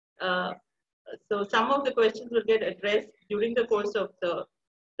So some of the questions will get addressed during the course of the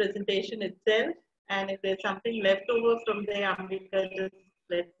presentation itself. And if there's something left over from there, Ambika, just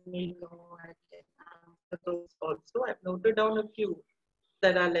let me know. I can answer those also. I've noted down a few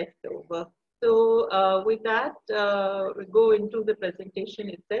that are left over. So with that, we go into the presentation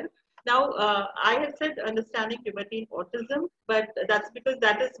itself. Now, I had said understanding puberty in autism, but that's because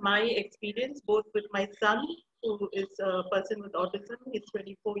that is my experience, both with my son, who is a person with autism, he's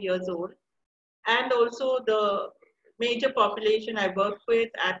 24 years old, and also the major population I work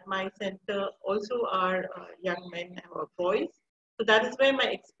with at my center also are young men or boys. So that is where my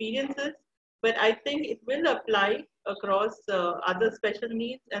experience is, but I think it will apply across other special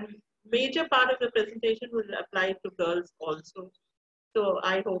needs, and major part of the presentation will apply to girls also. So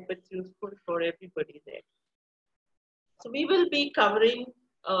I hope it's useful for everybody there. So we will be covering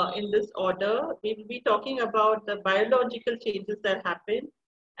in this order. We will be talking about the biological changes that happen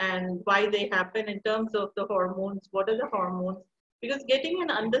and why they happen in terms of the hormones. What are the hormones? Because getting an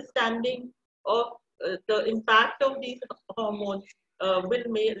understanding of the impact of these hormones will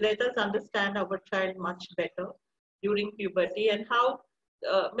let us understand our child much better during puberty, and how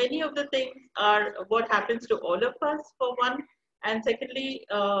many of the things are what happens to all of us, for one, and secondly,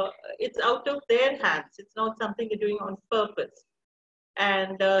 it's out of their hands. It's not something you're doing on purpose.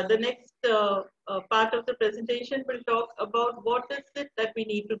 And the next part of the presentation will talk about what is it that we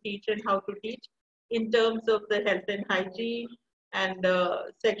need to teach and how to teach in terms of the health and hygiene and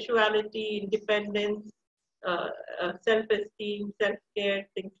sexuality, independence, self-esteem, self-care,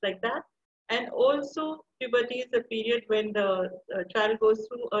 things like that. And also, puberty is a period when the child goes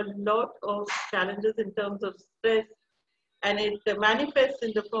through a lot of challenges in terms of stress, and it manifests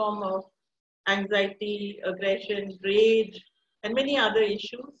in the form of anxiety, aggression, rage, and many other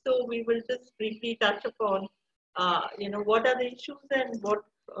issues. So we will just briefly touch upon, what are the issues and what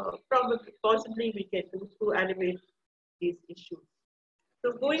probably, possibly we can do to alleviate these issues.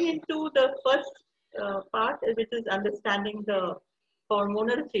 So going into the first part, which is understanding the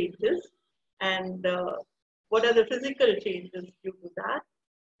hormonal changes and what are the physical changes due to that,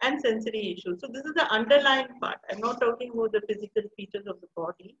 and sensory issues. So this is the underlying part. I'm not talking about the physical features of the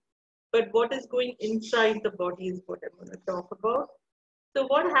body, but what is going inside the body is what I'm going to talk about. So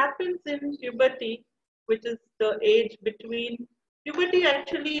what happens in puberty, which is the age between, puberty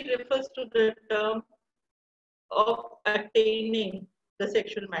actually refers to the term of attaining the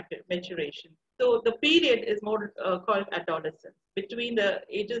sexual maturation. So the period is more called adolescence. Between the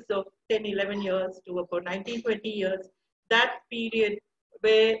ages of 10, 11 years to about 19, 20 years, that period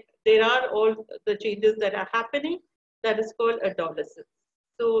where there are all the changes that are happening, that is called adolescence.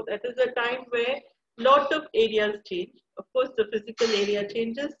 So that is a time where lot of areas change. Of course, the physical area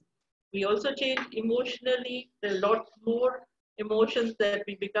changes. We also change emotionally. There are a lot more emotions that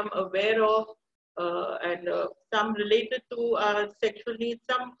we become aware of, and some related to our sexual needs,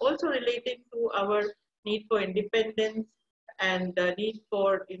 some also related to our need for independence and need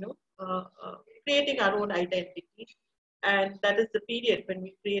for creating our own identity. And that is the period when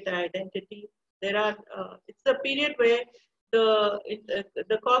we create our identity. There are it's the period where the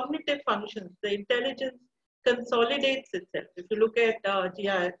cognitive functions, the intelligence consolidates itself. If you look at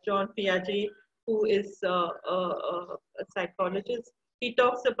John Piaget, who is a psychologist, he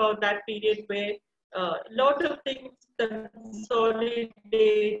talks about that period where a lot of things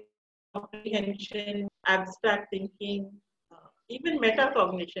consolidate, comprehension, abstract thinking, even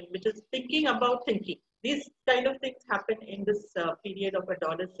metacognition, which is thinking about thinking. These kind of things happen in this period of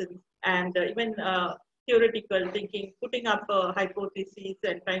adolescence, and even theoretical thinking, putting up hypotheses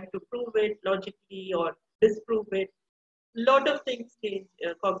and trying to prove it logically or disprove it. A lot of things change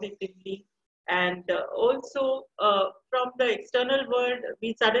cognitively. And also from the external world,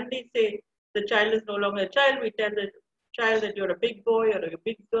 we suddenly say the child is no longer a child. We tell the child that you're a big boy or a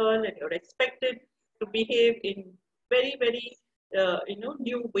big girl, and you're expected to behave in very, very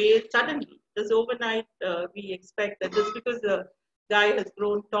new ways. Suddenly, just overnight, we expect that just because the guy has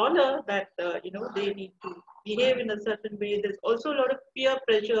grown taller, that they need to behave in a certain way. There's also a lot of peer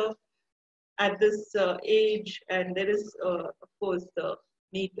pressure at this age, and there is, of course, the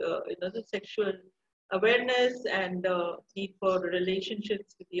need, the sexual awareness and need for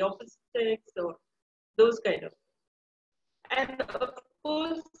relationships with the opposite sex or those kind of. And of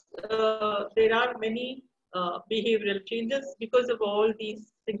course, there are many behavioral changes because of all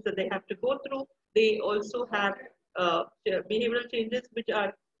these things that they have to go through. They also have behavioral changes which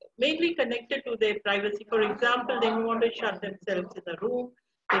are mainly connected to their privacy. For example, they may want to shut themselves in a room.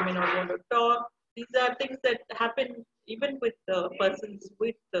 They may not want to talk. These are things that happen even with persons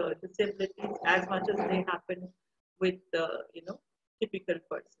with disabilities as much as they happen with typical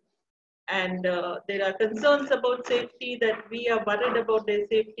persons. And there are concerns about safety, that we are worried about their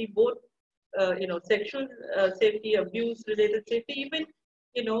safety, both sexual safety, abuse related safety, even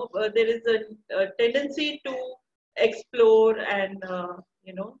there is a tendency to explore, and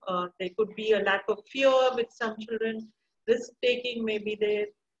there could be a lack of fear with some children. Risk taking may be there,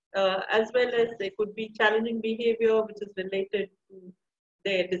 as well as there could be challenging behavior which is related to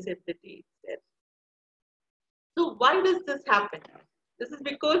their disability. So why does this happen? This is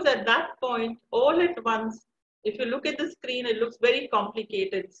because at that point, all at once, if you look at the screen, it looks very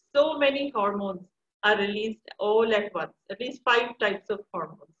complicated. So many hormones are released all at once, at least 5 types of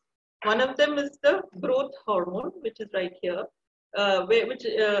hormones. One of them is the growth hormone, which is right here, which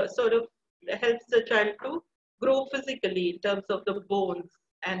sort of helps the child to grow physically in terms of the bones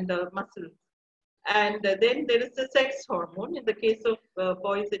and the muscles. And then there is the sex hormone. In the case of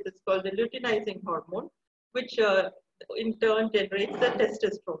boys, it is called the luteinizing hormone, which in turn generates the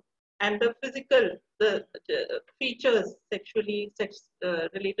testosterone. And the physical, the features, sexually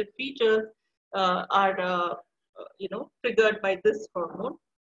sex-related features are, triggered by this hormone.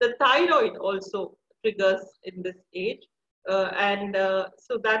 The thyroid also triggers in this age.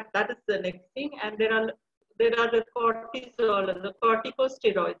 So that is the next thing. And there are the cortisol and the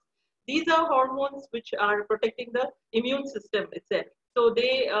corticosteroids. These are hormones which are protecting the immune system itself. So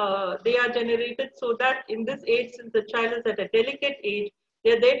they are generated so that in this age, since the child is at a delicate age,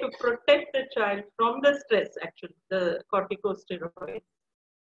 they are there to protect the child from the stress, actually, the corticosteroids.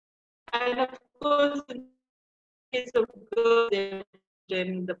 And of course, in the case of girls,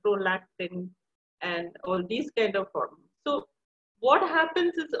 the prolactin and all these kind of hormones. So what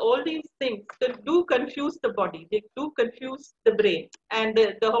happens is all these things do confuse the body, they do confuse the brain, and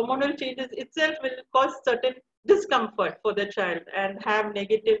the hormonal changes itself will cause certain discomfort for the child and have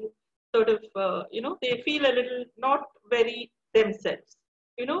negative sort of, they feel a little not very themselves,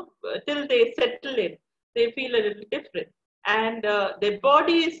 till they settle in, they feel a little different. And their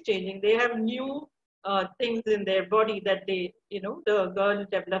body is changing, they have new things in their body that they, the girl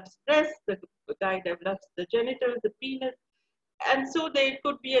develops breasts, the guy develops the genitals, the penis, and so there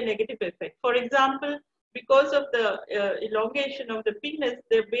could be a negative effect. For example, because of the elongation of the penis,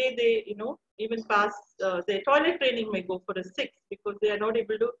 the way they, even pass their toilet training may go for a 6 because they are not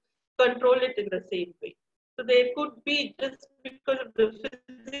able to control it in the same way. So there could be, just because of the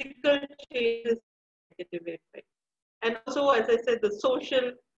physical changes, negative effect. And also, as I said, the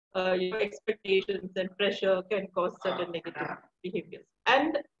social expectations and pressure can cause certain negative behaviors.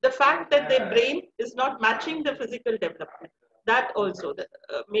 And the fact that their brain is not matching the physical development, that also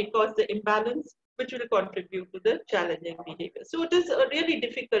may cause the imbalance, which will contribute to the challenging behavior. So it is a really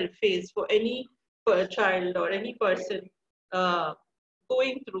difficult phase for any child or any person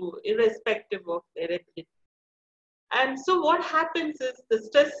going through, irrespective of their ability. And so what happens is the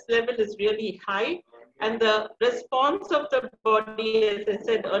stress level is really high, and the response of the body, as I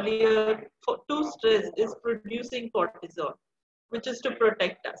said earlier, to stress is producing cortisol, which is to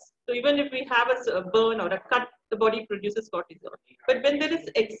protect us. So even if we have a burn or a cut, the body produces cortisol. But when there is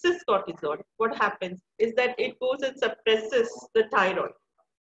excess cortisol, what happens is that it goes and suppresses the thyroid.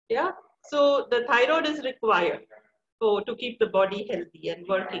 Yeah. So the thyroid is required to keep the body healthy and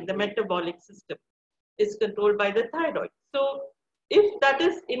working. The metabolic system is controlled by the thyroid. So if that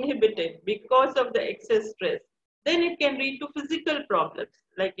is inhibited because of the excess stress, then it can lead to physical problems.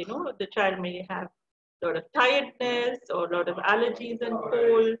 Like, the child may have sort of tiredness or a lot of allergies and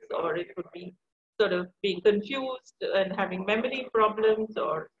colds, or it could be sort of being confused and having memory problems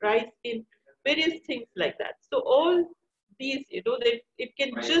or dry skin, various things like that. So all these, it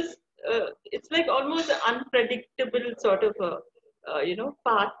can just, it's like almost an unpredictable sort of a,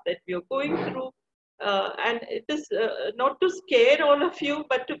 path that we are going through. And it is not to scare all of you,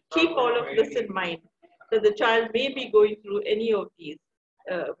 but to keep all of this in mind, that the child may be going through any of these,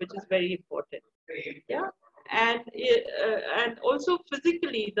 which is very important. Yeah. And also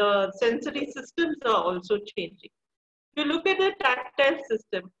physically, the sensory systems are also changing. If you look at the tactile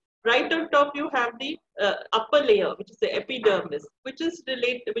system, right on top you have the upper layer, which is the epidermis, which is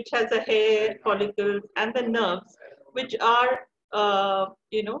related, which has the hair follicles and the nerves, which are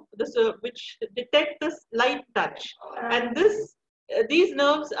which detect this light touch, and these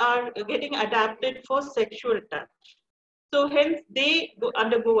nerves are getting adapted for sexual touch. So hence they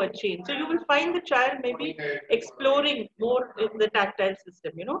undergo a change. So you will find the child maybe exploring more in the tactile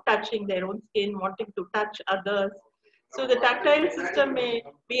system, touching their own skin, wanting to touch others. So the tactile system may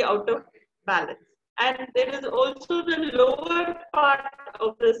be out of balance. And there is also the lower part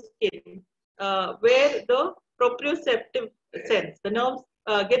of the skin where the proprioceptive sense, the nerves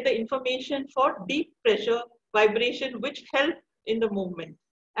get the information for deep pressure, vibration, which help in the movement.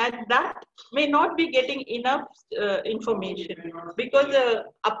 And that may not be getting enough information because the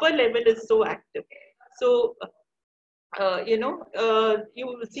upper level is so active. So you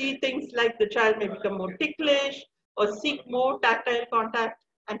will see things like the child may become more ticklish or seek more tactile contact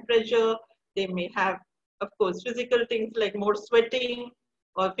and pressure. They may have, of course, physical things like more sweating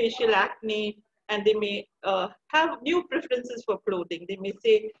or facial acne, and they may have new preferences for clothing. They may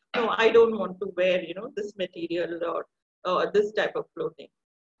say, no, I don't want to wear, this material or this type of clothing.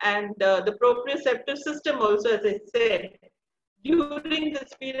 And the proprioceptive system also, as I said, during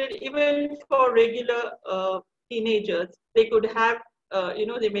this period, even for regular teenagers, they could have,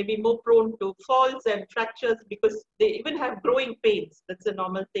 they may be more prone to falls and fractures because they even have growing pains. That's a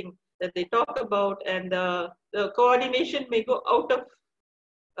normal thing that they talk about. And the coordination may go out of,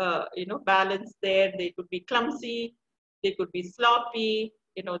 balance there. They could be clumsy, they could be sloppy,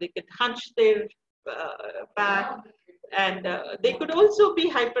 they could hunch their back. And they could also be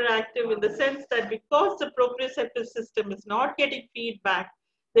hyperactive in the sense that because the proprioceptive system is not getting feedback,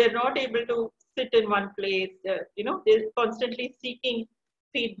 they're not able to sit in one place. They're constantly seeking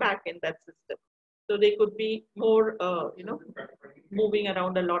feedback in that system. So they could be more, moving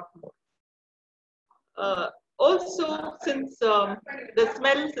around a lot more. Also, since the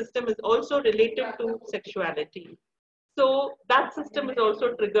smell system is also related to sexuality, so that system is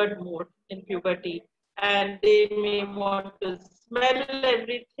also triggered more in puberty, and they may want to smell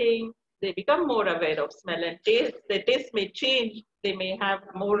everything. They become more aware of smell and taste. Their taste may change. They may have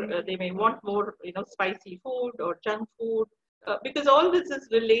more. They may want more, spicy food or junk food, because all this is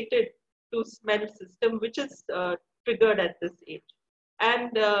related to smell system, which is triggered at this age. And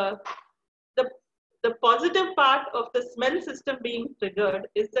the the positive part of the smell system being triggered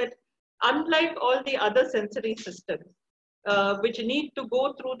is that unlike all the other sensory systems, which need to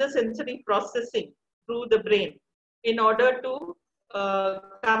go through the sensory processing through the brain in order to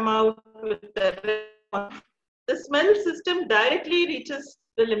come out with the response, the smell system directly reaches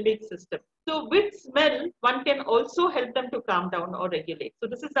the limbic system. So with smell, one can also help them to calm down or regulate. So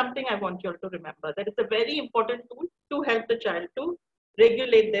this is something I want you all to remember, that it's a very important tool to help the child to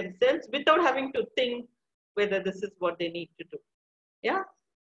regulate themselves without having to think whether this is what they need to do. Yeah.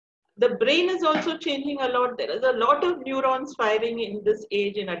 The brain is also changing a lot. There is a lot of neurons firing in this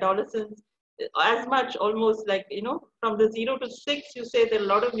age in adolescence, as much almost like, from the 0 to 6, you say there are a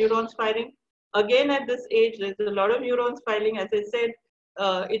lot of neurons firing. Again, at this age, there's a lot of neurons firing. As I said,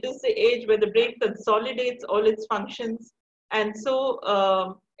 it is the age where the brain consolidates all its functions. And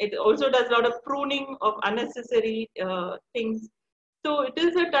so it also does a lot of pruning of unnecessary things. So it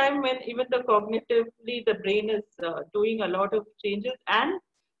is a time when even the cognitively, the brain is doing a lot of changes, and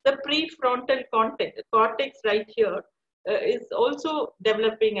the prefrontal cortex right here is also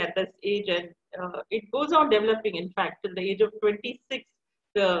developing at this age, and it goes on developing, in fact, till the age of 26,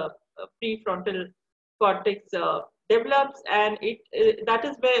 the prefrontal cortex develops, and that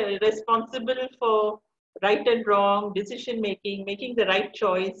is where responsible for right and wrong, decision making, making the right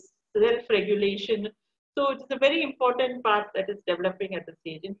choice, self-regulation. So it's a very important part that is developing at this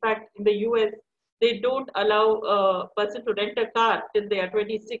age. In fact, in the US, they don't allow a person to rent a car till they are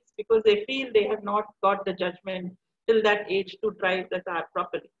 26 because they feel they have not got the judgment till that age to drive the car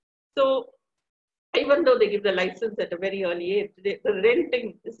properly. So even though they give the license at a very early age, the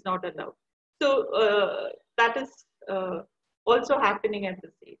renting is not allowed. So that is also happening at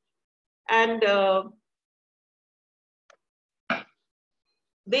this age. And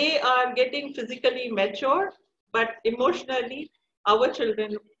they are getting physically mature, but emotionally, our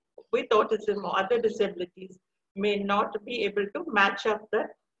children with autism or other disabilities may not be able to match up the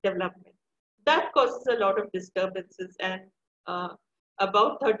development. That causes a lot of disturbances, and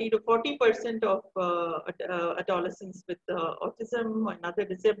about 30 to 40% of adolescents with autism and other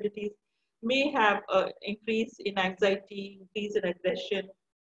disabilities may have an increase in anxiety, increase in aggression.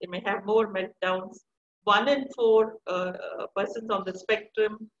 They may have more meltdowns. 1 in 4 persons on the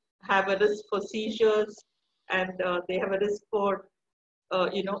spectrum have a risk for seizures, and they have a risk for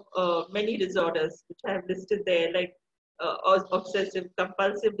many disorders which I have listed there, like obsessive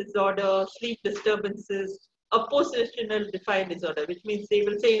compulsive disorder, sleep disturbances, oppositional defiant disorder, which means they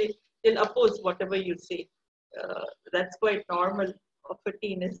will say, they'll oppose whatever you say. That's quite normal of a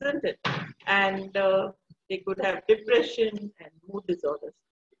teen, isn't it? And they could have depression and mood disorders.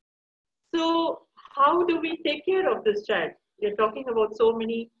 So how do we take care of this child? We're talking about so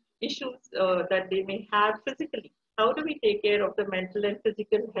many issues that they may have physically. How do we take care of the mental and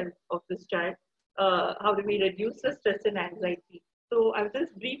physical health of this child? How do we reduce the stress and anxiety? So I've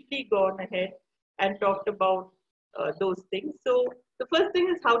just briefly gone ahead and talked about those things. So the first thing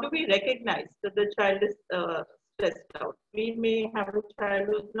is, how do we recognize that the child is stressed out. We may have a child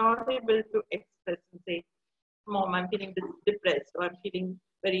who's not able to express and say, Mom, I'm feeling depressed, or I'm feeling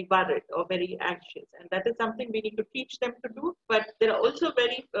very worried or very anxious. And that is something we need to teach them to do. But there are also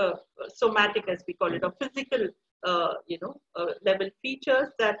very somatic, as we call it, or physical, level features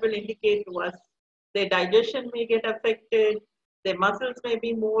that will indicate to us their digestion may get affected, their muscles may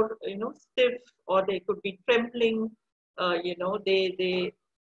be more, stiff, or they could be trembling.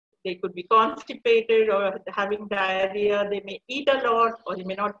 They could be constipated or having diarrhea. They may eat a lot, or they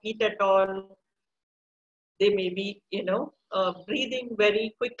may not eat at all. They may be, breathing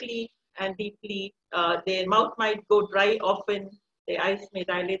very quickly and deeply. Their mouth might go dry often. Their eyes may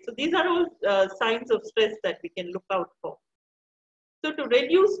dilate. So these are all signs of stress that we can look out for. So to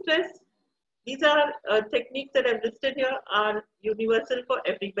reduce stress, these are techniques that I've listed here are universal for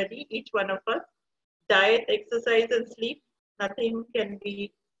everybody, each one of us. Diet, exercise, and sleep. Nothing can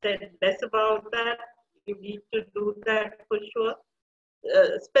be said less about that. You need to do that for sure.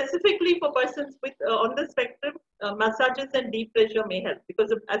 Specifically for persons with on the spectrum, massages and deep pressure may help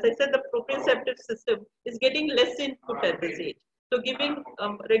because, as I said, the proprioceptive system is getting less input at this age. So giving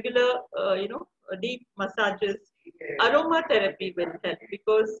regular, deep massages, aromatherapy will help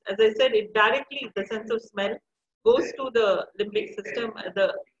because, as I said, it directly, the sense of smell goes to the limbic system,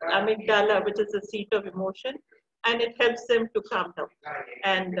 the amygdala, which is the seat of emotion, and it helps them to calm down.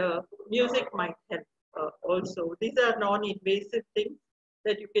 And music might help also. These are non-invasive things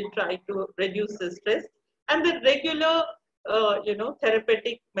that you can try to reduce the stress. And the regular,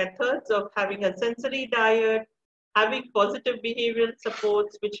 therapeutic methods of having a sensory diet, having positive behavioral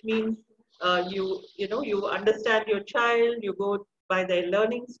supports, which means you understand your child, you go by their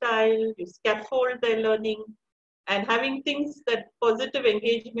learning style, you scaffold their learning, and having things that positive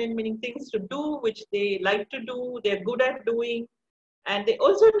engagement, meaning things to do, which they like to do, they're good at doing, and they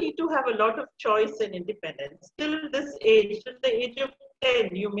also need to have a lot of choice and independence. Till this age, till the age of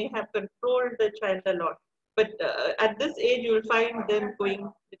 10, you may have controlled the child a lot. But at this age, you will find them going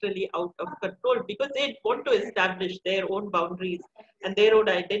literally out of control because they want to establish their own boundaries and their own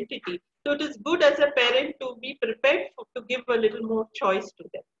identity. So it is good as a parent to be prepared to give a little more choice to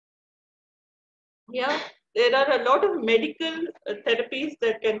them. Yeah, there are a lot of medical therapies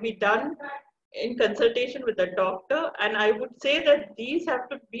that can be done in consultation with a doctor, and I would say that these have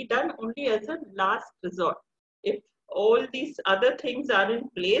to be done only as a last resort. If all these other things are in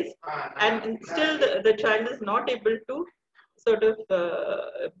place and still the child is not able to sort of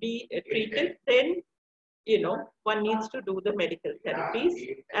be treated, then one needs to do the medical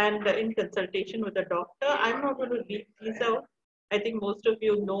therapies and in consultation with a doctor. I'm not going to read these out. I think most of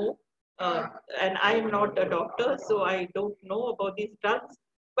you know, and I am not a doctor, so I don't know about these drugs.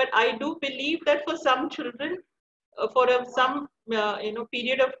 But I do believe that for some children, for some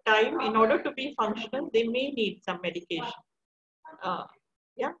period of time, in order to be functional, they may need some medication.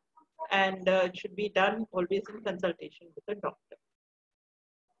 Yeah, and it should be done always in consultation with a doctor.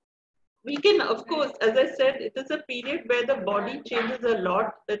 We can, of course, as I said, it is a period where the body changes a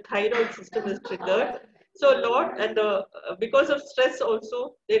lot. The thyroid system is triggered. So a lot, and because of stress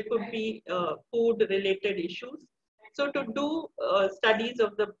also, there could be food-related issues. So to do studies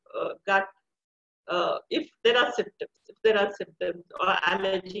of the gut, if there are symptoms or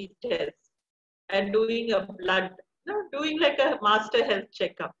allergy tests, and doing a blood, doing like a master health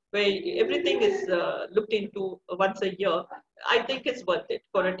checkup where everything is looked into once a year, I think it's worth it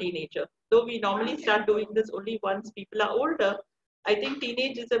for a teenager. Though we normally start doing this only once people are older, I think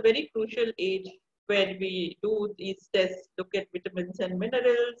teenage is a very crucial age where we do these tests, look at vitamins and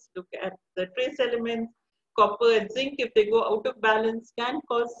minerals, look at the trace elements. Copper and zinc, if they go out of balance, can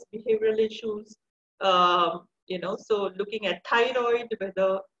cause behavioral issues. So looking at thyroid,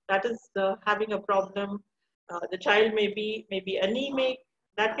 whether that is having a problem. The child may be anemic.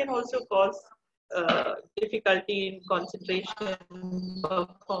 That can also cause difficulty in concentration,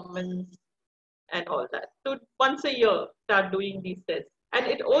 performance, and all that. So once a year, start doing these tests. And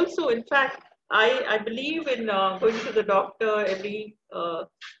it also, in fact, I believe in going to the doctor every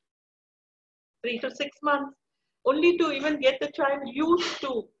 3 to 6 months, only to even get the child used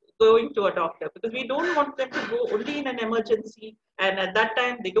to going to a doctor, because we don't want them to go only in an emergency, and at that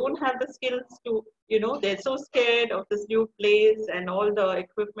time they don't have the skills to, they're so scared of this new place and all the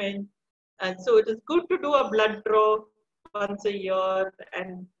equipment. And so it is good to do a blood draw once a year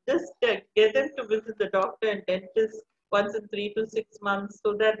and just get them to visit the doctor and dentist once in 3 to 6 months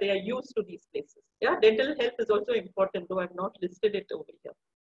so that they are used to these places. Yeah, dental health is also important, though I've not listed it over here.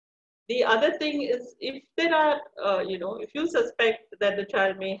 The other thing is, if there are, if you suspect that the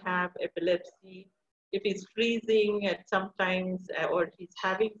child may have epilepsy, if he's freezing at some times or he's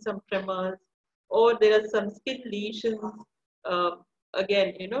having some tremors, or there are some skin lesions. Uh,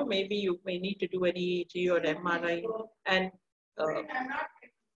 Again, you know, maybe you may need to do an EEG or MRI, and uh,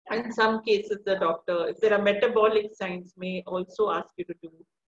 in some cases, the doctor, if there are metabolic signs, may also ask you to do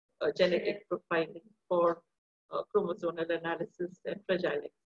genetic profiling for chromosomal analysis and fragile.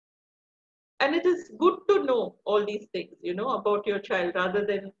 And it is good to know all these things, you know, about your child rather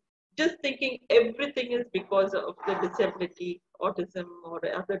than just thinking everything is because of the disability, autism, or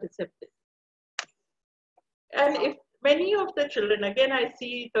other disabilities. And if many of the children, again, I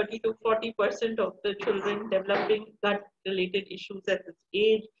see 30 to 40% of the children developing gut related issues at this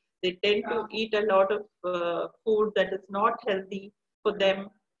age. They tend to eat a lot of food that is not healthy for them.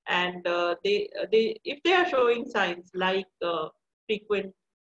 And if they are showing signs like frequent,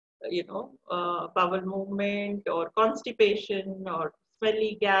 bowel movement or constipation or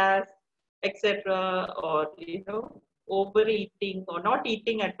smelly gas, etc., or, overeating or not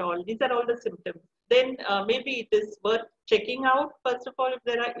eating at all, these are all the symptoms. Then maybe it is worth checking out, first of all, if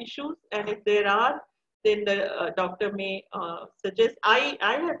there are issues. And if there are, then the doctor may suggest. I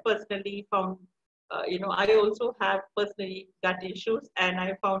have personally found, I also have personally gut issues, and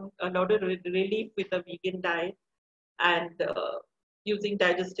I found a lot of relief with a vegan diet and using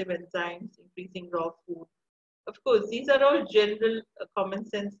digestive enzymes, increasing raw food. Of course, these are all general common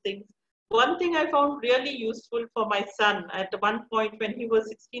sense things. One thing I found really useful for my son at one point when he was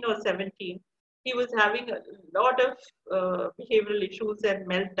 16 or 17, he was having a lot of behavioral issues and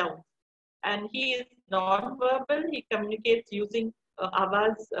meltdowns. And he is non-verbal. He communicates using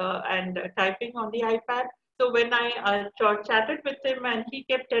AMAZE and typing on the iPad. So when I chatted with him, and he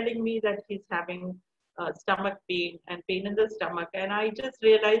kept telling me that he's having stomach pain and pain in the stomach, and I just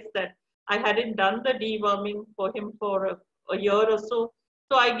realized that I hadn't done the deworming for him for a year or so.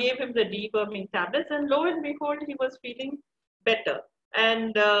 So I gave him the deworming tablets, and lo and behold, he was feeling better.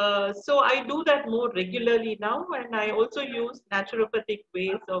 And so I do that more regularly now, and I also use naturopathic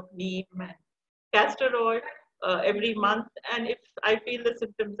ways of neem and castor oil every month. And if I feel the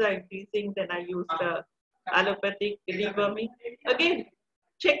symptoms are increasing, then I use the allopathic deworming. Again,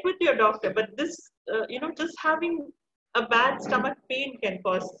 check with your doctor. But this, just having a bad stomach pain can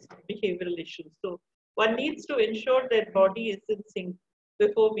cause behavioral issues. So one needs to ensure that body is in sync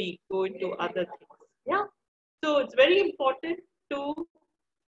before we go into other things. Yeah. So it's very important to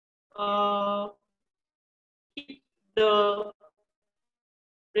keep the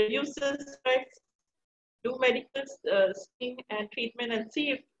reduces stress, do medical screening and treatment, and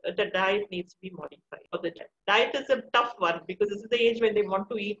see if the diet needs to be modified. Or the diet is a tough one because this is the age when they want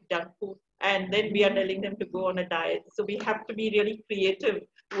to eat junk food, and then we are telling them to go on a diet. So we have to be really creative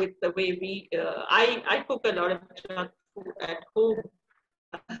with the way we. I cook a lot of junk food at home.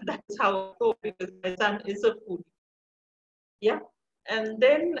 That's how I cook because my son is a foodie. Yeah. And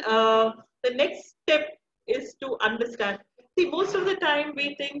then the next step is to understand. See, most of the time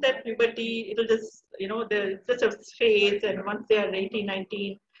we think that puberty, it'll just, it's just a phase, and once they are 18,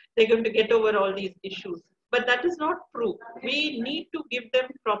 19, they're going to get over all these issues. But that is not true. We need to give them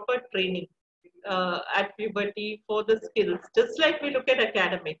proper training at puberty for the skills. Just like we look at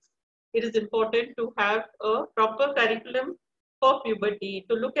academics, it is important to have a proper curriculum for puberty,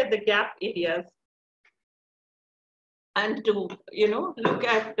 to look at the gap areas, and to look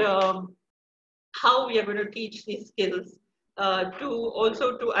at how we are going to teach these skills, to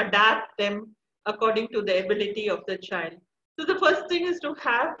also to adapt them according to the ability of the child. So the first thing is to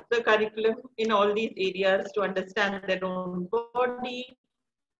have the curriculum in all these areas, to understand their own body,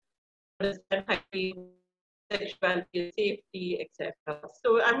 understand hygiene, sexuality, safety, etc.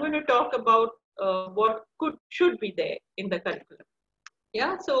 So I'm going to talk about what should be there in the curriculum.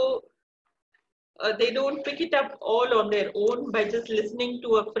 Yeah, so they don't pick it up all on their own by just listening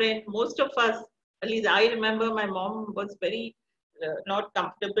to a friend. Most of us, at least I remember, my mom was very not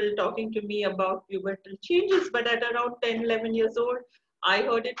comfortable talking to me about pubertal changes, but at around 10, 11 years old, I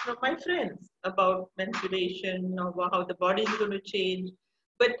heard it from my friends about menstruation or how the body is going to change.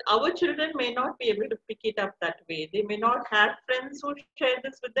 But our children may not be able to pick it up that way. They may not have friends who share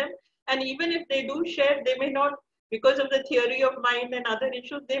this with them. And even if they do share, they may not, because of the theory of mind and other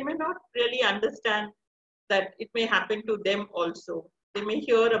issues, they may not really understand that it may happen to them also. They may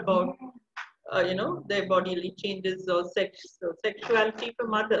hear about, their bodily changes or sexuality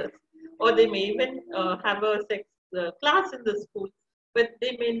from others, or they may even have a sex class in the school, but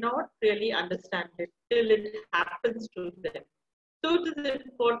they may not really understand it till it happens to them. So it is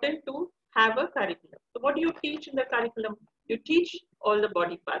important to have a curriculum. So what do you teach in the curriculum? You teach all the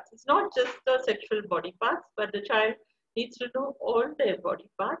body parts. It's not just the sexual body parts, but the child needs to know all their body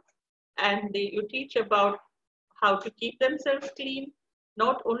parts. And you teach about how to keep themselves clean,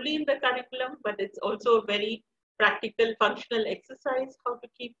 not only in the curriculum, but it's also a very practical, functional exercise, how to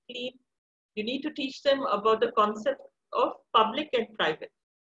keep clean. You need to teach them about the concept of public and private,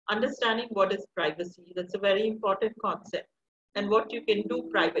 understanding what is privacy. That's a very important concept, and what you can do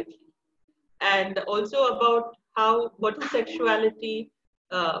privately. And also about what is sexuality,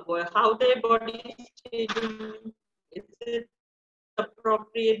 how their body is changing, is it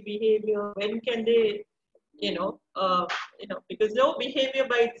appropriate behavior, when can they, because no behavior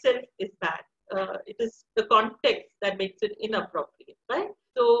by itself is bad. It is the context that makes it inappropriate, right?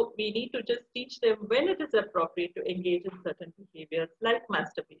 So we need to just teach them when it is appropriate to engage in certain behaviors like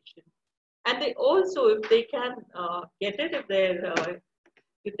masturbation. And they also, if they can get it, if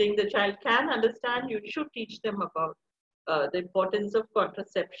you think the child can understand, you should teach them about the importance of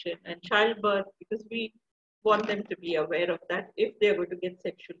contraception and childbirth, because we want them to be aware of that if they're going to get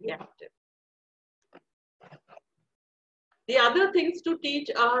sexually active. The other things to teach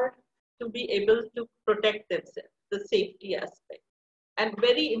are to be able to protect themselves, the safety aspect. And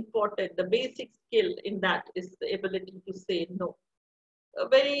very important, the basic skill in that is the ability to say no.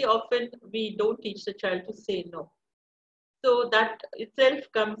 Very often we don't teach the child to say no. So that itself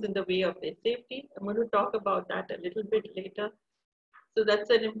comes in the way of their safety. I'm going to talk about that a little bit later. So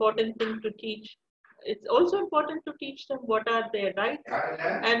that's an important thing to teach. It's also important to teach them what are their rights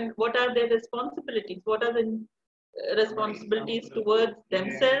and what are their responsibilities. What are the responsibilities towards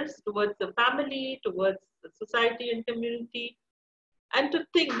themselves, towards the family, towards the society and community. And to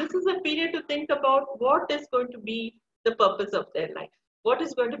think, this is a period to think about what is going to be the purpose of their life. What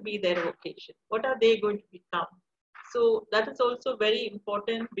is going to be their vocation? What are they going to become? So that is also very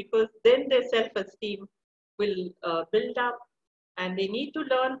important, because then their self-esteem will build up, and they need to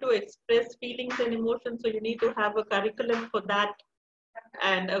learn to express feelings and emotions. So you need to have a curriculum for that,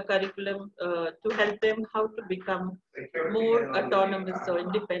 and a curriculum to help them how to become more autonomous or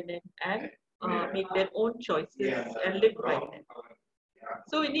independent, and make their own choices and live by them.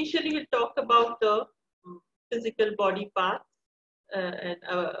 So initially we'll talk about the physical body parts and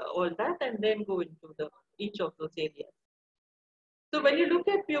all that, and then go into each of those areas. So when you look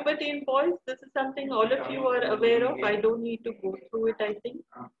at puberty in boys, this is something all of you are aware of. I don't need to go through it, I think.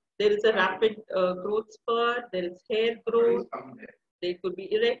 There is a rapid growth spurt, there is hair growth, there could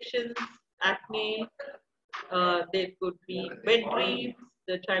be erections, acne, there could be wet dreams,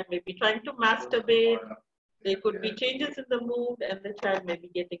 the child may be trying to masturbate, there could be changes in the mood, and the child may be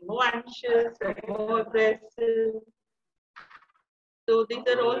getting more anxious or more aggressive. So these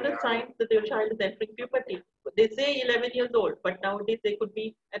are all the signs that your child is entering puberty. They say 11 years old, but nowadays they could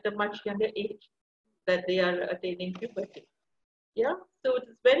be at a much younger age that they are attaining puberty. Yeah, so it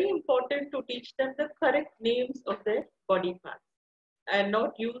is very important to teach them the correct names of their body parts and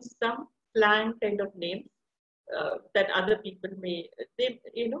not use some slang kind of names that other people may,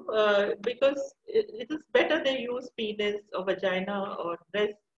 because it is better they use penis or vagina or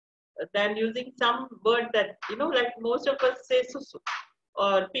breast than using some word that, like most of us say susu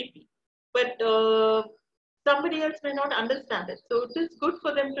or pee. But somebody else may not understand it. So it is good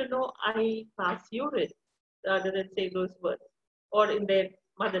for them to know I pass urine rather than say those words, or in their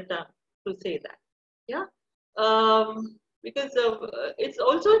mother tongue to say that. Yeah. Because it's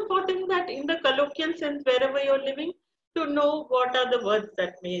also important that in the colloquial sense, wherever you're living, to know what are the words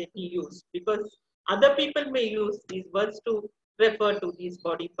that may be used, because other people may use these words to refer to these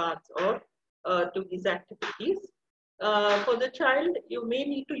body parts or to these activities. For the child, you may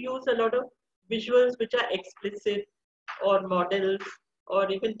need to use a lot of visuals which are explicit, or models, or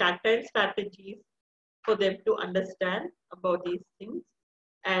even tactile strategies for them to understand about these things.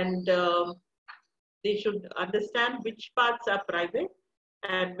 And they should understand which parts are private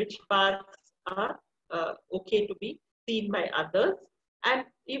and which parts are okay to be seen by others. And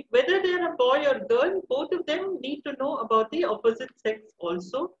if whether they are a boy or girl, both of them need to know about the opposite sex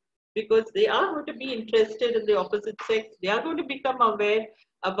also, because they are going to be interested in the opposite sex. They are going to become aware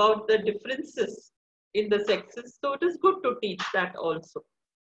about the differences in the sexes. So it is good to teach that also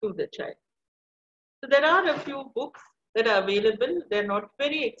to the child. So there are a few books that are available. They're not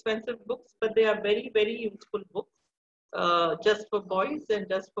very expensive books, but they are very, very useful books, just for boys and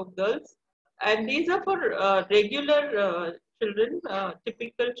just for girls. And these are for regular children,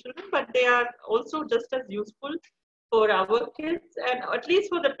 typical children, but they are also just as useful for our kids, and at least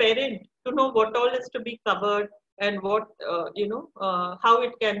for the parent to know what all is to be covered, and what, how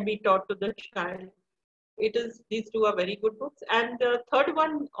it can be taught to the child. These two are very good books. And the third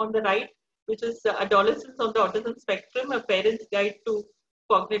one on the right, which is Adolescents on the Autism Spectrum, a parent's guide to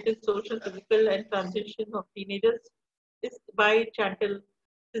cognitive, social, physical, and transition of teenagers, is by Chantal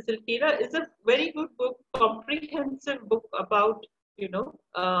Cecil Kira, is a very good book, comprehensive book about you know,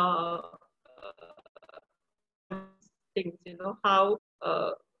 things, how,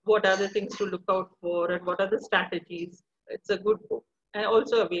 what are the things to look out for and what are the strategies. It's a good book and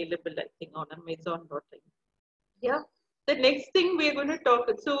also available, I think, on Amazon.in. Yeah. The next thing we're going to talk,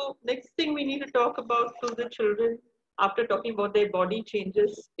 so next thing we need to talk about to the children after talking about their body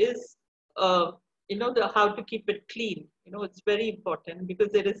changes is, uh, how to keep it clean. It's very important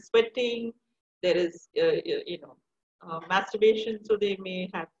because there is sweating, there is, masturbation, so they may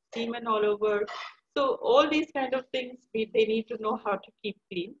have semen all over. So all these kind of things, they need to know how to keep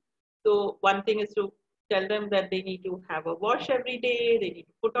clean. So one thing is to tell them that they need to have a wash every day, they need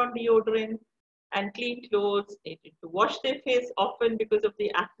to put on deodorant, and clean clothes. They need to wash their face often because of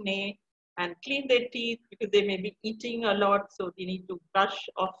the acne, and clean their teeth because they may be eating a lot. So they need to brush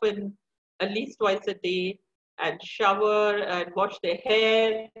often, at least twice a day, and shower and wash their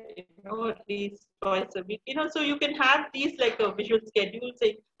hair, at least twice a week. So you can have these like a visual schedule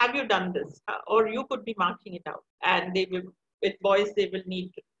saying, have you done this? Or you could be marking it out. And they will, with boys, they will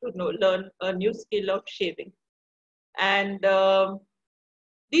need to learn a new skill of shaving. And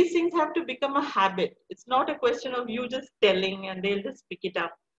these things have to become a habit. It's not a question of you just telling and they'll just pick it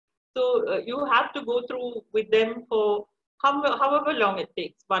up. So you have to go through with them for however long it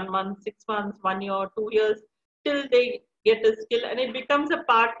takes, 1 month, 6 months, 1 year, 2 years, till they get a skill and it becomes a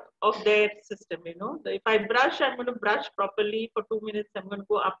part of their system. So if I brush, I'm going to brush properly for 2 minutes. I'm going to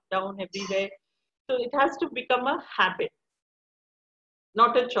go up, down, everywhere. So it has to become a habit,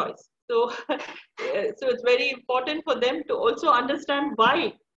 not a choice. So, so it's very important for them to also understand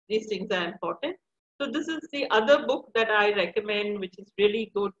why these things are important. So this is the other book that I recommend, which is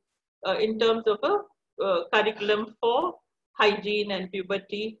really good in terms of a curriculum for hygiene and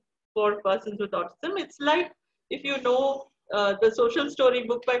puberty for persons with autism. It's like, if you know the social story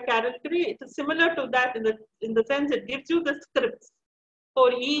book by Carol Gray, it's similar to that in the sense it gives you the scripts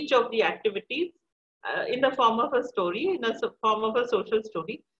for each of the activities in the form of a story, in the form of a social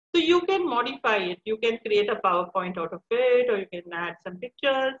story. So you can modify it. You can create a PowerPoint out of it, or you can add some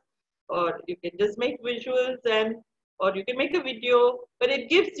pictures, or you can just make visuals, or you can make a video. But it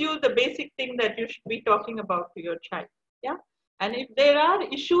gives you the basic thing that you should be talking about to your child. Yeah. And if there are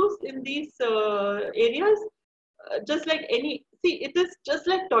issues in these areas, just like it is just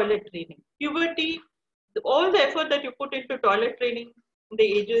like toilet training. Puberty, all the effort that you put into toilet training,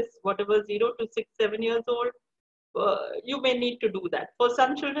 the ages, whatever, 0 to 6, 7 years old, you may need to do that. For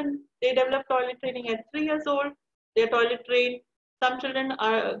some children, they develop toilet training at 3 years old, they're toilet trained. Some children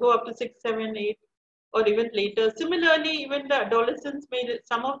go up to 6, 7, 8, or even later. Similarly, even the adolescents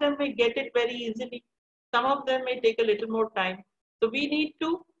some of them may get it very easily. Some of them may take a little more time. So we need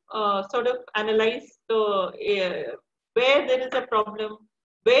to sort of analyze where there is a problem,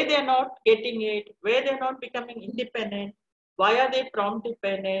 where they're not getting it, where they're not becoming independent, why are they prompt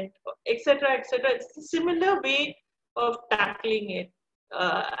dependent, etc., etc. It's a similar way of tackling it,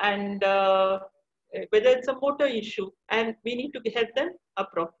 and whether it's a motor issue, and we need to help them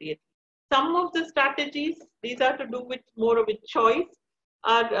appropriately. Some of the strategies, these are to do with more with choice,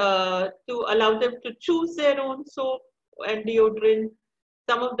 are to allow them to choose their own soap and deodorant.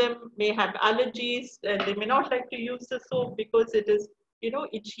 Some of them may have allergies and they may not like to use the soap because it is,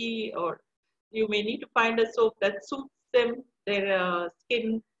 itchy, or you may need to find a soap that suits them, their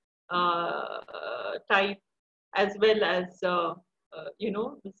skin type, as well as,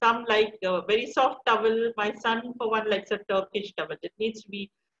 some like a very soft towel. My son, for one, likes a Turkish towel. It needs to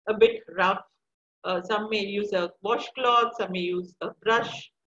be a bit rough. Some may use a washcloth, some may use a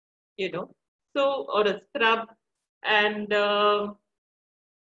brush, or a scrub. And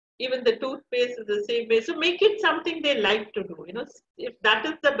even the toothpaste is the same way. So make it something they like to do, if that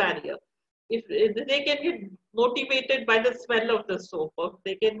is the barrier. If they can get motivated by the smell of the soap, or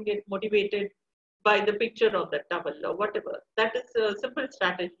they can get motivated by the picture of the towel or whatever, that is a simple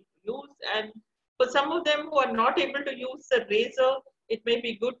strategy to use. And for some of them who are not able to use a razor, it may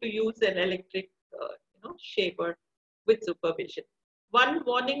be good to use an electric, shaver with supervision. One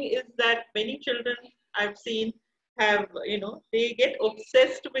warning is that many children I've seen have, they get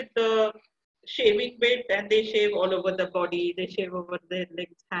obsessed with the shaving bit and they shave all over the body, they shave over their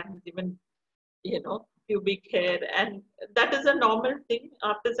legs, hands, even, pubic hair. And that is a normal thing.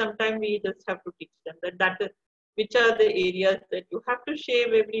 After some time, we just have to teach them that is which are the areas that you have to shave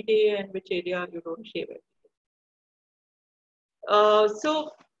every day and which area you don't shave every day.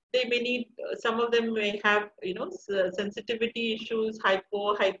 So they may need, some of them may have, sensitivity issues,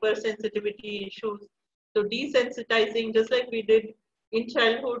 hypersensitivity issues. So desensitizing, just like we did in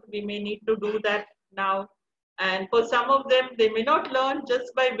childhood, we may need to do that now. And for some of them, they may not learn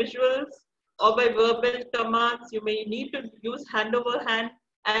just by visuals. or by verbal commands. You may need to use hand over hand.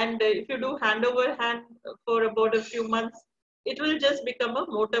 And if you do hand over hand for about a few months, it will just become a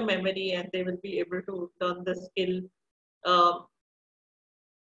motor memory and they will be able to learn the skill. Um,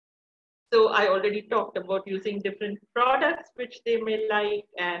 so I already talked about using different products which they may like,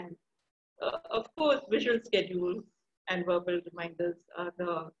 and of course, visual schedules and verbal reminders are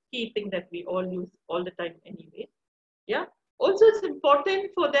the key thing that we all use all the time anyway. Yeah. Also, it's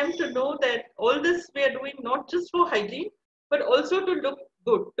important for them to know that all this we are doing not just for hygiene, but also to look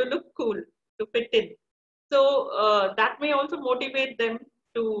good, to look cool, to fit in. So that may also motivate them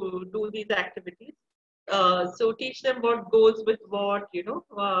to do these activities. So teach them what goes with what,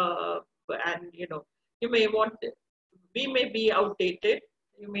 and you may want, we may be outdated.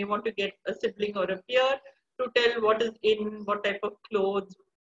 You may want to get a sibling or a peer to tell what is in, what type of clothes,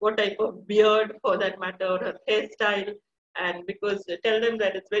 what type of beard for that matter, or a hairstyle. And because tell them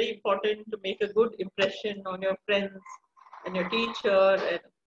that it's very important to make a good impression on your friends and your teacher and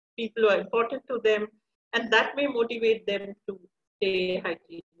people who are important to them. And that may motivate them to stay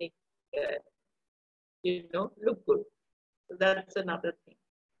hygienic, look good. So that's another thing.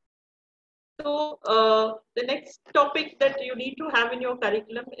 So the next topic that you need to have in your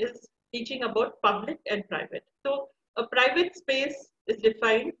curriculum is teaching about public and private. So a private space is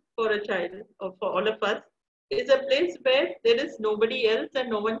defined for a child or for all of us is a place where there is nobody else and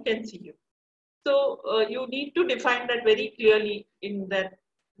no one can see you. So you need to define that very clearly in that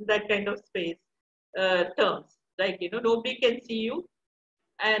kind of space terms. Like nobody can see you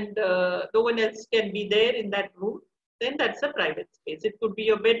and no one else can be there in that room, then that's a private space. It could be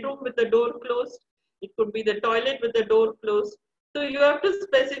your bedroom with the door closed. It could be the toilet with the door closed. So you have to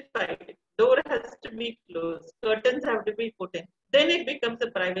specify it. Door has to be closed. Curtains have to be put in. Then it becomes a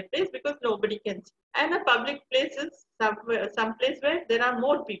private place because nobody can see. And a public place is some place where there are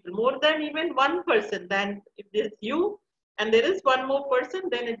more people, more than even one person. Then if there's you and there is one more person,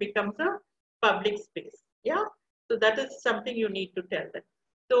 then it becomes a public space. Yeah. So that is something you need to tell them.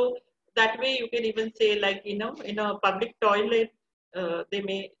 So that way you can even say like, in a public toilet,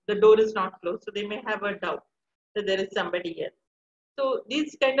 the door is not closed. So they may have a doubt that there is somebody else. So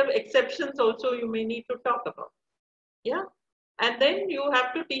these kind of exceptions also you may need to talk about. Yeah. And then you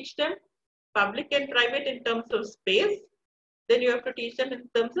have to teach them public and private in terms of space. Then you have to teach them in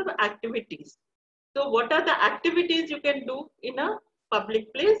terms of activities. So what are the activities you can do in a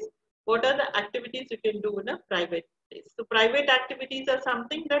public place? What are the activities you can do in a private place? So private activities are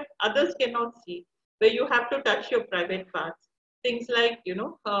something that others cannot see, where you have to touch your private parts. Things like,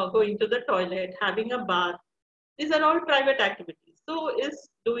 going to the toilet, having a bath. These are all private activities. So is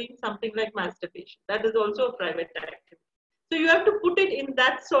doing something like masturbation. That is also a private activity. So you have to put it in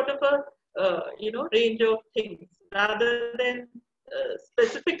that sort of a, range of things rather than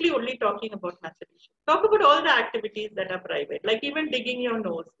specifically only talking about masturbation. Talk about all the activities that are private, like even digging your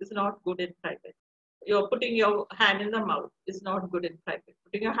nose is not good in private. You're putting your hand in the mouth is not good in private.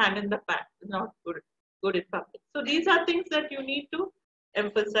 Putting your hand in the back is not good in public. So these are things that you need to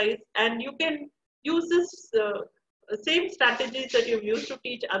emphasize, and you can use this same strategies that you've used to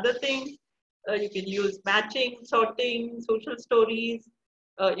teach other things. You can use matching, sorting, social stories,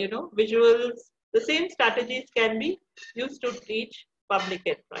 visuals. The same strategies can be used to teach public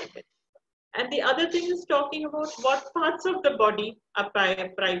and private. And the other thing is talking about what parts of the body are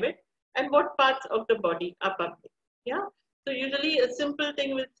private and what parts of the body are public. Yeah. So usually a simple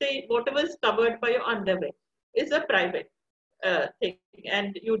thing will say whatever is covered by your underwear is a private thing,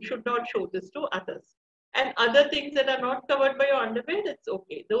 and you should not show this to others. And other things that are not covered by your underwear, it's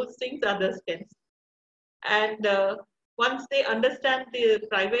okay. Those things others can see. And once they understand the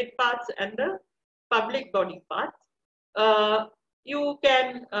private parts and the public body parts, you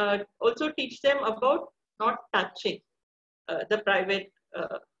can also teach them about not touching the private,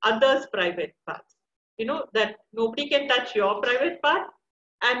 others' private parts. That nobody can touch your private part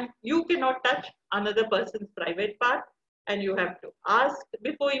and you cannot touch another person's private part. And you have to ask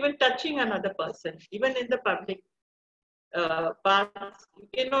before even touching another person, even in the public parts, you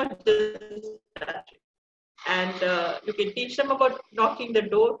cannot just touch it. And you can teach them about knocking the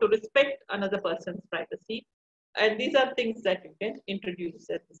door to respect another person's privacy. And these are things that you can introduce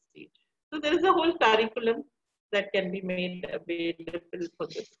at this stage. So there is a whole curriculum that can be made available for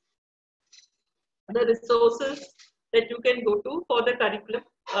this. The resources that you can go to for the curriculum,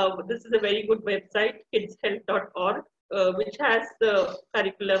 this is a very good website, kidshealth.org, which has the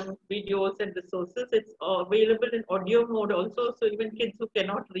curriculum, videos and resources. It's available in audio mode also, so even kids who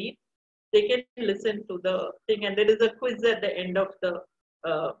cannot read, they can listen to the thing, and there is a quiz at the end of the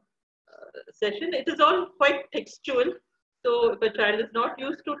session. It is all quite textual, So if a child is not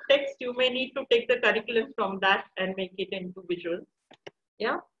used to text, you may need to take the curriculum from that and make it into visuals.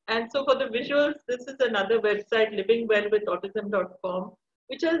 Yeah. And so for the visuals, this is another website, livingwellwithautism.com,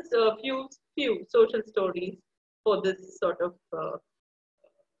 which has a few social stories for this sort of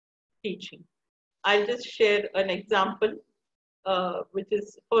teaching. I'll just share an example, which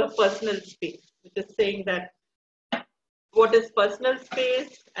is for personal space, which is saying that what is personal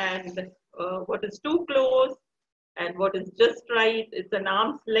space and what is too close and what is just right. It's an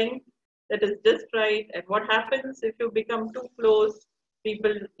arm's length that is just right. And what happens if you become too close?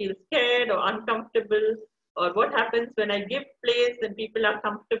 People feel scared or uncomfortable. Or what happens when I give place and people are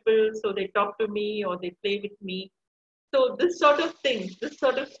comfortable, so they talk to me or they play with me. So this sort of thing, this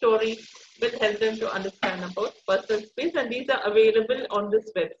sort of story will help them to understand about personal space. And these are available on this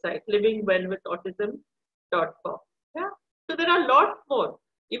website, livingwellwithautism.com. Yeah. So there are a lot more.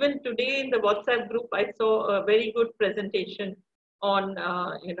 Even today in the WhatsApp group, I saw a very good presentation on,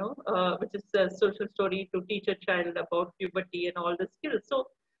 which is a social story to teach a child about puberty and all the skills. So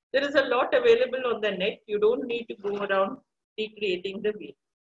there is a lot available on the net. You don't need to go around recreating the wheel.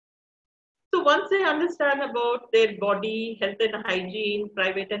 So once they understand about their body, health and hygiene,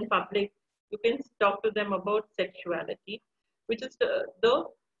 private and public, you can talk to them about sexuality, which is the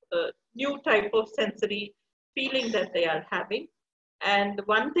new type of sensory feeling that they are having. And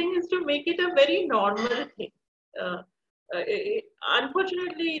one thing is to make it a very normal thing. Uh,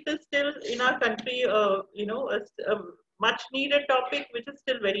 Unfortunately, it is still in our country, a much needed topic, which is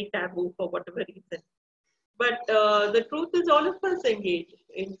still very taboo for whatever reason. But the truth is, all of us engage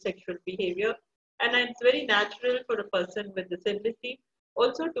in sexual behavior, and it's very natural for a person with disability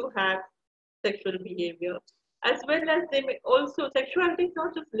also to have sexual behavior, as well as they may also, sexuality is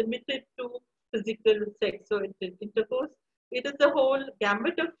not just limited to physical sex or intercourse. It is the whole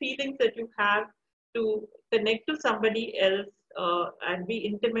gambit of feelings that you have to connect to somebody else and be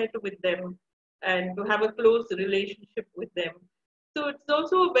intimate with them and to have a close relationship with them. So it's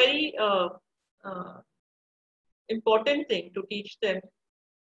also a very uh, important thing to teach them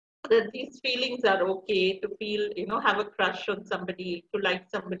that these feelings are okay, to feel, have a crush on somebody, to like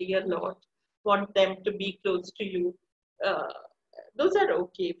somebody a lot, want them to be close to you. Uh, those are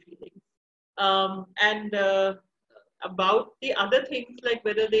okay feelings. And about the other things, like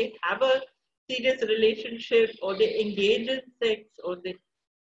whether they have a serious relationship or they engage in sex or they,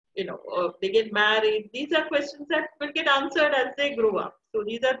 or they get married, these are questions that will get answered as they grow up. So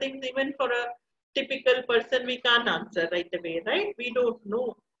these are things even for a typical person we can't answer right away, right? We don't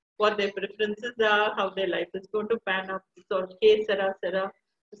know what their preferences are, how their life is going to pan out. It's all case, Sarah.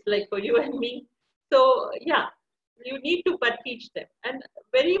 It's like for you and me. So yeah, you need to but teach them. And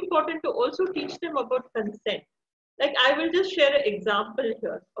very important to also teach them about consent. Like I will just share an example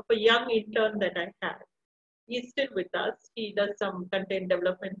here of a young intern that I had. He's still with us. He does some content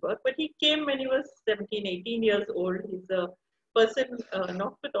development work, but he came when he was 17, 18 years old. He's a person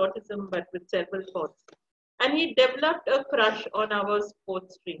not with autism, but with cerebral palsy. And he developed a crush on our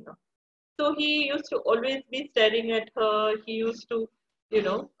sports trainer. So he used to always be staring at her. He used to,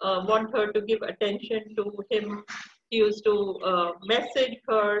 want her to give attention to him. He used to message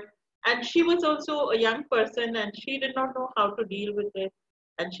her. And she was also a young person and she did not know how to deal with it.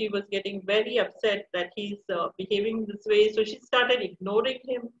 And she was getting very upset that he's behaving this way. So she started ignoring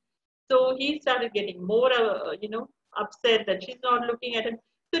him. So he started getting more, upset that she's not looking at him.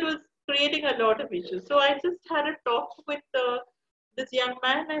 So it was creating a lot of issues. So I just had a talk with this young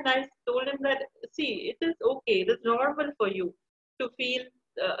man and I told him that, see, it is okay. It is normal for you to feel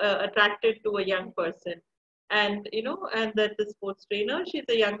attracted to a young person. And, and that the sports trainer, she's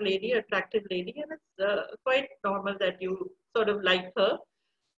a young lady, attractive lady, and it's quite normal that you sort of like her.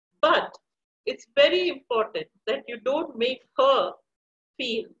 But it's very important that you don't make her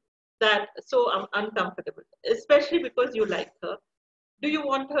feel that so uncomfortable, especially because you like her. Do you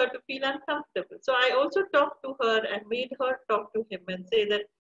want her to feel uncomfortable? So I also talked to her and made her talk to him and say that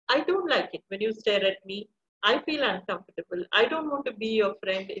I don't like it when you stare at me. I feel uncomfortable. I don't want to be your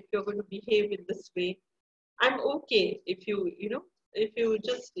friend if you're going to behave in this way. I'm okay if if you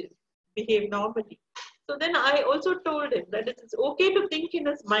just behave normally. So then I also told him that it's okay to think in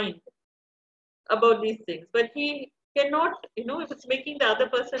his mind about these things, but he cannot, if it's making the other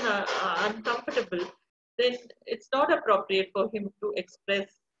person uncomfortable, then it's not appropriate for him to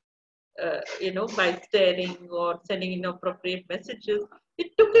express, by staring or sending inappropriate messages.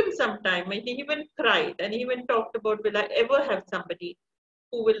 It took him some time and he even cried and he even talked about, will I ever have somebody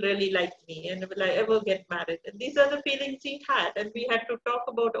who will really like me and will I ever get married? And these are the feelings he had and we had to talk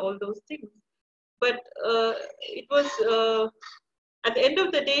about all those things. But it was At the end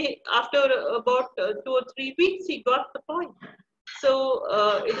of the day, after about 2 or 3 weeks, he got the point.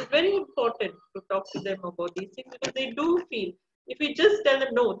 So it is very important to talk to them about these things because they do feel, if we just tell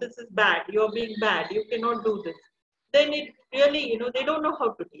them, no, this is bad, you're being bad, you cannot do this, then it really, they don't know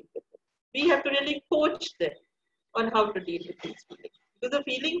how to deal with it. We have to really coach them on how to deal with these feelings. Because the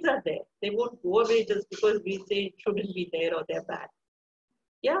feelings are there. They won't go away just because we say it shouldn't be there or they're bad.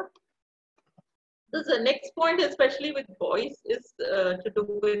 Yeah. So the next point, especially with boys, is to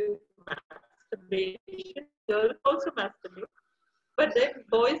do with masturbation. Girls also masturbate. But then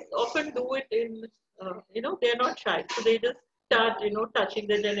boys often do it in, they're not shy. So they just start, touching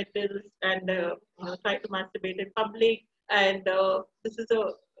their genitals and, try to masturbate in public. And this is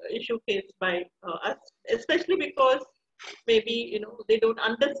a issue faced by us, especially because maybe, they don't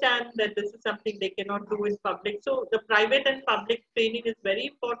understand that this is something they cannot do in public. So the private and public training is very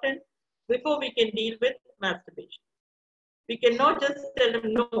important before we can deal with masturbation. We cannot just tell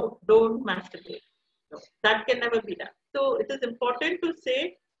them, no, don't masturbate. No, that can never be done. So it is important to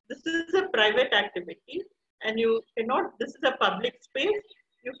say, this is a private activity and you cannot, this is a public space.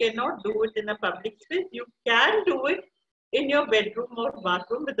 You cannot do it in a public space. You can do it in your bedroom or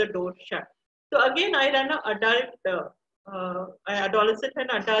bathroom with the door shut. So again, I run an adolescent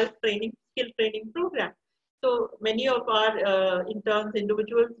and adult skill training program. So many of our interns,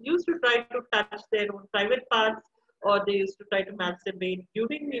 individuals used to try to touch their own private parts, or they used to try to masturbate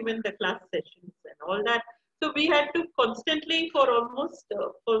during even the class sessions and all that. So we had to constantly, for almost,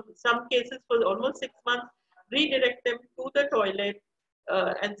 for some cases, for almost 6 months, redirect them to the toilet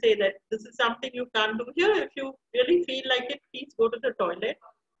and say that this is something you can't do here. If you really feel like it, please go to the toilet.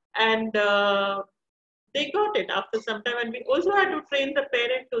 And they got it after some time. And we also had to train the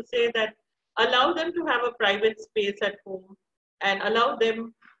parent to say that allow them to have a private space at home and allow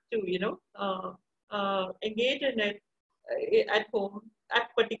them to, engage in it at home at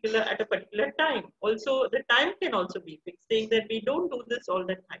a particular time. Also, the time can also be fixed, saying that we don't do this all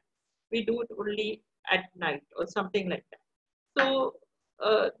the time. We do it only at night or something like that. So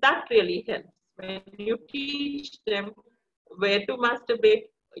that really helps when you teach them where to masturbate,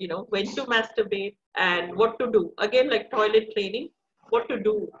 when to masturbate and what to do. Again, like toilet training, what to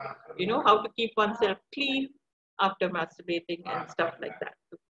do, how to keep oneself clean after masturbating and stuff like that.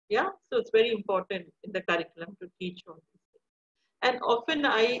 Yeah, so it's very important in the curriculum to teach on this. And often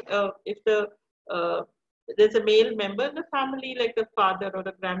if there's a male member in the family, like a father or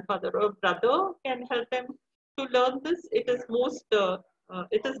a grandfather or a brother can help them to learn this, it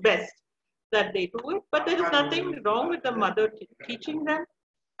is best that they do it. But there is nothing wrong with the mother teaching them,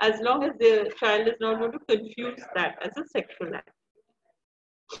 as long as the child is not going to confuse that as a sexual act.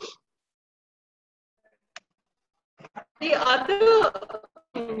 The other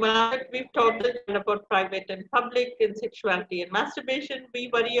we've talked about private and public in sexuality and masturbation, we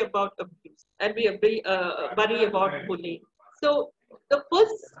worry about abuse and we worry about bullying. So the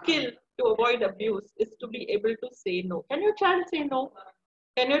first skill to avoid abuse is to be able to say no. Can your child say no?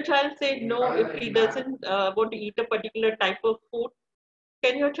 Can your child say no if he doesn't want to eat a particular type of food?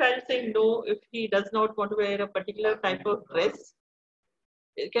 Can your child say no if he does not want to wear a particular type of dress?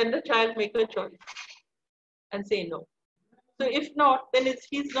 Can the child make a choice and say no? So if not, then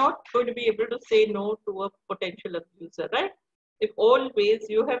he's not going to be able to say no to a potential abuser, right? If always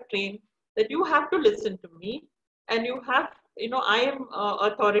you have trained that you have to listen to me and you have, I am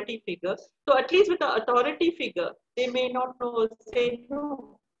an authority figure. So at least with the authority figure, they may not know, say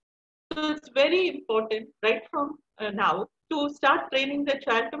no. So it's very important right from now to start training the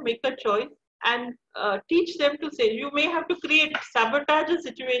child to make a choice and teach them to say, you may have to sabotage a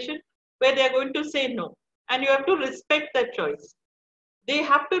situation where they're going to say no. And you have to respect that choice. They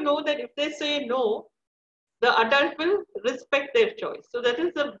have to know that if they say no, the adult will respect their choice. So that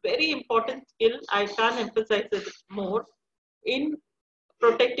is a very important skill. I can't emphasize it more in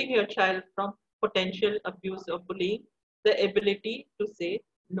protecting your child from potential abuse or bullying, the ability to say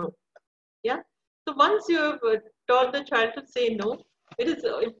no. Yeah. So once you have taught the child to say no, it is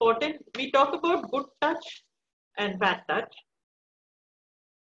important. We talk about good touch and bad touch.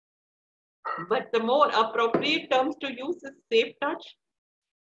 But the more appropriate terms to use is safe touch.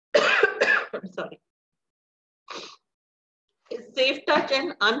 I'm sorry. It's safe touch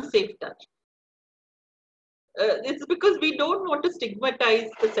and unsafe touch. It's because we don't want to stigmatize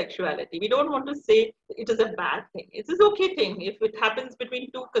the sexuality. We don't want to say it is a bad thing. It's an okay thing. If it happens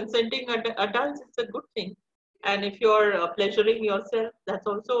between two consenting adults, it's a good thing. And if you're pleasuring yourself, that's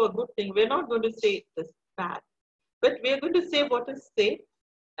also a good thing. We're not going to say it's bad. But we're going to say what is safe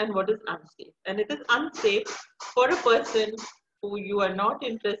and what is unsafe. And it is unsafe for a person who you are not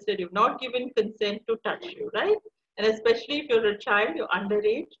interested, you've not given consent to touch you, right? And especially if you're a child, you're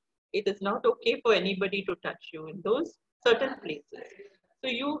underage, it is not okay for anybody to touch you in those certain places.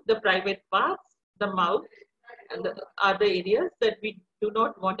 So the private parts, the mouth, and the other areas that we do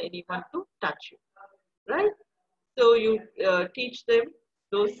not want anyone to touch you, right? So you teach them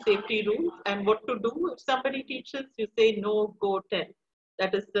those safety rules and what to do. If somebody teaches, you say no, go tell.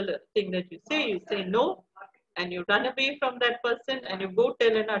 That is the thing that you say. You say no, and you run away from that person, and you go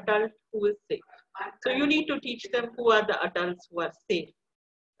tell an adult who is safe. So you need to teach them who are the adults who are safe,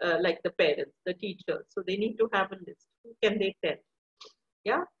 like the parents, the teachers. So they need to have a list. Who can they tell?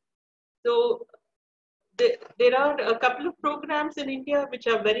 Yeah. So there are a couple of programs in India which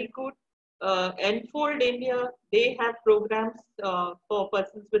are very good. Enfold India, they have programs for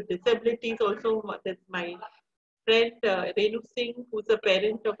persons with disabilities also. That's my friend Renu Singh, who's a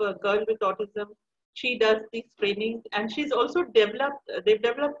parent of a girl with autism. She does these trainings, and she's also they've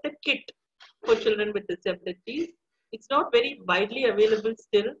developed a kit for children with disabilities. It's not very widely available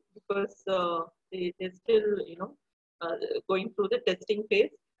still because they're still, uh, going through the testing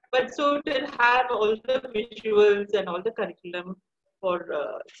phase. But so it will have all the visuals and all the curriculum for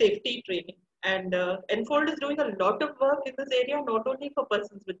safety training. And Enfold is doing a lot of work in this area, not only for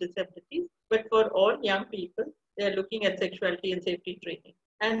persons with disabilities, but for all young people. They are looking at sexuality and safety training.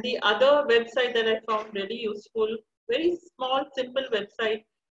 And the other website that I found really useful, very small, simple website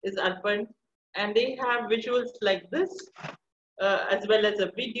is Arpan. And they have visuals like this, as well as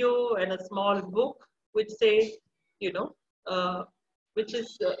a video and a small book, which say, you know, which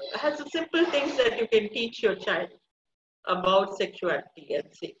is has a simple things that you can teach your child about sexuality and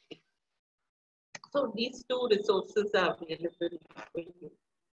safety. So these two resources are available for you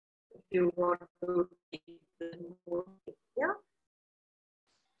if you want to take them more. Yeah.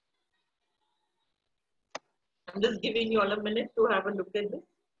 I'm just giving you all a minute to have a look at this.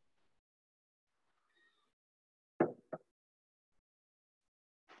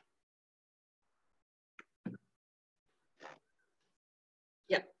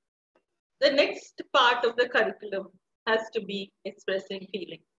 Yeah. The next part of the curriculum has to be expressing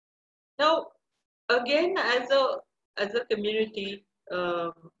feelings. Now, again, as a community,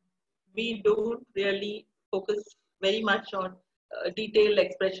 we don't really focus very much on detailed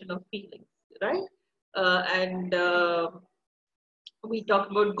expression of feelings, right? And we talk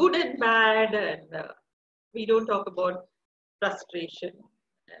about good and bad, and we don't talk about frustration,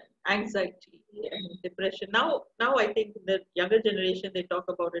 and anxiety, and depression. Now I think the younger generation, they talk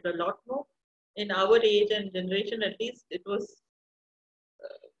about it a lot more. In our age and generation, at least, it was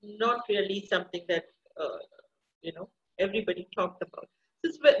not really something that uh, you know everybody talked about.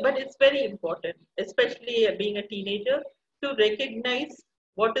 But it's very important, especially being a teenager, to recognize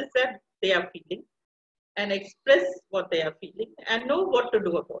what is that they are feeling and express what they are feeling and know what to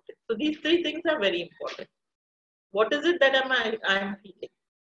do about it. So these three things are very important. What is it that I'm feeling?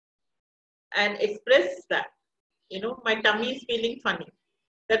 And express that. My tummy is feeling funny.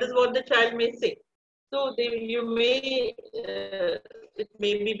 That is what the child may say. So it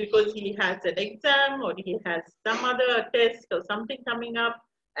may be because he has an exam or he has some other test or something coming up,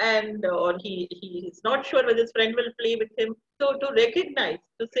 and or he is not sure whether his friend will play with him. So to recognize,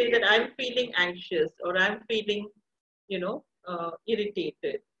 to say that I'm feeling anxious or I'm feeling,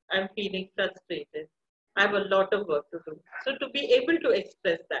 irritated, I'm feeling frustrated. I have a lot of work to do. So to be able to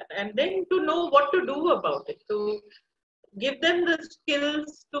express that and then to know what to do about it, to give them the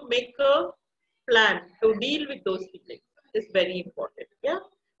skills to make a plan to deal with those feelings is very important. Yeah.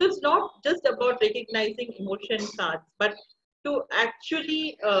 So it's not just about recognizing emotion cards, but to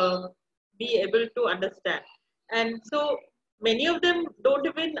actually be able to understand. And so many of them don't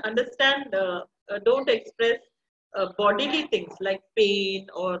even understand, don't express bodily things like pain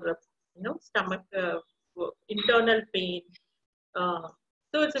or stomach, internal pain. Uh,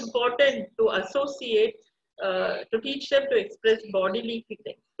 so it's important to associate, to teach them to express bodily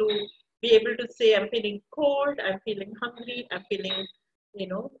feelings, to be able to say, I'm feeling cold, I'm feeling hungry, I'm feeling,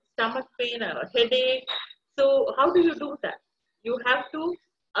 stomach pain or headache. So how do you do that? You have to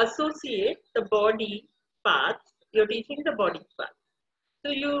associate the body parts. You're teaching the body parts.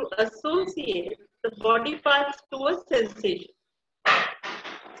 So you associate the body parts to a sensation.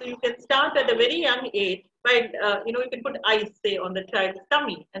 So you can start at a very young age by, you can put ice, say, on the child's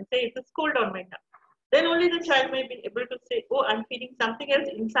tummy and say, it's cold on my tongue. Then only the child may be able to say, oh, I'm feeling something else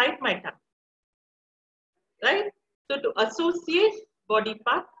inside my tongue. Right? So to associate body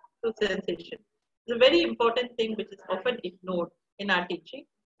part to sensation is a very important thing which is often ignored in our teaching.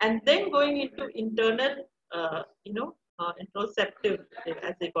 And then going into internal, introspective,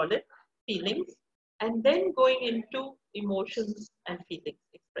 as they call it, feelings, and then going into emotions and feelings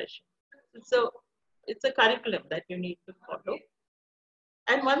expression. So it's a curriculum that you need to follow.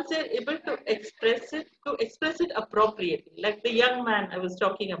 And once they're able to express it appropriately, like the young man I was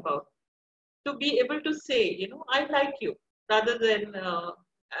talking about, to be able to say, I like you, rather than,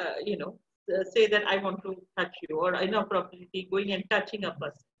 say that I want to touch you, or inappropriately going and touching a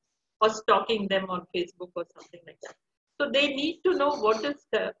person, or stalking them on Facebook or something like that. So they need to know what is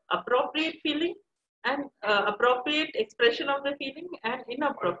the appropriate feeling and appropriate expression of the feeling and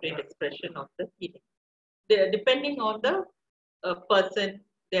inappropriate expression of the feeling, depending on the person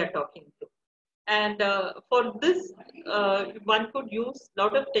they are talking to. And for this, one could use a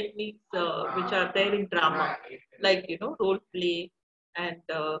lot of techniques which are there in drama, like role play and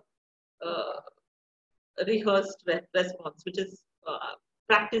uh, rehearsed response, which is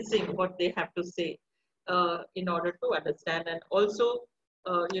practicing what they have to say in order to understand, and also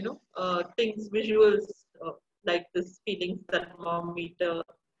things, visuals, like this feelings thermometer,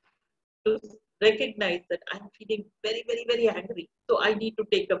 to recognize that I'm feeling very, very, very angry. So I need to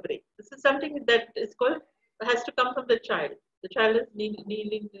take a break. This is something that is called, has to come from the child. The child is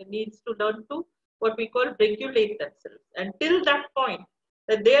needs to learn to what we call regulate themselves. Until that point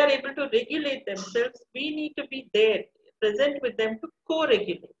that they are able to regulate themselves, we need to be there, present with them to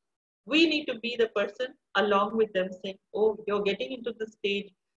co-regulate. We need to be the person along with them saying, oh, you're getting into the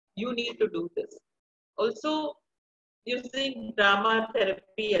stage, you need to do this. Also, using drama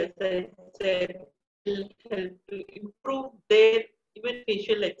therapy, as I said, will help to improve their even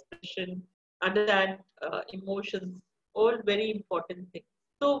facial expression, understand emotions, all very important things.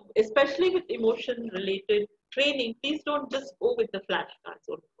 So, especially with emotion related training, please don't just go with the flashcards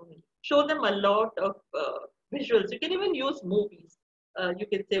only. Show them a lot of visuals. You can even use movies. You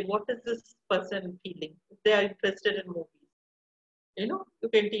can say, what is this person feeling? If they are interested in movies, you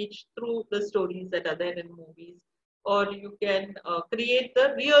can teach through the stories that are there in movies, or you can create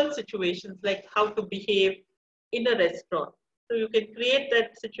the real situations, like how to behave in a restaurant. So you can create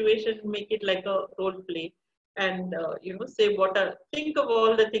that situation, make it like a role play, and say think of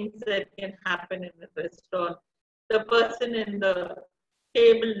all the things that can happen in a restaurant. The person in the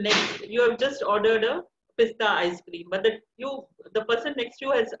table next, you have just ordered a pista ice cream, but the person next to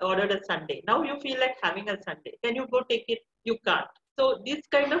you has ordered a sundae. Now you feel like having a sundae. Can you go take it? You can't. So this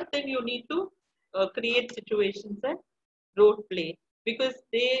kind of thing, you need to create situations and role play, because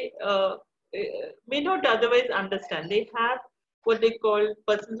they may not otherwise understand. They have what they call,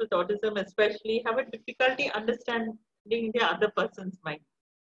 persons with autism especially have a difficulty understanding the other person's mind.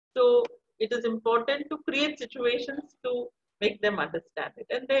 So it is important to create situations to make them understand it.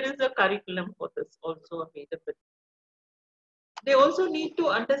 And there is a curriculum for this also available. They also need to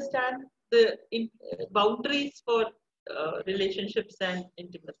understand the boundaries for relationships and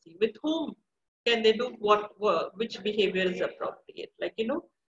intimacy. With whom can they do what work, which behavior is appropriate? Like,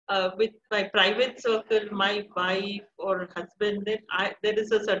 with my private circle, my wife or husband, then there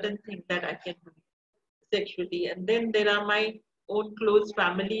is a certain thing that I can do sexually. And then there are my own close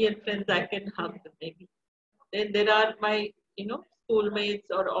family and friends, I can hug them maybe. Then there are my, schoolmates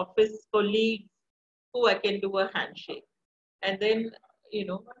or office colleagues who I can do a handshake. And then,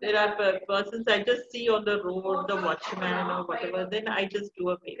 there are persons I just see on the road, the watchman or whatever, then I just do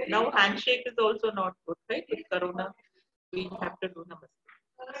a wave. Now handshake is also not good, right? With Corona, we have to do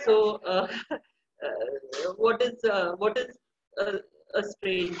namaste. So, what is a, a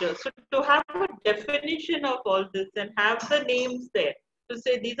stranger? So to have a definition of all this and have the names there, to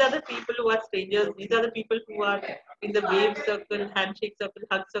say these are the people who are strangers, these are the people who are in the wave circle, handshake circle,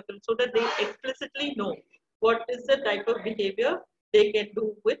 hug circle, so that they explicitly know what is the type of behavior they can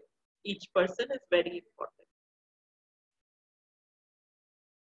do with each person is very important.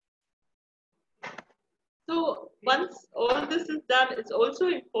 So once all this is done, it's also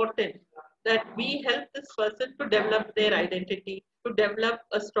important that we help this person to develop their identity, to develop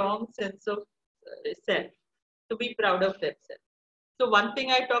a strong sense of self, to be proud of themselves. So one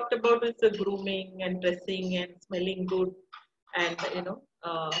thing I talked about is the grooming and dressing and smelling good, and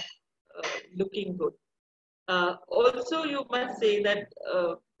looking good. Also, you must say that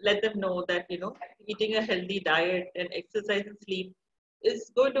let them know that eating a healthy diet and exercise and sleep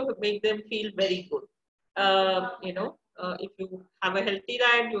is going to make them feel very good. If you have a healthy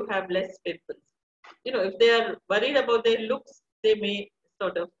diet, you have less pimples. If they are worried about their looks, they may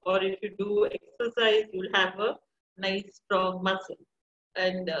sort of, or if you do exercise, you'll have a nice strong muscle.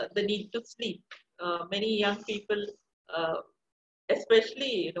 And the need to sleep. Many young people,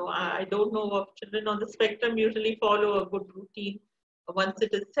 especially, I don't know of children on the spectrum usually follow a good routine once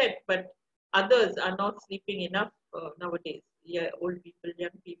it is set, but others are not sleeping enough nowadays. Yeah, old people, young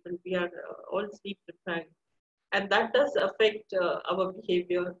people, we are all sleep deprived. And that does affect our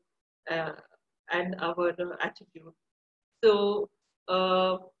behavior. Uh, and our attitude. So,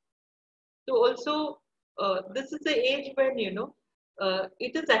 uh, also, this is the age when,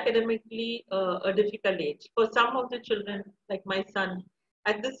 it is academically a difficult age. For some of the children, like my son,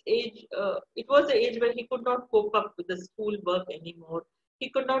 at this age, it was the age where he could not cope up with the school work anymore. He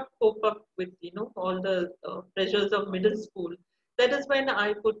could not cope up with, all the pressures of middle school. That is when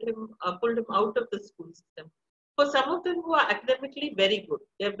I pulled him out of the school system. For some of them who are academically very good,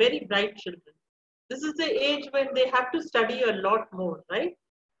 they're very bright children. This is the age when they have to study a lot more, right?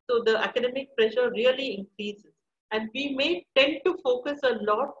 So the academic pressure really increases. And we may tend to focus a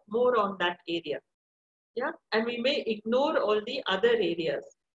lot more on that area. Yeah. And we may ignore all the other areas.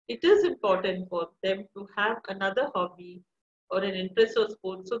 It is important for them to have another hobby or an interest or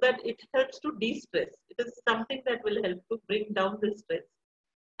sport so that it helps to de-stress. It is something that will help to bring down the stress.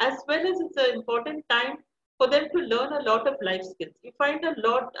 As well as it's an important time for them to learn a lot of life skills. You find a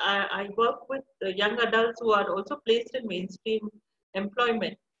lot, I work with young adults who are also placed in mainstream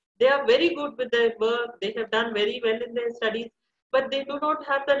employment. They are very good with their work, they have done very well in their studies, but they do not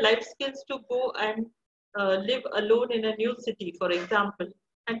have the life skills to go and live alone in a new city, for example,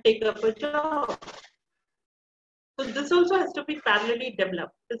 and take up a job. So this also has to be parallelly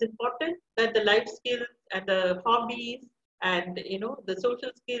developed. It's important that the life skills and the hobbies and the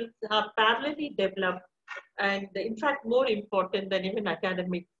social skills are parallelly developed, and in fact more important than even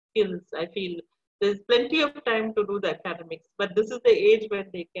academic skills. I feel there's plenty of time to do the academics, but this is the age when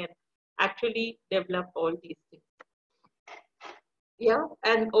they can actually develop all these things. Yeah,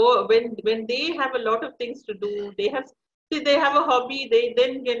 and when they have a lot of things to do, they have a hobby, they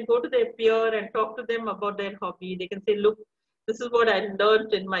then can go to their peer and talk to them about their hobby. They can say, look, this is what I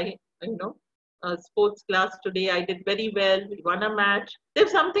learned in my sports class today. I did very well, we won a match. They have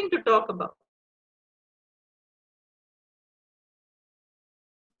something to talk about.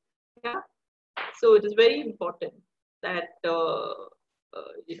 Yeah, so it is very important that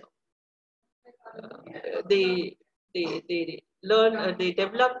you know they learn, they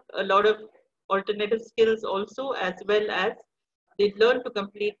develop a lot of alternative skills also, as well as they learn to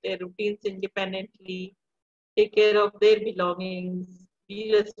complete their routines independently, take care of their belongings,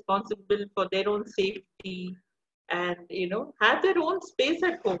 be responsible for their own safety, and have their own space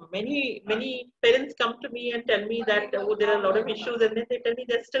at home. Many parents come to me and tell me that there are a lot of issues, and then they tell me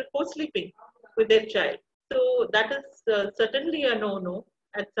they're still co-sleeping with their child. So that is certainly a no-no.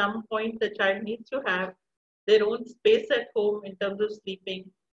 At some point, the child needs to have their own space at home in terms of sleeping,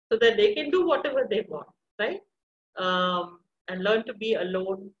 so that they can do whatever they want, right? And learn to be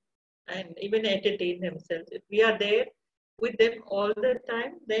alone and even entertain themselves. If we are there with them all the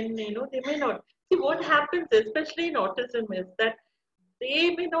time, then they may not. See, what happens, especially in autism, is that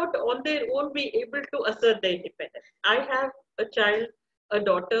they may not on their own be able to assert their independence. I have a child, a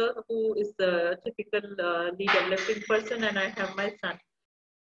daughter who is a typical developing person, and I have my son.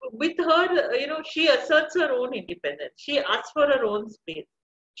 With her, she asserts her own independence. She asks for her own space.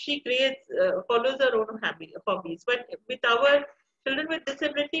 She creates, follows her own hobbies. But with our children with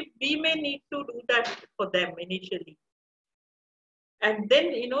disability, we may need to do that for them initially. And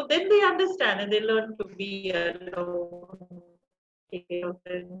then, then they understand and they learn to be alone, take care of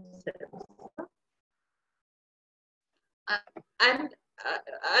themselves. And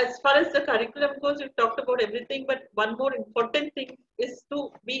as far as the curriculum goes, we've talked about everything, but one more important thing is to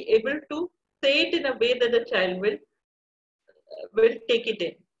be able to say it in a way that the child will take it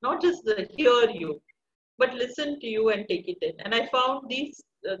in, not just hear you, but listen to you and take it in. And I found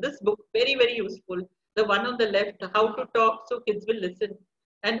this book very, very useful. The one on the left, How to Talk So Kids Will Listen,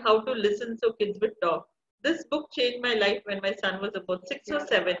 and How to Listen So Kids Will Talk. This book changed my life when my son was about 6 or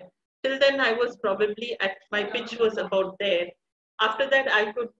 7. Till then, I was probably my pitch was about there. After that,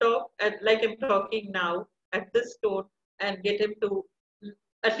 I could talk like I'm talking now at this tone and get him to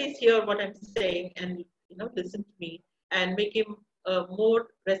at least hear what I'm saying and listen to me and make him a more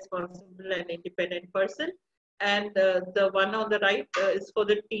responsible and independent person. And the one on the right is for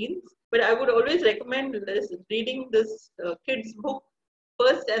the teens. But I would always recommend reading this kids book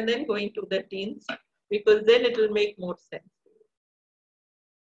first and then going to the teens, because then it will make more sense.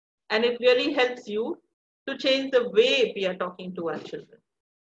 And it really helps you to change the way we are talking to our children.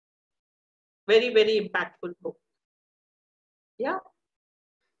 Very, very impactful book. Yeah.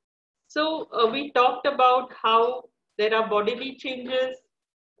 So we talked about how there are bodily changes,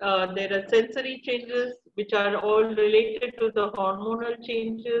 there are sensory changes, which are all related to the hormonal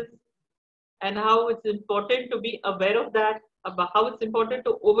changes, and how it's important to be aware of that, about how it's important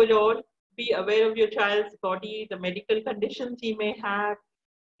to overall be aware of your child's body, the medical conditions he may have,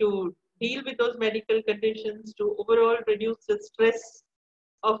 to deal with those medical conditions, to overall reduce the stress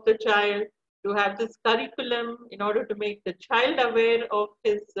of the child, to have this curriculum in order to make the child aware of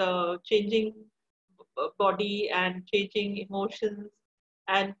his changing body and changing emotions,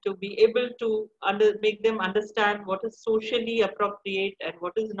 and to be able to make them understand what is socially appropriate and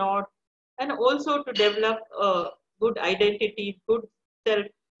what is not, and also to develop a good identity, good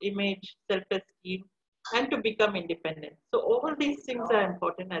self-image, self-esteem, and to become independent. So all these things are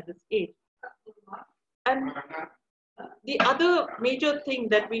important at this age. And the other major thing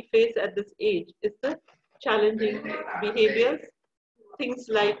that we face at this age is the challenging behaviors. Things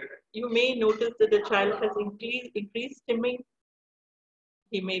like you may notice that the child has increased stimming.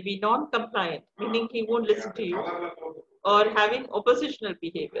 He may be non-compliant, meaning he won't listen to you, or having oppositional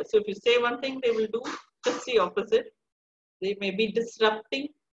behavior. So if you say one thing, they will do just the opposite. They may be disrupting.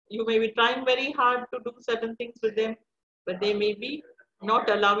 You may be trying very hard to do certain things with them, but they may be not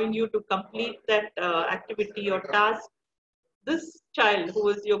allowing you to complete that activity or task. This child, who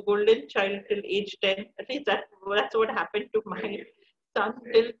was your golden child till age 10, at least that's what happened to my son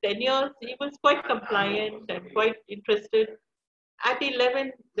till 10 years. He was quite compliant and quite interested. At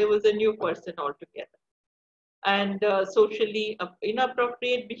 11, there was a new person altogether. And socially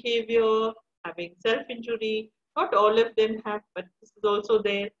inappropriate behavior, having self-injury. Not all of them have, but this is also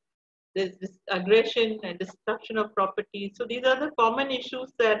there. There's this aggression and destruction of property. So these are the common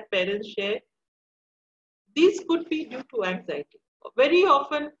issues that parents share. These could be due to anxiety. Very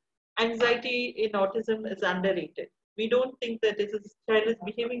often, anxiety in autism is underrated. We don't think that this child is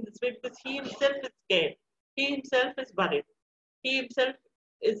behaving this way because he himself is scared. He himself is worried. He himself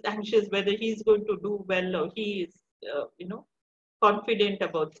is anxious whether he's going to do well, or he is, confident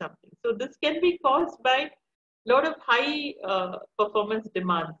about something. So this can be caused by a lot of high performance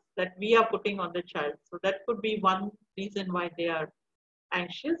demands that we are putting on the child. So that could be one reason why they are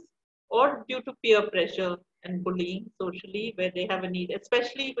anxious, or due to peer pressure and bullying socially, where they have a need,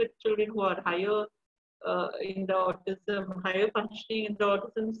 especially with children who are higher in the autism, higher functioning in the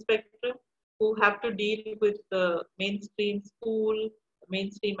autism spectrum, who have to deal with the mainstream school,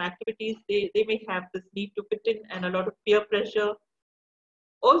 mainstream activities. They may have this need to fit in and a lot of peer pressure.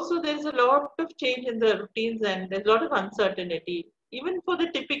 Also, there's a lot of change in the routines and there's a lot of uncertainty. Even for the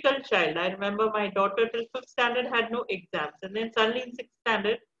typical child, I remember my daughter till 5th standard had no exams, and then suddenly in 6th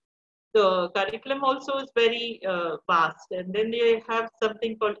standard, the curriculum also is very vast, and then they have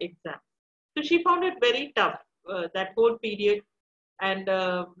something called exam. So she found it very tough that whole period, and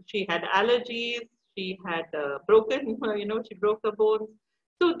she had allergies, she had broken, she broke her bones.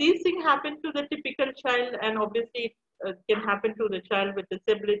 So these things happen to the typical child, and obviously it can happen to the child with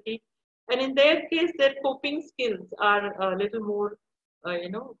disability. And in their case, their coping skills are a little more,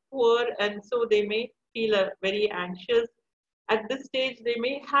 poor, and so they may feel very anxious. At this stage, they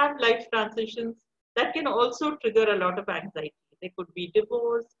may have life transitions that can also trigger a lot of anxiety. They could be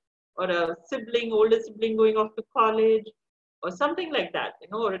divorce, or a sibling, older sibling going off to college, or something like that,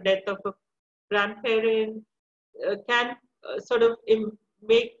 or a death of a grandparent can sort of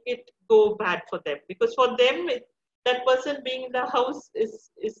make it go bad for them, because for them that person being in the house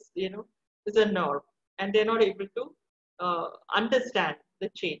is a norm, and they're not able to understand the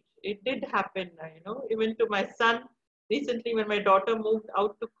change. It did happen, even to my son recently when my daughter moved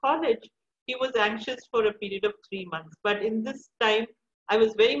out to college. He was anxious for a period of 3 months, but in this time I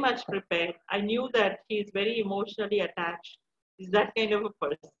was very much prepared. I knew that he is very emotionally attached. He's that kind of a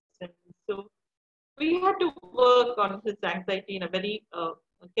person. So we had to work on his anxiety in a very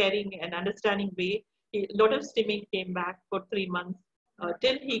caring and understanding way. A lot of stimming came back for 3 months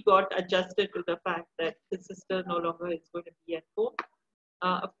till he got adjusted to the fact that his sister no longer is going to be at home.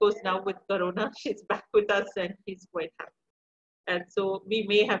 Of course, now with Corona, she's back with us and he's quite happy. And so we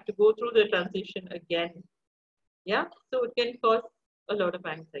may have to go through the transition again. Yeah, so it can cause a lot of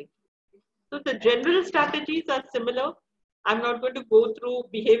anxiety. So the general strategies are similar. I'm not going to go through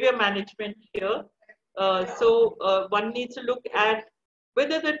behavior management here. One needs to look at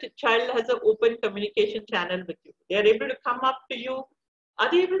whether the child has an open communication channel with you. They are able to come up to you.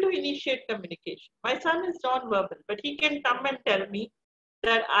 Are they able to initiate communication? My son is non-verbal, but he can come and tell me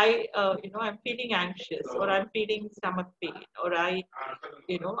that I'm feeling anxious, or I'm feeling stomach pain, or I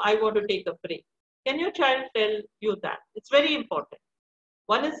want to take a break. Can your child tell you that? It's very important.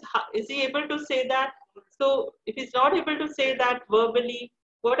 One is he able to say that? So if he's not able to say that verbally,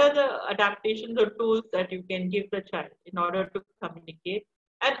 what are the adaptations or tools that you can give the child in order to communicate?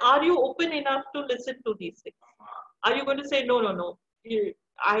 And are you open enough to listen to these things? Are you going to say, no,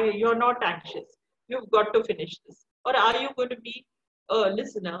 you're not anxious. You've got to finish this. Or are you going to be a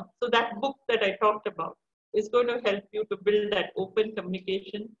listener? So that book that I talked about is going to help you to build that open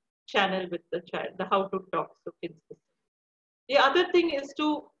communication channel with the child, the how to talk to kids. The other thing is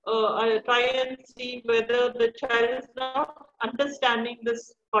to try and see whether the child is not understanding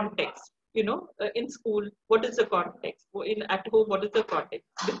this context. In school, what is the context? At home, what is the context?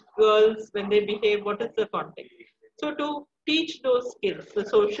 With girls, when they behave, what is the context? So to teach those skills, the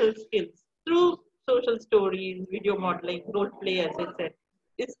social skills, through social stories, video modeling, role play, as I said,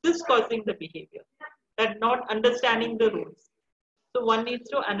 is this causing the behavior? That not understanding the rules. So one needs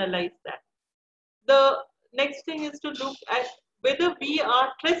to analyze that. The next thing is to look at whether we are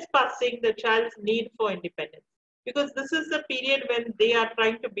trespassing the child's need for independence. Because this is the period when they are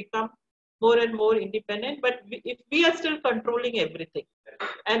trying to become more and more independent. But if we are still controlling everything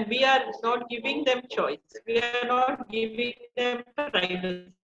and we are not giving them choice, we are not giving them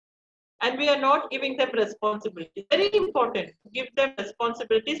privacy, and we are not giving them responsibilities. Very important to give them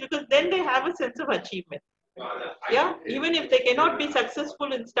responsibilities, because then they have a sense of achievement. Yeah, even if they cannot be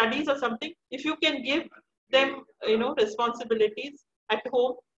successful in studies or something, if you can give them responsibilities at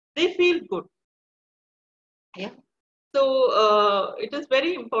home, they feel good. Yeah. So it is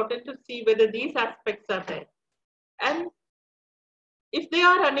very important to see whether these aspects are there. And if they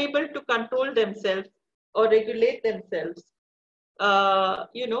are unable to control themselves or regulate themselves,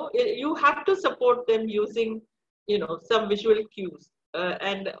 you have to support them using, some visual cues.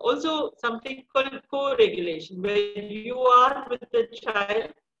 And also something called co-regulation, where you are with the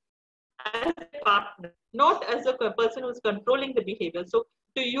child as a partner, not as a person who's controlling the behavior. So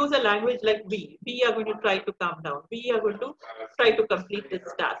to use a language like we are going to try to calm down. We are going to try to complete this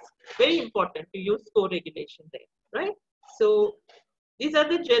task. Very important to use co-regulation there, right? So these are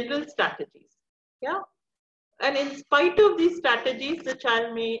the general strategies. Yeah. And in spite of these strategies, the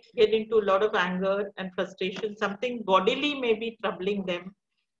child may get into a lot of anger and frustration. Something bodily may be troubling them.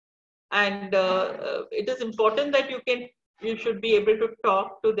 And it is important that you should be able to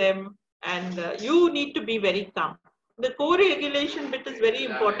talk to them, and you need to be very calm. The co-regulation bit is very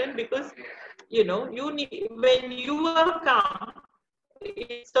important, because you need, when you are calm,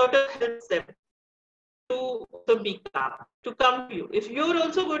 it sort of helps them to also be calm, to come to you. If you're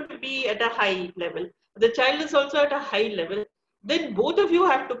also going to be at a high level, the child is also at a high level, then both of you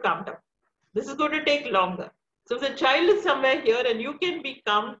have to calm down. This is going to take longer. So if the child is somewhere here and you can be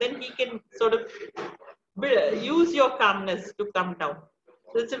calm, then he can sort of use your calmness to come down.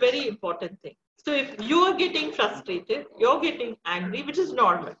 So it's a very important thing. So if you are getting frustrated, you're getting angry, which is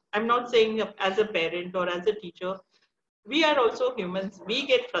normal. I'm not saying as a parent or as a teacher, we are also humans. We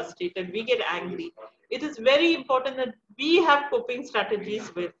get frustrated, we get angry. It is very important that we have coping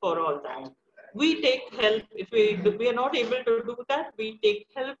strategies for all that. We take help. If we are not able to do that, we take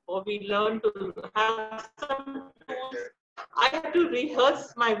help, or we learn to have some tools. I had to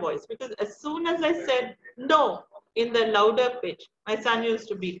rehearse my voice, because as soon as I said no in the louder pitch, my son used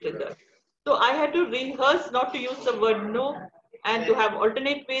to be triggered. So I had to rehearse not to use the word no, and to have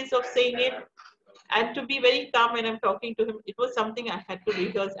alternate ways of saying it, and to be very calm when I'm talking to him. It was something I had to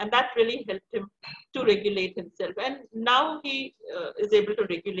rehearse, and that really helped him to regulate himself. And now he is able to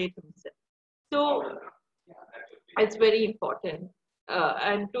regulate himself. So it's very important.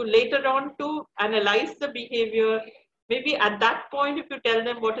 And to later on to analyze the behavior. Maybe at that point, if you tell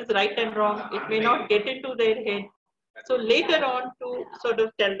them what is right and wrong, it may not get into their head. So later on, to sort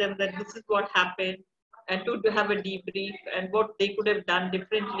of tell them that this is what happened, and to have a debrief and what they could have done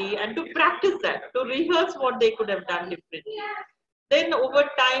differently, and to practice that, to rehearse what they could have done differently. Then over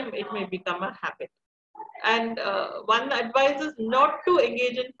time, it may become a habit. And one advice is not to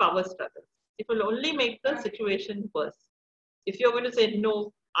engage in power struggles. It will only make the situation worse. If you're going to say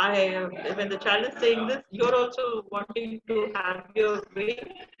no, when the child is saying this, you're also wanting to have your way.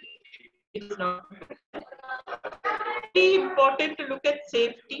 It's not very important to look at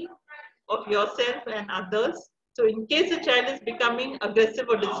safety of yourself and others. So in case a child is becoming aggressive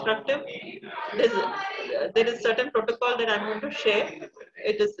or destructive, there is certain protocol that I'm going to share.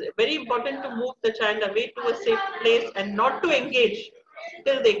 It is very important to move the child away to a safe place and not to engage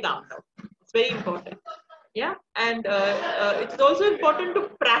till they calm down. It's very important. Yeah, and it's also important to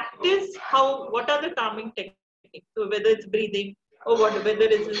practice what are the calming techniques. So whether it's breathing, or whether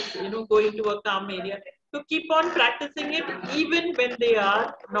it's going to a calm area, to keep on practicing it even when they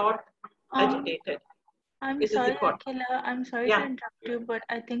are not agitated. I'm It is sorry, important. Akila. I'm sorry to Yeah, interrupt you, but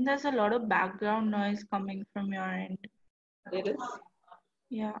I think there's a lot of background noise coming from your end. there is.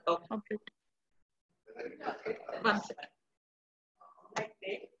 Yeah, Okay, a bit. one second.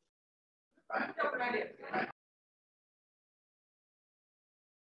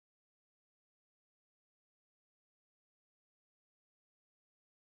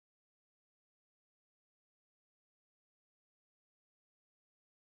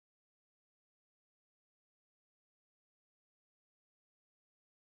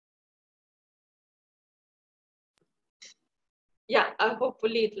 Yeah,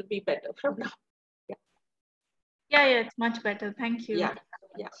 hopefully it will be better from now. Yeah, it's much better. Thank you. Yeah,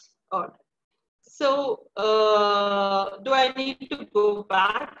 yeah. All right. So, do I need to go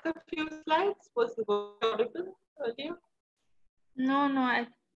back a few slides? Was I audible earlier? No, I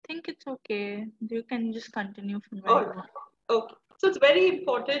think it's okay. You can just continue from where All you right. were. Okay. So it's very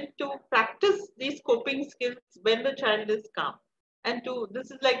important to practice these coping skills when the child is calm. And this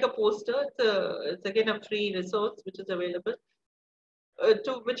is like a poster. It's again a free resource which is available.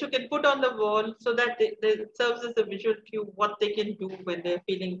 Which you can put on the wall so that it serves as a visual cue what they can do when they're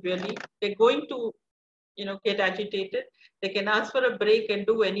feeling really they're going to get agitated. They can ask for a break and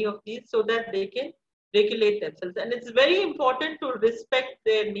do any of these so that they can regulate themselves, and it's very important to respect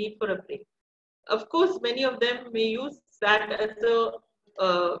their need for a break. Of course, many of them may use that as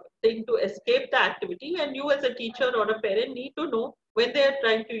a thing to escape the activity, and you as a teacher or a parent need to know when they are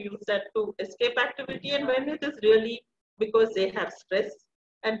trying to use that to escape activity and when it is really because they have stress,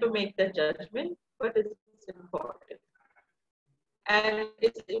 and to make the judgment, but it's important. And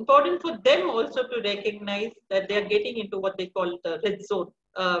it's important for them also to recognize that they are getting into what they call the red zone,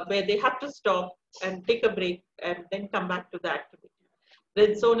 where they have to stop and take a break and then come back to the activity.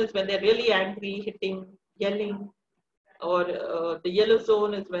 Red zone is when they're really angry, hitting, yelling, or the yellow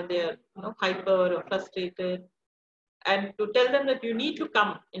zone is when they're hyper or frustrated. And to tell them that you need to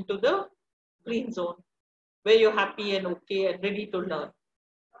come into the green zone where you're happy and okay and ready to learn.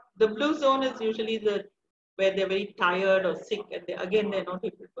 The blue zone is usually where they're very tired or sick, and they're not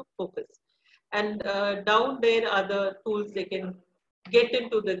able to focus. And down there are the tools they can get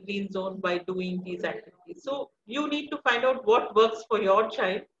into the green zone by doing these activities. So you need to find out what works for your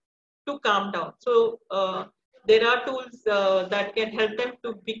child to calm down. So there are tools that can help them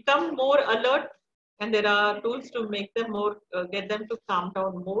to become more alert, and there are tools to make them more, get them to calm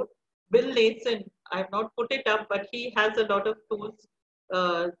down more. Bill Nason, I've not put it up, but he has a lot of tools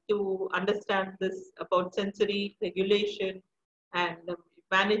to understand this about sensory regulation and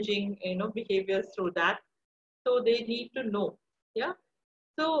managing, behaviors through that. So they need to know, yeah.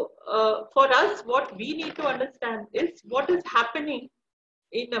 So for us, what we need to understand is what is happening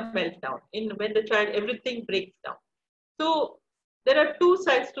in a meltdown, in when the child everything breaks down. So there are two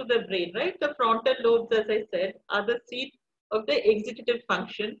sides to the brain, right? The frontal lobes, as I said, are the seat of the executive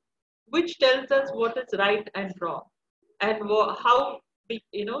function, which tells us what is right and wrong, and how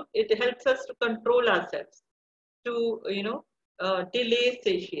it helps us to control ourselves, to delay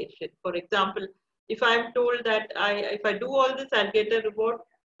satiation. For example, if I'm told that if I do all this, I'll get a reward,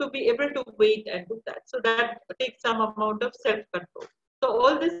 to be able to wait and do that. So that takes some amount of self-control. So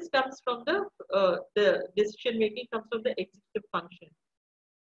all this comes from the decision making comes from the executive function.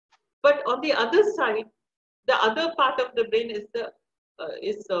 But on the other side, the other part of the brain is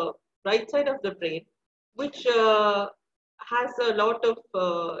the right side of the brain, which has a lot of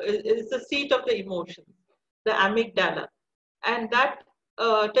is the seat of the emotions, the amygdala, and that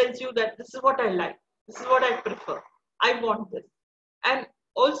tells you that this is what I like, this is what I prefer, I want this. And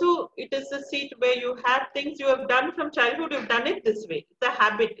also it is a seat where you have things you have done from childhood, you've done it this way, it's a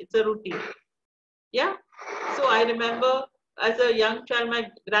habit, it's a routine. Yeah. So I remember as a young child, my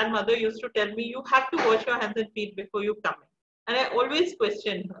grandmother used to tell me, you have to wash your hands and feet before you come in. And I always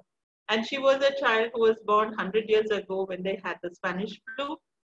questioned her. And she was a child who was born 100 years ago when they had the Spanish flu.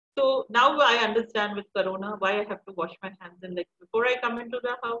 So now I understand with Corona why I have to wash my hands and legs before I come into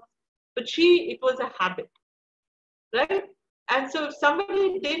the house. But it was a habit, right? And so if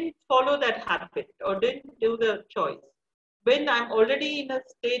somebody didn't follow that habit or didn't do the choice, when I'm already in a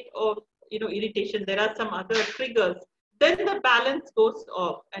state of irritation, there are some other triggers, then the balance goes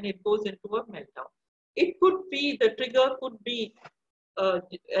off and it goes into a meltdown. It could be the trigger could be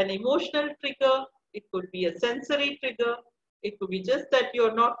an emotional trigger, it could be a sensory trigger, it could be just that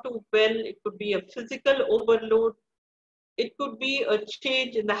you're not too well, it could be a physical overload, it could be a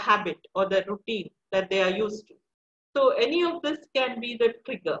change in the habit or the routine that they are used to. So any of this can be the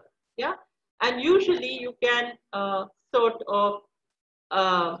trigger, yeah. And usually you can sort of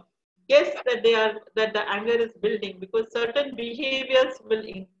uh, guess that the anger is building because certain behaviors will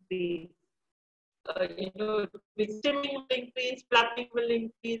increase. Stimming will increase, flapping will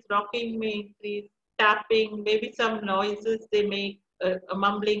increase, rocking may increase, tapping, maybe some noises they make, a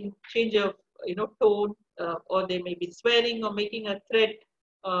mumbling, change of tone, or they may be swearing or making a threat.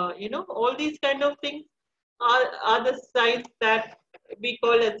 All these kind of things are the signs that we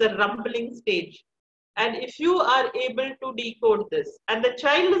call as the rumbling stage. And if you are able to decode this, and the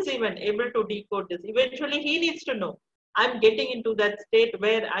child is even able to decode this, eventually he needs to know, I'm getting into that state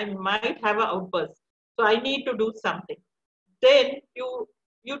where I might have an outburst. So I need to do something. Then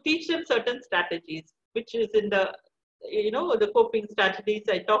you teach them certain strategies, which is in the the coping strategies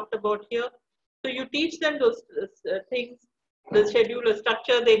I talked about here. So you teach them those things, the schedule, the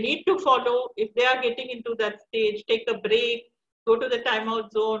structure they need to follow. If they are getting into that stage, take a break, go to the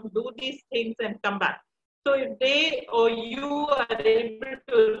timeout zone, do these things and come back. So if they or you are able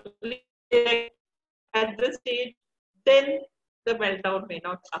to redirect at this stage, then the meltdown may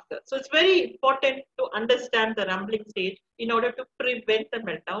not occur. So it's very important to understand the rumbling stage in order to prevent the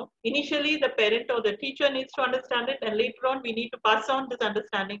meltdown. Initially, the parent or the teacher needs to understand it, and later on, we need to pass on this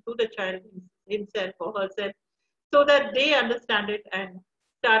understanding to the child himself or herself so that they understand it and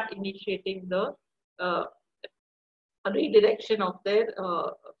start initiating the uh, redirection of their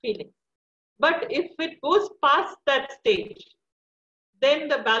feelings. But if it goes past that stage, then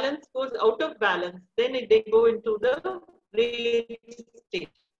the balance goes out of balance. Then they go into the rage stage,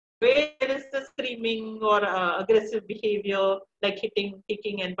 where there is the screaming or aggressive behavior like hitting,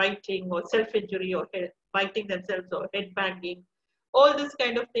 kicking, and biting, or self-injury, or biting themselves, or head banging, all this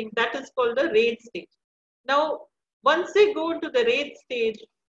kind of thing. That is called the rage stage. Now, once they go into the rage stage,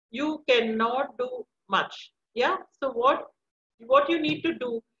 you cannot do much. Yeah. So what you need to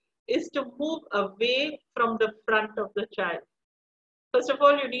do is to move away from the front of the child. First of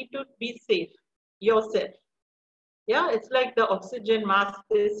all, you need to be safe yourself. Yeah, it's like the oxygen mask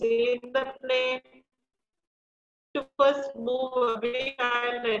they say in the plane. To first move away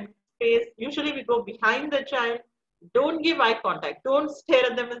child and space. Usually we go behind the child. Don't give eye contact. Don't stare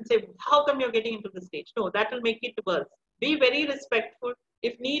at them and say, how come you're getting into the stage? No, that will make it worse. Be very respectful.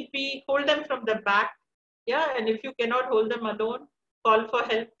 If need be, hold them from the back. Yeah, and if you cannot hold them alone, call for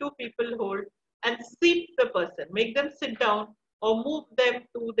help. Two people hold and seat the person. Make them sit down or move them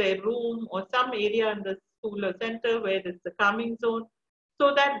to their room or some area in the school or center where there's a calming zone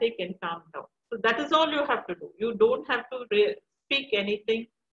so that they can calm down. So that is all you have to do. You don't have to speak anything.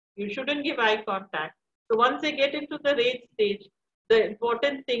 You shouldn't give eye contact. So once they get into the rage stage, the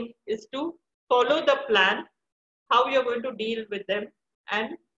important thing is to follow the plan, how you're going to deal with them,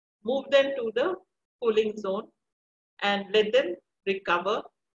 and move them to the cooling zone and let them recover.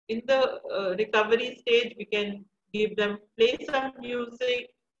 In the recovery stage, we can give them, play some music,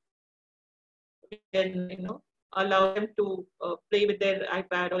 we can, allow them to play with their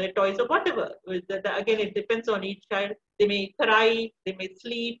iPad or their toys or whatever. Again, it depends on each child. They may cry, they may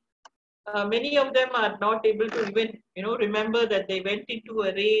sleep. Many of them are not able to even, remember that they went into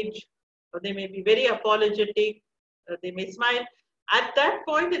a rage, or they may be very apologetic. They may smile. At that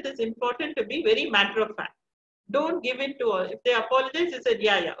point, it is important to be very matter of fact. Don't give in to all. If they apologize, you said,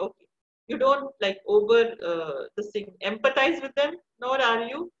 yeah, okay. You don't like over this thing, empathize with them, nor are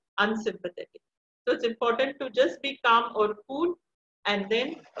you unsympathetic. So it's important to just be calm or cool and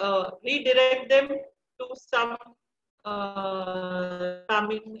then redirect them to some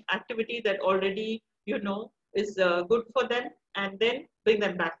calming activity that already is good for them, and then bring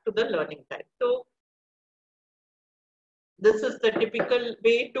them back to the learning time. So this is the typical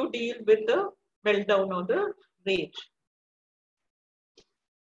way to deal with the meltdown or the rage.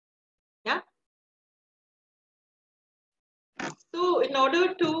 Yeah. So in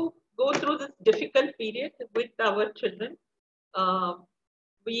order to go through this difficult period with our children, uh,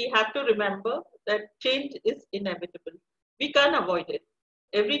 we have to remember that change is inevitable. We can't avoid it.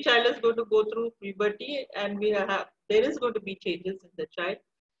 Every child is going to go through puberty, and there is going to be changes in the child.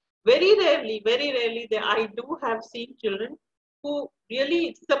 Very rarely, I do have seen children who really,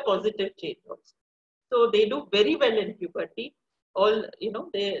 it's a positive change also. So they do very well in puberty.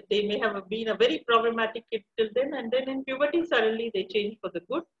 They may have been a very problematic kid till then, and then in puberty suddenly they change for the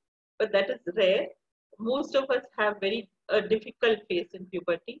good. But that is rare. Most of us have very difficult phase in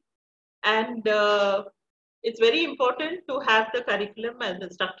puberty, and it's very important to have the curriculum and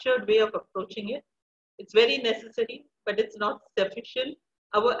the structured way of approaching it. It's very necessary, but it's not sufficient.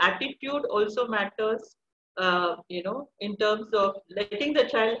 Our attitude also matters, in terms of letting the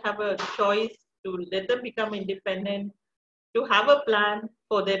child have a choice, to let them become independent, to have a plan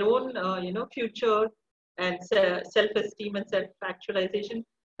for their own, future and self-esteem and self-actualization.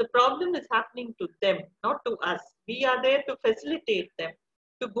 The problem is happening to them, not to us. We are there to facilitate them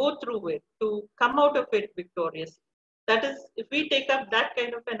to go through it, to come out of it victorious. That is, if we take up that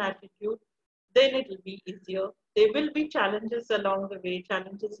kind of an attitude, then it will be easier. There will be challenges along the way,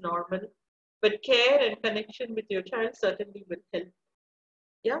 challenges normal, but care and connection with your child certainly will help.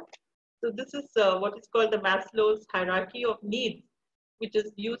 Yeah. So this is what is called the Maslow's hierarchy of needs, which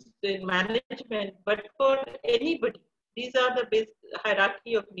is used in management, but for anybody. These are the basic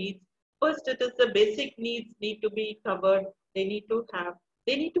hierarchy of needs. First, it is the basic needs need to be covered. They need to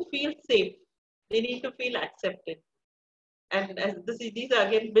feel safe. They need to feel accepted. and as these are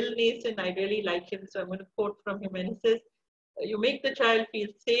again Bill Nason, I really like him, so I'm going to quote from him, and he says, you make the child feel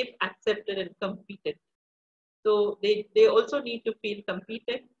safe, accepted, and competent. So they also need to feel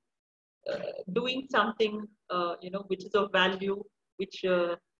competent, doing something, which is of value, which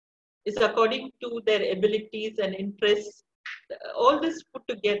is according to their abilities and interests. All this put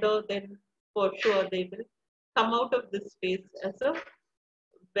together, then for sure they will come out of this phase as a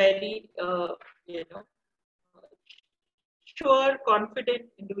very, sure, confident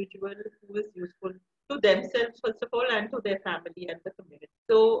individual who is useful to themselves, first of all, and to their family and the community.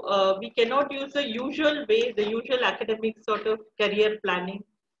 So we cannot use the usual way, the usual academic sort of career planning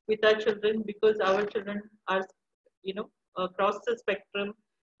with our children, because our children are, across the spectrum.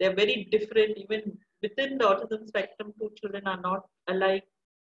 They're very different. Even within the autism spectrum, two children are not alike.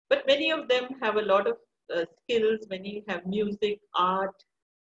 But many of them have a lot of skills. Many have music, art,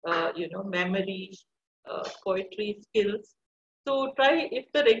 memory, poetry skills. So try,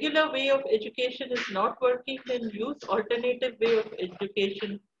 if the regular way of education is not working, then use alternative way of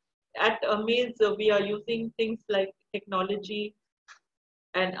education. At AMAZE, we are using things like technology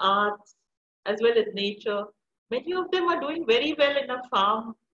and arts, as well as nature. Many of them are doing very well in a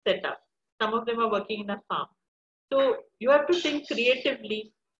farm setup. Some of them are working in a farm. So you have to think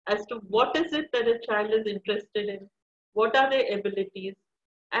creatively as to what is it that a child is interested in, what are their abilities,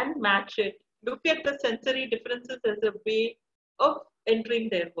 and match it. Look at the sensory differences as a way of entering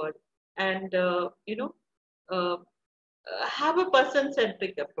their world, and uh, have a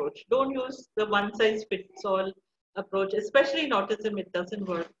person-centric approach. Don't use the one-size-fits-all approach, especially in autism. It doesn't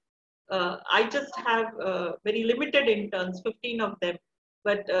work. I just have very limited interns, 15 of them,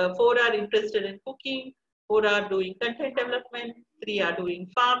 but 4 are interested in cooking, 4 are doing content development, 3 are doing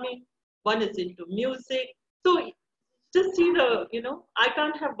farming, 1 is into music. So just see I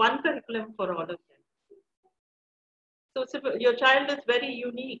can't have one curriculum for all of them. So your child is very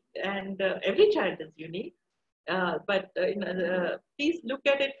unique, and every child is unique. But please look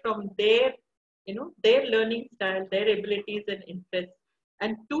at it from their learning style, their abilities and interests,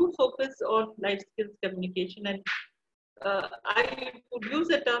 and to focus on life skills communication. And I would use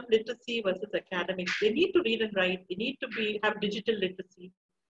the term literacy versus academics. They need to read and write. They need to have digital literacy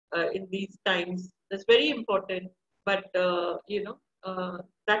in these times. That's very important. But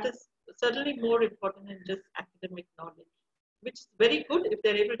that is certainly more important than just academic knowledge, which is very good if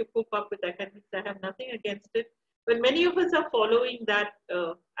they're able to cope up with academics. I have nothing against it. But many of us are following that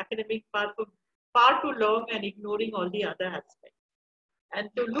academic path for far too long and ignoring all the other aspects. And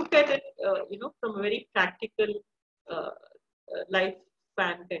to look at it, from a very practical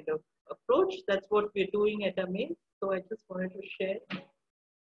lifespan kind of approach, that's what we're doing at AMAZE. So I just wanted to share.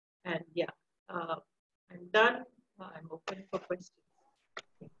 And yeah, I'm done. I'm open for questions.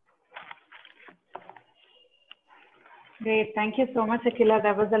 Great. Thank you so much, Akila.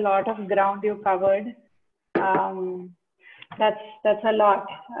 That was a lot of ground you covered. That's a lot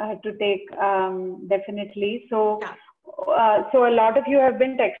to take, definitely. So, so a lot of you have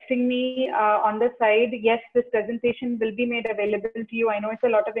been texting me on the side. Yes, this presentation will be made available to you. I know it's a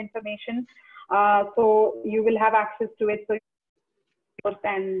lot of information, so you will have access to it. So,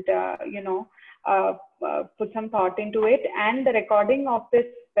 and put some thought into it. And the recording of this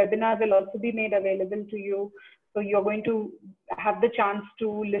webinar will also be made available to you. So you're going to have the chance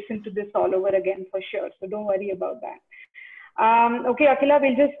to listen to this all over again for sure. So don't worry about that. Okay, Akila,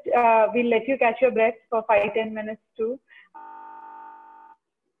 we'll let you catch your breath for 5-10 minutes too.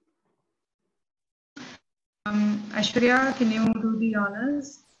 Aishwarya, can you do the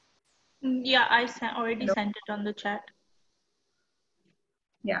honors? Yeah, I already sent it on the chat.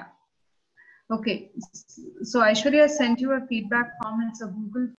 Yeah. Okay. So Aishwarya sent you a feedback form. It's a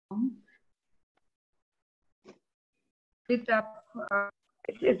Google form. It's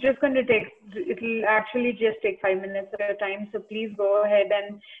just going to take, it'll actually just take 5 minutes at a time. So please go ahead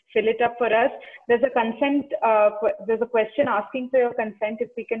and fill it up for us. There's a consent, there's a question asking for your consent if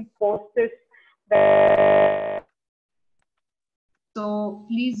we can post this. So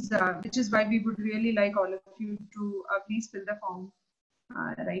please, which is why we would really like all of you to please fill the form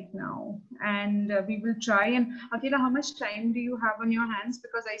right now. And we will try. And Akila, how much time do you have on your hands?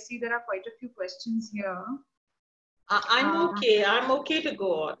 Because I see there are quite a few questions here. I'm okay. I'm okay to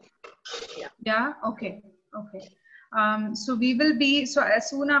go on. Yeah. Yeah. Okay. Okay. So we will be, so as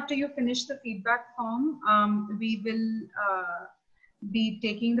soon after you finish the feedback form, we will be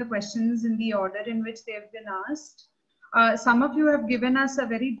taking the questions in the order in which they have been asked. Some of you have given us a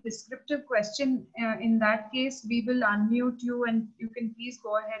very descriptive question. In that case, we will unmute you and you can please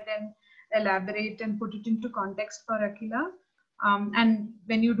go ahead and elaborate and put it into context for Akila. And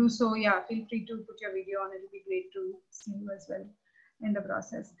when you do so, yeah, feel free to put your video on. It'll be great to see you as well in the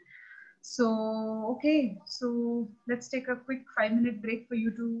process. So, okay, so let's take a quick 5-minute break for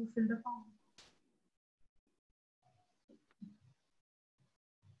you to fill the form.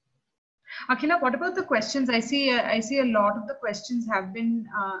 Akila, what about the questions? I see a lot of the questions have been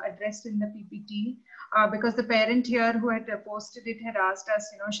addressed in the PPT because the parent here who had posted it had asked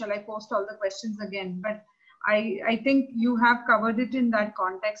us, shall I post all the questions again? But I think you have covered it in that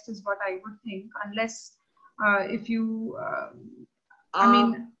context is what I would think, unless if you, I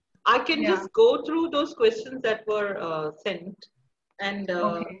mean, I can just go through those questions that were sent and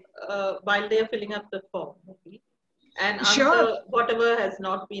while they are filling up the form, and answer whatever has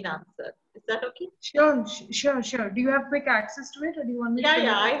not been answered. Is that okay? Sure. Do you have quick access to it, or do you want me to?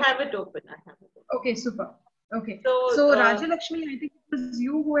 Yeah, I have it open. Okay, super. Okay. So Raja Lakshmi, I think it was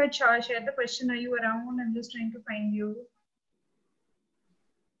you who had shared the question. Are you around? I'm just trying to find you.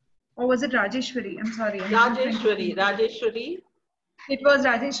 Or was it Rajeshwari? I'm sorry. Rajeshwari. It was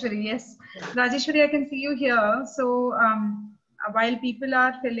Rajeshwari, yes. Yeah. Rajeshwari, I can see you here. So while people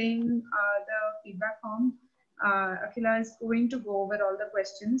are filling the feedback form, Akila is going to go over all the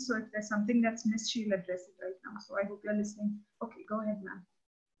questions. So if there's something that's missed, she'll address it right now. So I hope you're listening. Okay, go ahead, ma'am.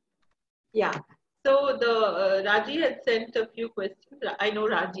 Yeah. So the Raji had sent a few questions. I know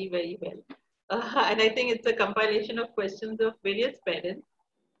Raji very well. And I think it's a compilation of questions of various parents.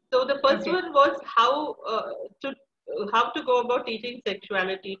 So the first one was how to go about teaching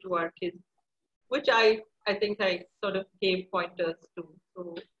sexuality to our kids, which I think I sort of gave pointers to.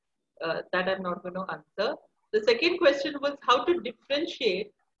 So that I'm not going to answer. The second question was how to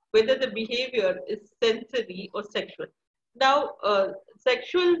differentiate whether the behavior is sensory or sexual. Now,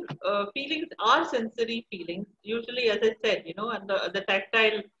 sexual feelings are sensory feelings. Usually, as I said, and the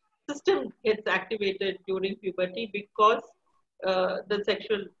tactile system gets activated during puberty because the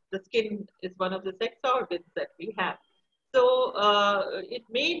skin is one of the sex organs that we have. So it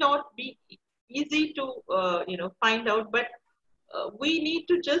may not be easy to find out, but we need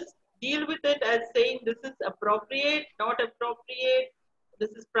to just deal with it as saying this is appropriate, not appropriate,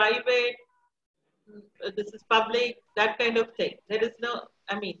 this is private, this is public, that kind of thing. There's no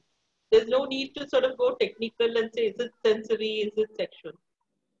need to sort of go technical and say, is it sensory, is it sexual?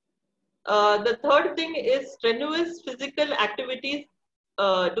 The third thing is strenuous physical activities,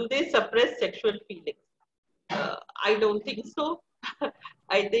 do they suppress sexual feelings? I don't think so.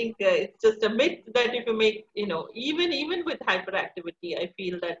 I think it's just a myth that if you make, even with hyperactivity, I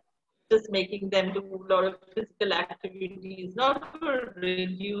feel that just making them do a lot of physical activity is not going to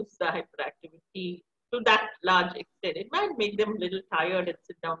reduce the hyperactivity to that large extent. It might make them a little tired and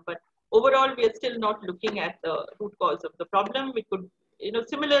sit down, but overall, we are still not looking at the root cause of the problem. We could,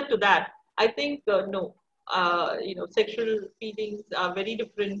 similar to that, I think, no, sexual feelings are very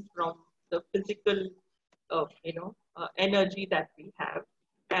different from the physical, energy that we have.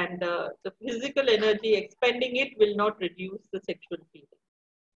 And the physical energy, expending it will not reduce the sexual feeling.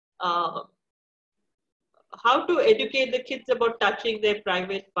 How to educate the kids about touching their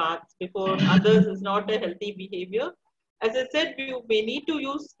private parts before others is not a healthy behavior. As I said, you may need to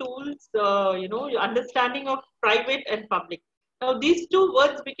use tools, understanding of private and public. Now, these two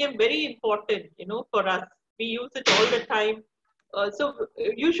words became very important, for us. We use it all the time. So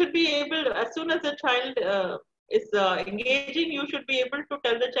you should be able, as soon as a child is engaging, you should be able to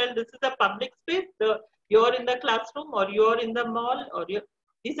tell the child, this is a public space, you're in the classroom or you're in the mall, or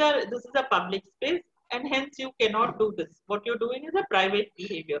this is a public space, and hence you cannot do this. What you're doing is a private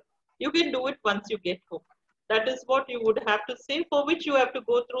behavior. You can do it once you get home. That is what you would have to say, for which you have to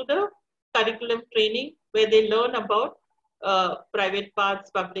go through the curriculum training where they learn about private parts,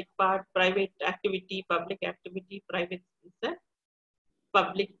 public part, private activity, public activity, private space,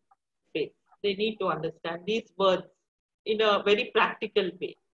 public space. They need to understand these words in a very practical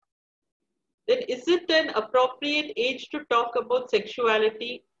way. Then is it an appropriate age to talk about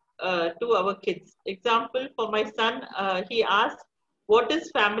sexuality to our kids? Example, for my son, he asked, what is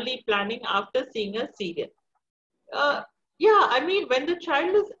family planning after seeing a serial? When the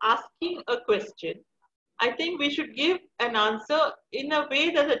child is asking a question, I think we should give an answer in a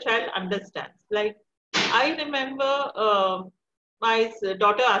way that the child understands. Like, I remember my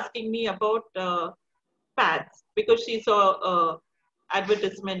daughter asking me about pads because she saw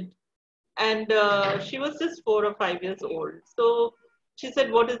advertisement, and she was just 4 or 5 years old. So she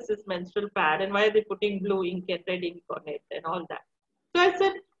said, what is this menstrual pad and why are they putting blue ink and red ink on it and all that? So I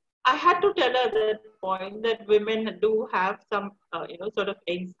said, I had to tell her at that point that women do have some, sort of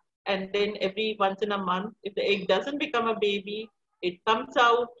eggs. And then every once in a month, if the egg doesn't become a baby, it comes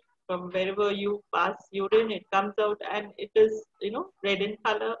out from wherever you pass urine, it comes out and it is, red in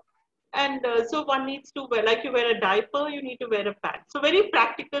color. And so one needs to wear, like you wear a diaper, you need to wear a pad. So very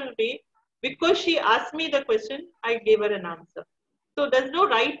practical way. Because she asked me the question, I gave her an answer. So there's no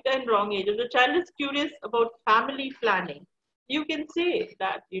right and wrong age. If the child is curious about family planning, you can say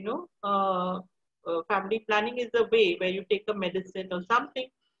that, family planning is a way where you take a medicine or something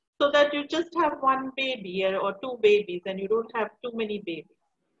so that you just have one baby or two babies and you don't have too many babies.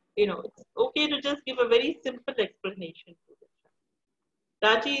 It's okay to just give a very simple explanation to the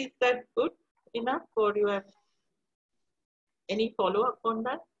child. Raji, is that good enough or you have any follow-up on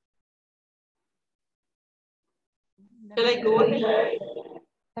that? Shall I go ahead?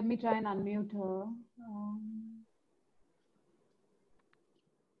 Let me try and unmute her.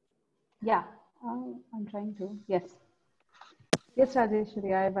 Yeah, I'm trying to. Yes. Yes,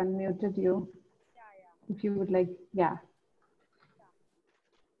 Rajeshwari, I've unmuted you. If you would like, yeah.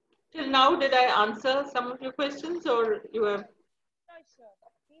 Till now, did I answer some of your questions or you have? Sure.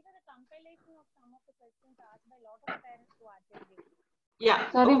 These are the compilation of some of the questions asked by a lot of parents who are attending. Yeah.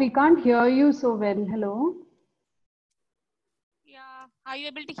 Sorry, we can't hear you so well. Hello? Yeah. Are you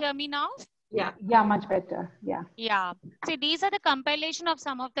able to hear me now? Yeah. Yeah, much better. Yeah. Yeah. See, these are the compilation of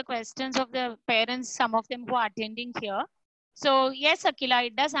some of the questions of the parents, some of them who are attending here. So, yes, Akila,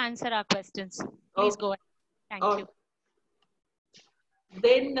 it does answer our questions. Please go ahead. Thank you.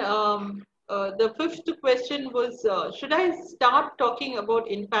 Then the fifth question was, should I start talking about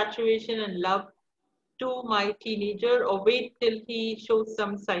infatuation and love to my teenager or wait till he shows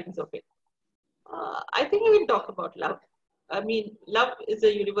some signs of it? I think we will talk about love. I mean, love is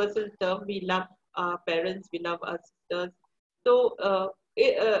a universal term. We love our parents, we love our sisters. So,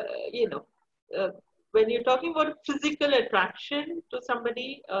 when you're talking about physical attraction to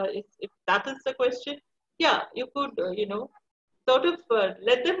somebody, if that is the question, yeah, you could, sort of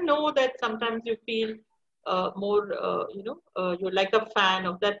let them know that sometimes you feel more, you're like a fan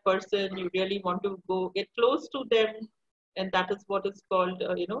of that person. You really want to go get close to them. And that is what is called,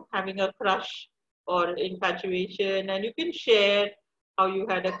 having a crush or infatuation. And you can share how you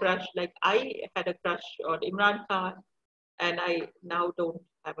had a crush. Like I had a crush on Imran Khan, and I now don't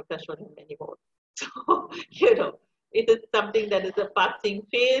have a crush on him anymore. So, it is something that is a passing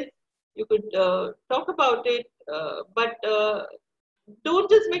phase. You could talk about it, but don't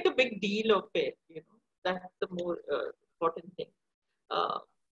just make a big deal of it. That's the more important thing. Uh,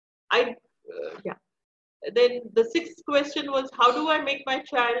 yeah. Then the sixth question was, how do I make my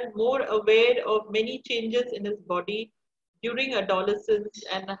child more aware of many changes in his body during adolescence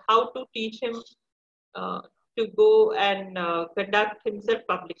and how to teach him to go and conduct himself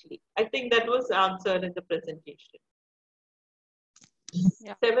publicly? I think that was answered in the presentation.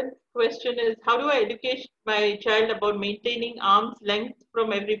 Yeah. Seventh question is, how do I educate my child about maintaining arm's length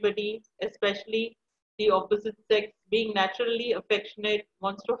from everybody, especially the opposite sex, being naturally affectionate,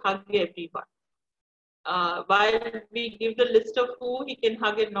 wants to hug everyone? While we give the list of who he can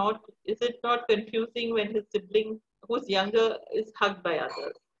hug and not, is it not confusing when his sibling who's younger is hugged by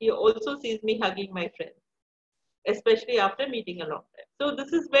others? He also sees me hugging my friends, especially after meeting a long time. So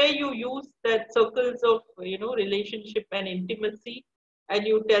this is where you use that circles of, relationship and intimacy, and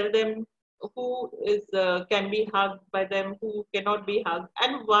you tell them who is can be hugged by them, who cannot be hugged,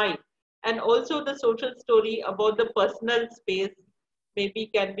 and why. And also the social story about the personal space maybe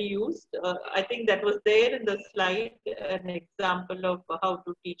can be used. I think that was there in the slide, an example of how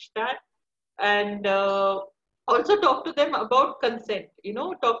to teach that. And also talk to them about consent.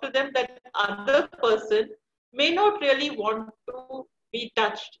 Talk to them that other person may not really want to be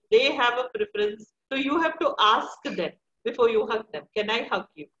touched. They have a preference. So you have to ask them before you hug them. Can I hug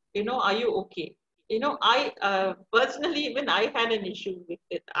you? Are you okay? I personally, even I had an issue with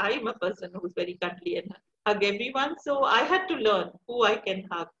it. I'm a person who's very cuddly and hug everyone. So I had to learn who I can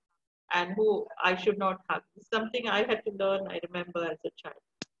hug and who I should not hug. It's something I had to learn, I remember, as a child.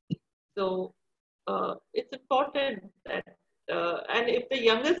 So it's important that, and if the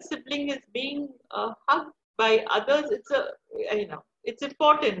youngest sibling is being hugged by others, it's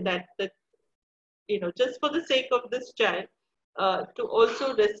important that just for the sake of this child, to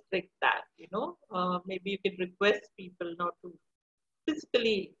also restrict that. Maybe you can request people not to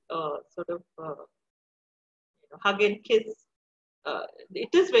physically sort of hug and kiss.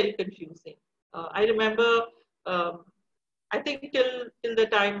 It is very confusing. I remember, I think till the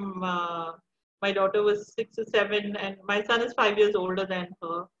time my daughter was 6 or 7, and my son is 5 years older than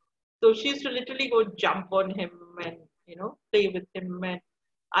her. So she used to literally go jump on him and play with him, and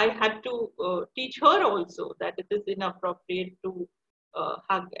I had to teach her also that it is inappropriate to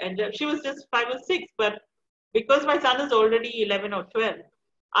hug. And she was just 5 or 6, but because my son is already 11 or 12,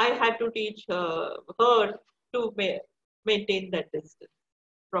 I had to teach her to maintain that distance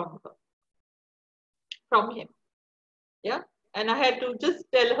from her, from him. Yeah. And I had to just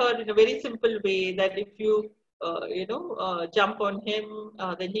tell her in a very simple way that if you, jump on him,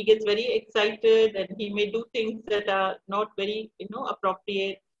 then he gets very excited and he may do things that are not very,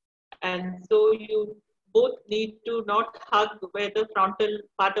 appropriate. And so you both need to not hug where the frontal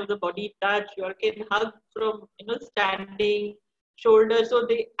part of the body touch. You can hug from, standing, shoulder. So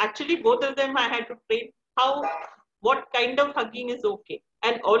they actually, both of them, I had to train what kind of hugging is okay.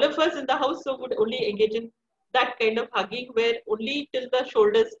 And all of us in the house so would only engage in that kind of hugging where only till the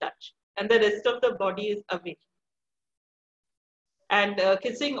shoulders touch and the rest of the body is away. And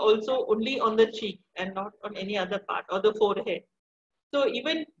kissing also only on the cheek and not on any other part or the forehead. So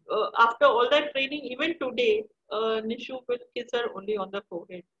even after all that training, even today, Nishu will kiss her only on the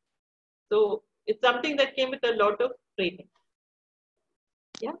forehead. So it's something that came with a lot of training.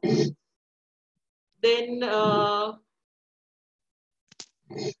 Yeah. Then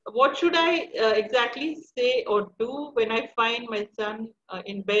what should I exactly say or do when I find my son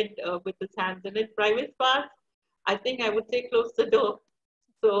in bed with his hands in his private parts? I think I would say close the door.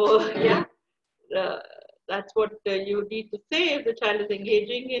 So yeah, that's what you need to say. If the child is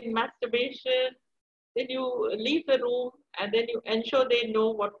engaging in masturbation, then you leave the room and then you ensure they know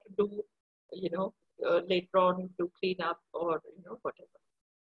what to do, later on to clean up or, whatever.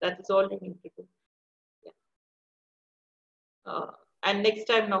 That is all you need to do. Yeah. And next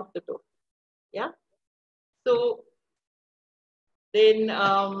time, knock the door. Yeah. So then,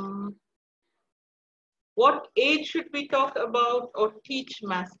 what age should we talk about or teach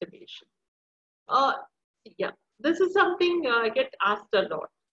masturbation? Yeah, this is something I get asked a lot.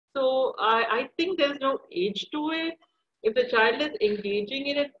 So I think there's no age to it. If the child is engaging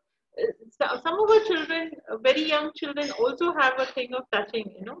in it, some of our children, very young children, also have a thing of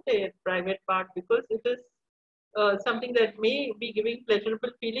touching, their private part because it is something that may be giving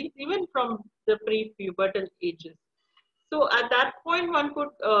pleasurable feelings even from the pre-pubertal ages. So at that point, one could,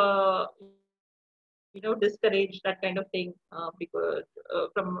 discourage that kind of thing because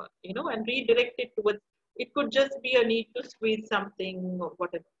from, and redirect it towards, it could just be a need to squeeze something or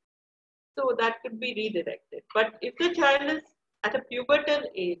whatever. So that could be redirected. But if the child is at a pubertal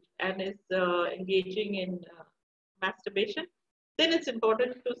age and is engaging in masturbation, then it's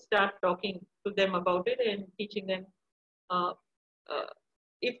important to start talking to them about it and teaching them.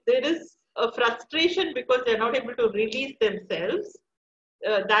 If there is a frustration because they're not able to release themselves,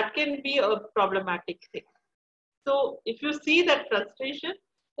 that can be a problematic thing. So if you see that frustration,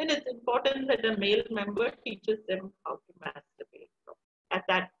 then it's important that a male member teaches them how to masturbate at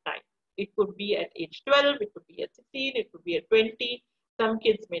that time. It could be at age 12, it could be at 16, it could be at 20. Some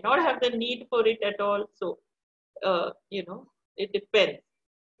kids may not have the need for it at all. So, it depends.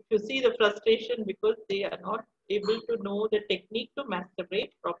 If you see the frustration because they are not able to know the technique to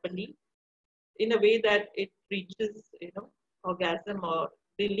masturbate properly in a way that it reaches, orgasm or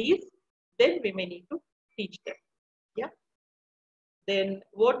release, then we may need to teach them. Yeah. Then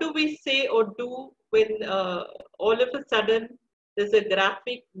what do we say or do when all of a sudden there's a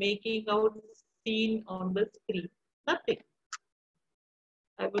graphic making out scene on the screen? Nothing.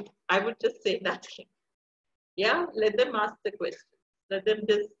 I would just say nothing. Yeah, let them ask the question. Let them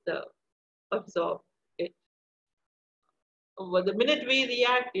just absorb it. The minute we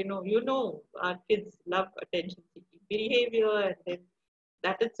react, our kids love attention-seeking behavior, and then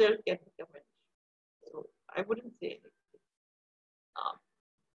that itself can become an issue. So I wouldn't say anything.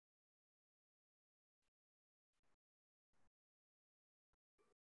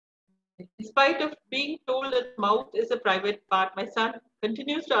 In spite of being told that mouth is a private part, my son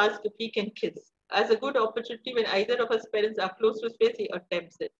continues to ask if he can kiss. As a good opportunity, when either of us parents are close to space, he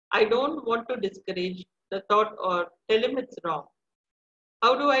attempts it. I don't want to discourage the thought or tell him it's wrong.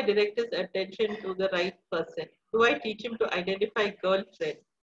 How do I direct his attention to the right person? Do I teach him to identify girlfriend?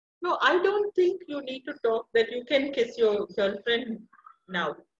 No, I don't think you need to talk that you can kiss your girlfriend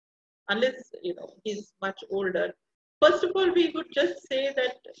now, unless, he's much older. First of all, we would just say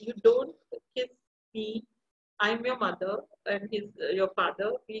that you don't kiss me. I'm your mother and he's your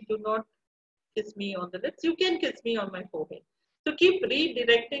father. We do not kiss me on the lips. You can kiss me on my forehead. So keep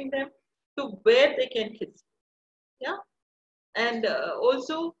redirecting them to where they can kiss. Yeah. And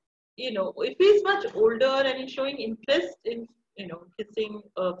also, if he's much older and he's showing interest in, kissing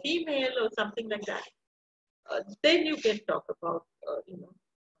a female or something like that, then you can talk about,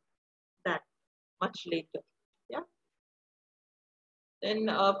 that much later. Yeah. Then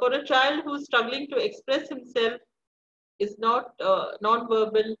for a child who's struggling to express himself, is not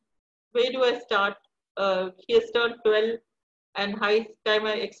non-verbal, where do I start? He has turned 12. and high time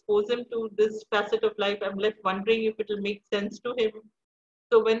I expose him to this facet of life, I'm left wondering if it will make sense to him.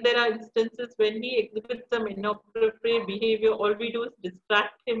 So when there are instances when he exhibits some inappropriate behavior, all we do is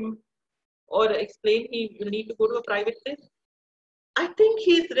distract him or explain he will need to go to a private place. I think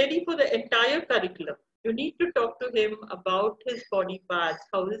he's ready for the entire curriculum. You need to talk to him about his body parts,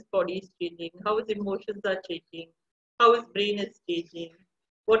 how his body is changing, how his emotions are changing, how his brain is changing,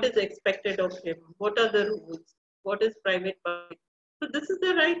 what is expected of him, what are the rules, what is private part. So this is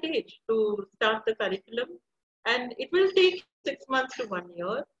the right age to start the curriculum, and it will take 6 months to 1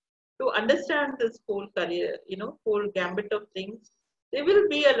 year to understand this whole career, whole gambit of things. There will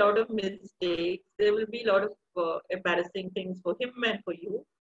be a lot of mistakes. There will be a lot of embarrassing things for him and for you,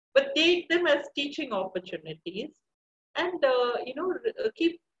 but take them as teaching opportunities, and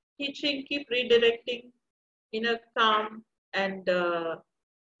keep teaching, keep redirecting in a calm and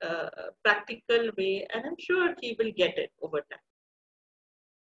practical way, and I'm sure he will get it over time.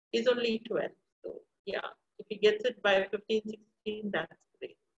 He's only 12, so yeah, if he gets it by 15, 16, that's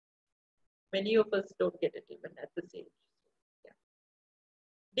great. Many of us don't get it even at this age. Yeah.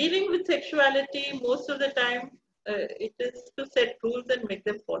 Dealing with sexuality, most of the time, it is to set rules and make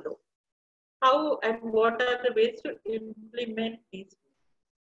them follow. How and what are the ways to implement these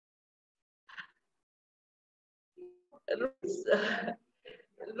rules?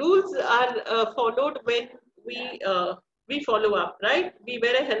 Rules are followed when we follow up, right? We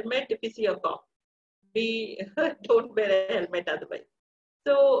wear a helmet if we see a cop. We don't wear a helmet otherwise.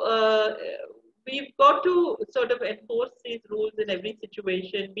 So we've got to sort of enforce these rules in every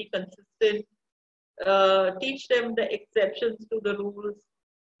situation, be consistent, teach them the exceptions to the rules,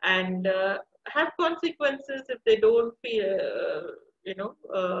 and have consequences if they don't feel,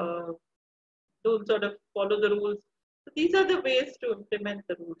 don't sort of follow the rules. So these are the ways to implement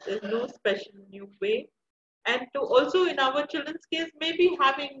the rules. There's no special new way. And to also in our children's case, maybe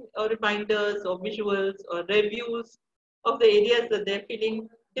having reminders or visuals or reviews of the areas that they're feeling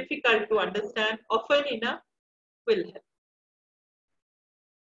difficult to understand, often enough, will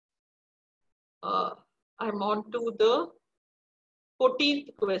help. I'm on to the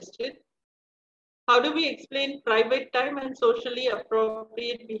 14th question. How do we explain private time and socially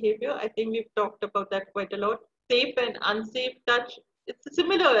appropriate behavior? I think we've talked about that quite a lot. Safe and unsafe touch. It's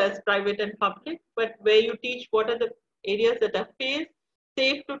similar as private and public, but where you teach what are the areas that are safe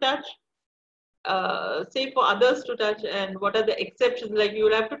to touch, safe for others to touch, and what are the exceptions. Like you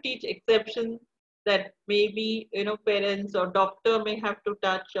will have to teach exceptions that maybe parents or doctor may have to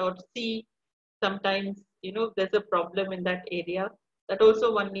touch or see. Sometimes there's a problem in that area. That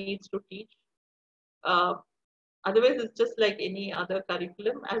also one needs to teach. Otherwise, it's just like any other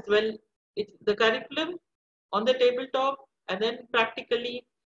curriculum as well. It's the curriculum on the tabletop, and then practically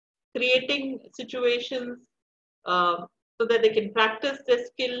creating situations so that they can practice their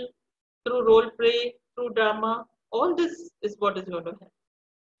skill through role play, through drama. All this is what is going to help.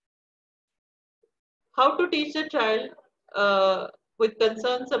 How to teach a child with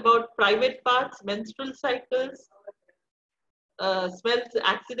concerns about private parts, menstrual cycles, smells,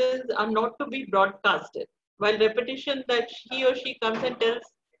 accidents are not to be broadcasted. While repetition that he or she comes and tells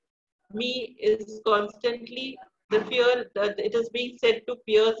me is constantly the fear that it is being said to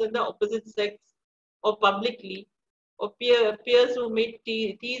peers in the opposite sex or publicly, or peers who make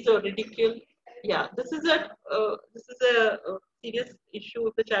tease or ridicule. Yeah, this is a serious issue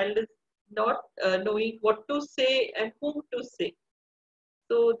if the child is not knowing what to say and whom to say.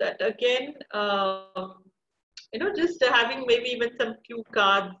 So that again, just having maybe even some cue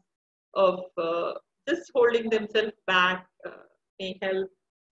cards of just holding themselves back may help.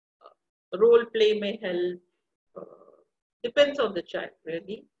 Role play may help. Depends on the child,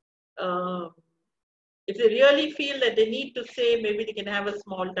 really. If they really feel that they need to say, maybe they can have a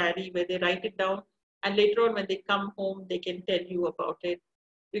small diary where they write it down, and later on when they come home, they can tell you about it.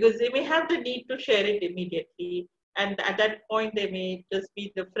 Because they may have the need to share it immediately. And at that point, they may just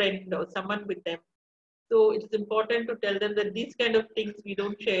be the friend or someone with them. So it's important to tell them that these kind of things we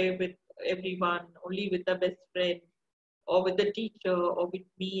don't share with everyone, only with the best friend or with the teacher or with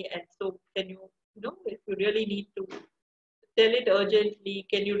me. And so can you, if you really need to tell it urgently,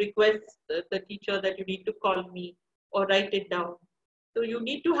 can you request the teacher that you need to call me or write it down? So you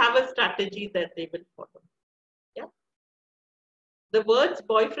need to have a strategy that they will follow. Yeah. The words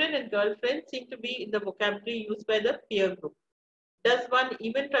boyfriend and girlfriend seem to be in the vocabulary used by the peer group. Does one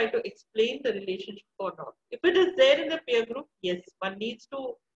even try to explain the relationship or not? If it is there in the peer group, yes, one needs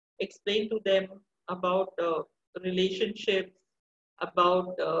to explain to them about relationships,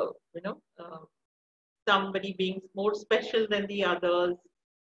 about somebody being more special than the others,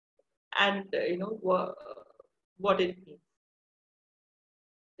 and what it means.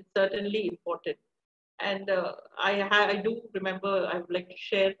 certainly important. And I do remember, I would like to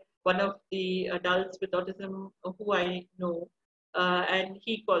share one of the adults with autism who I know, and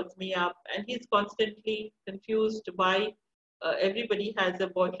he calls me up and he's constantly confused why everybody has a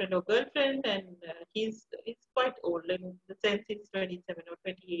boyfriend or girlfriend, and he's quite old in the sense he's 27 or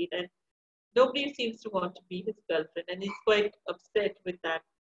 28, and nobody seems to want to be his girlfriend, and he's quite upset with that.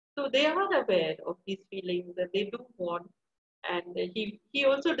 So they are aware of these feelings that they do want, and he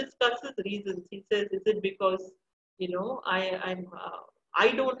also discusses reasons. He says, "Is it because I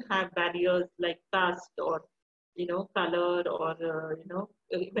don't have barriers like caste or color or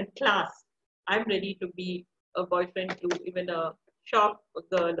even class. I'm ready to be a boyfriend to even a shop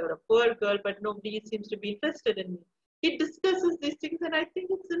girl or a poor girl, but nobody seems to be interested in me." He discusses these things, and I think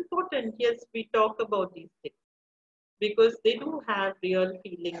it's important. Yes, we talk about these things because they do have real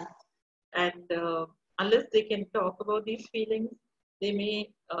feelings, and unless they can talk about these feelings, they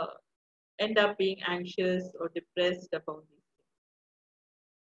may end up being anxious or depressed about these things.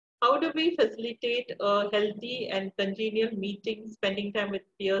 How do we facilitate a healthy and congenial meeting, spending time with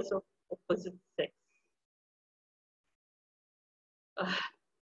peers of opposite sex?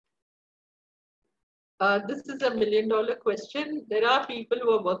 This is $1 million question. There are people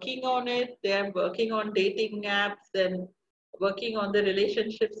who are working on it. They are working on dating apps and working on the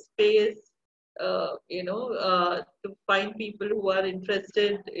relationship space, to find people who are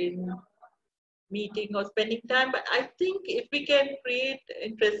interested in meeting or spending time. But I think if we can create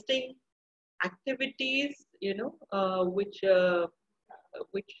interesting activities, which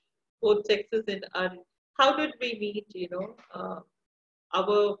both sexes in are, how did we meet,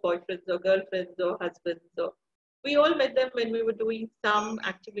 our boyfriends or girlfriends or husbands, or we all met them when we were doing some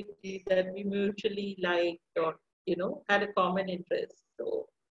activity that we mutually liked or had a common interest. So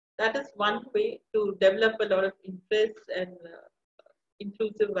that is one way to develop a lot of interest and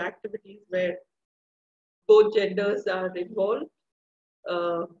inclusive activities where both genders are involved.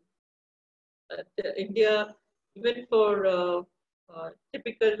 India, even for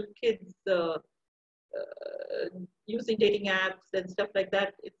typical kids, using dating apps and stuff like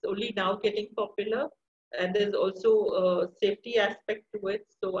that, it's only now getting popular, and there's also a safety aspect to it.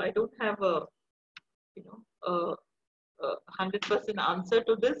 So I don't have a 100% answer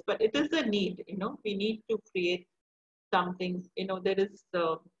to this, but it is a need. We need to create something. There is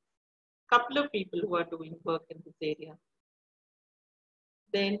a couple of people who are doing work in this area.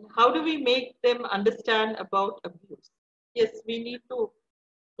 Then how do we make them understand about abuse? Yes, we need to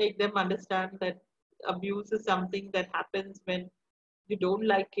make them understand that abuse is something that happens when you don't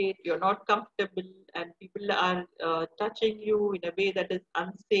like it, you're not comfortable, and people are touching you in a way that is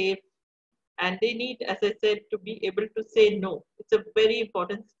unsafe. And they need, as I said, to be able to say no. It's a very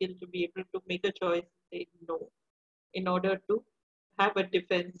important skill to be able to make a choice and say no in order to have a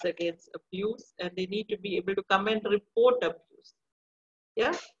defense against abuse. And they need to be able to come and report abuse.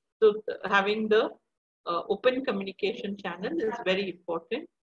 Yeah. So having the open communication channel is very important.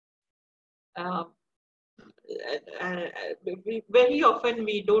 Very often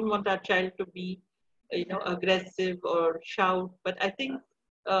we don't want our child to be, aggressive or shout, but I think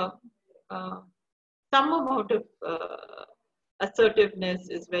some amount of assertiveness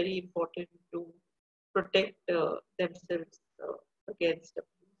is very important to protect themselves against abuse.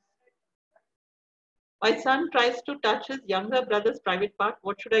 My son tries to touch his younger brother's private part.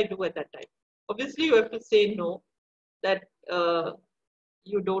 What should I do at that time? Obviously, you have to say no, that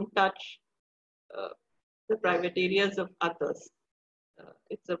you don't touch the private areas of others.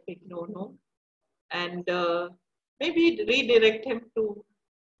 It's a big no-no. And maybe redirect him to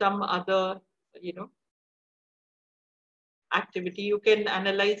some other, activity. You can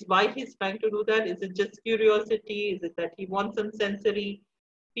analyze why he's trying to do that. Is it just curiosity? Is it that he wants some sensory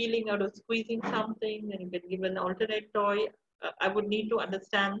feeling out of squeezing something, and you can give an alternate toy? I would need to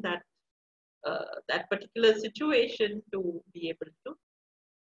understand that that particular situation to be able to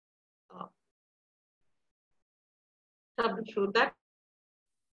troubleshoot that.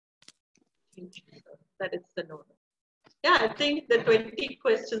 That is the no. Yeah, I think the 20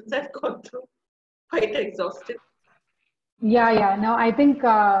 questions I've gone through quite exhaustive. Yeah. No, I think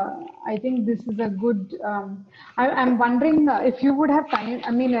this is a good. I'm wondering if you would have time.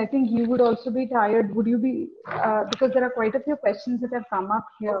 I mean, I think you would also be tired. Would you be? Because there are quite a few questions that have come up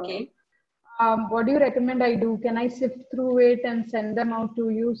here. Okay. What do you recommend I do? Can I sift through it and send them out to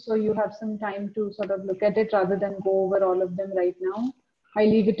you so you have some time to sort of look at it rather than go over all of them right now? I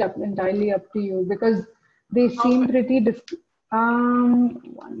leave it entirely up to you because they seem pretty.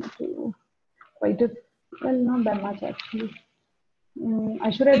 One, two, quite a. Well, not that much actually.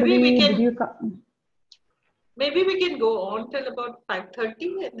 I should have. Maybe maybe we can go on till about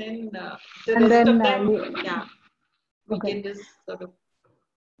 5:30 and then the rest of them, yeah, we can just sort of,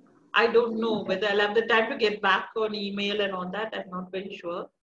 I don't know whether I'll have the time to get back on email and on that. I'm not very sure.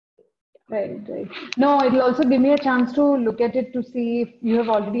 Right. No, it'll also give me a chance to look at it to see if you have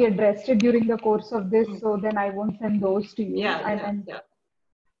already addressed it during the course of this. So then I won't send those to you. Yeah.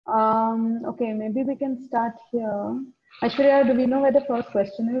 Okay, maybe we can start here. Aishwarya, do we know where the first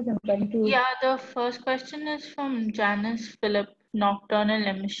question is? I'm trying to. Yeah, the first question is from Janice Phillip. Nocturnal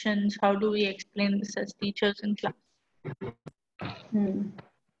emissions. How do we explain this as teachers in class?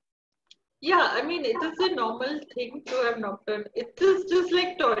 Yeah, I mean, it is a normal thing to have nocturnal. It is just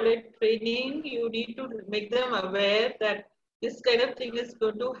like toilet training. You need to make them aware that this kind of thing is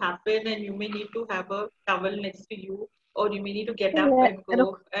going to happen and you may need to have a towel next to you, or you may need to get up and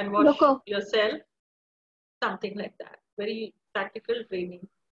go and wash yourself. Something like that. Very practical training.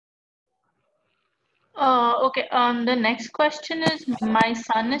 Okay, the next question is, my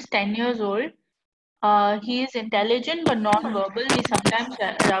son is 10 years old. He is intelligent but non-verbal. He sometimes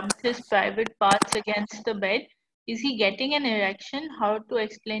rubs his private parts against the bed. Is he getting an erection? How to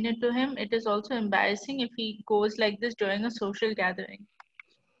explain it to him? It is also embarrassing if he goes like this during a social gathering.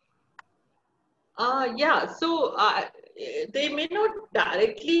 Yeah, so they may not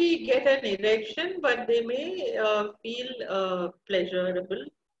directly get an erection, but they may feel pleasurable,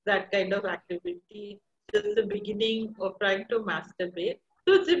 that kind of activity, just the beginning of trying to masturbate.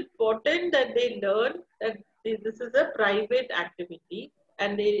 So it's important that they learn that this is a private activity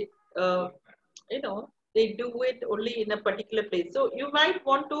and they, they do it only in a particular place. So you might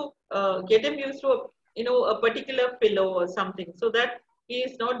want to get them used to, a particular pillow or something so that he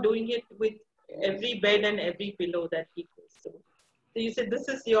is not doing it with every bed and every pillow that he goes to. So you say, this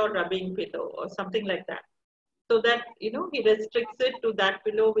is your rubbing pillow or something like that. So that, he restricts it to that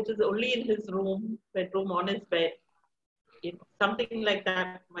pillow, which is only in his bedroom on his bed. Something like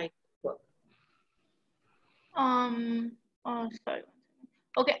that might work. Oh, sorry.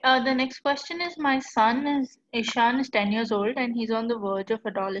 Okay, the next question is, my son Ishan is 10 years old and he's on the verge of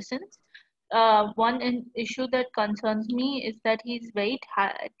adolescence. One issue that concerns me is that he's very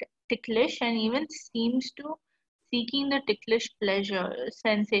ticklish and even seems to seeking the ticklish pleasure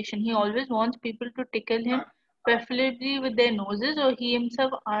sensation. He always wants people to tickle him, preferably with their noses, or he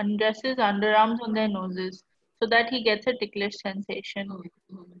himself undresses underarms on their noses so that he gets a ticklish sensation.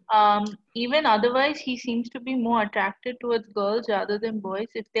 Even otherwise, he seems to be more attracted towards girls rather than boys.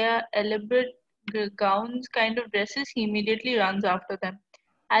 If they are elaborate gowns kind of dresses, he immediately runs after them.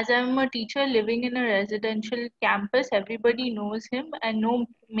 As I'm a teacher living in a residential campus, everybody knows him and no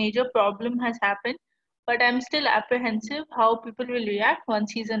major problem has happened. But I'm still apprehensive how people will react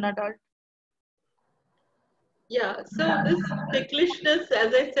once he's an adult. Yeah, so this ticklishness,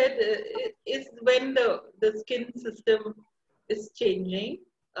 as I said, is when the skin system is changing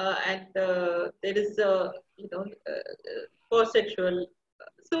and there is a, for sexual.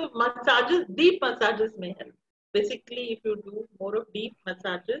 So massages, deep massages may help. Basically, if you do more of deep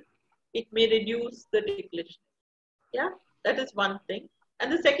massages, it may reduce the ticklishness. Yeah, that is one thing.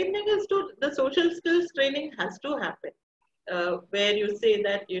 And the second thing is the social skills training has to happen. Where you say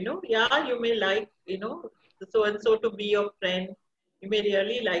that, yeah, you may like, so and so to be your friend. You may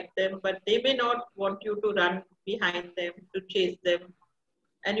really like them, but they may not want you to run behind them, to chase them.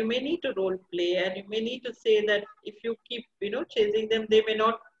 And you may need to role play, and you may need to say that if you keep, chasing them, they may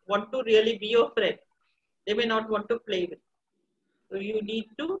not want to really be your friend. They may not want to play with you. So you need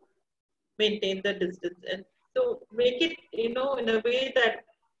to maintain the distance. And so make it, in a way that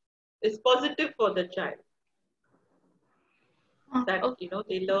is positive for the child. That,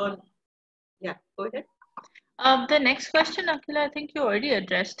 they learn. Yeah, go ahead. The next question, Akila, I think you already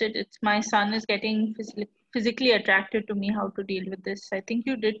addressed it. It's, my son is getting physically attracted to me. How to deal with this? I think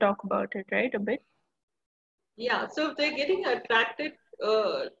you did talk about it, right? A bit. Yeah. So if they're getting attracted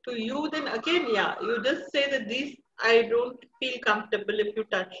to you, then again, yeah, you just say that I don't feel comfortable if you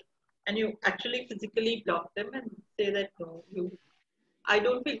touch, and you actually physically block them and say that no, I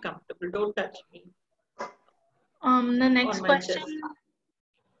don't feel comfortable. Don't touch me. The next question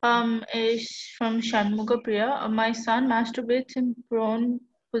is from Shanmuga Priya. My son masturbates in prone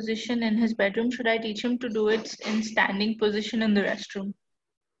position in his bedroom. Should I teach him to do it in standing position in the restroom?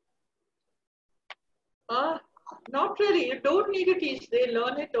 Not really. You don't need to teach. They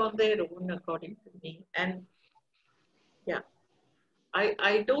learn it on their own, according to me. And yeah,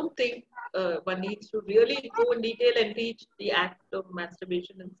 I don't think one needs to really go in detail and teach the act of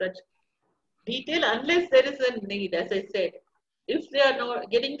masturbation in such detail unless there is a need, as I said. If they are not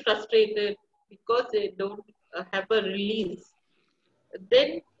getting frustrated because they don't have a release,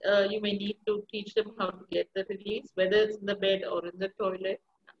 then you may need to teach them how to get the release, whether it's in the bed or in the toilet.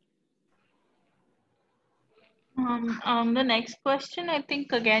 The next question, I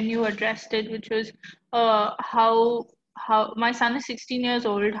think again you addressed it, which was how my son is 16 years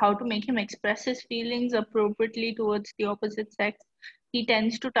old, how to make him express his feelings appropriately towards the opposite sex. He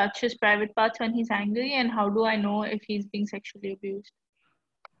tends to touch his private parts when he's angry, and how do I know if he's being sexually abused?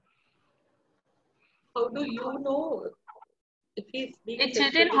 How do you know if he's being It's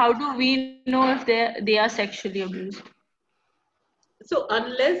sexually? written, how do we know if they are sexually abused? So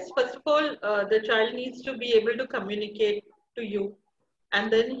unless, first of all, the child needs to be able to communicate to you,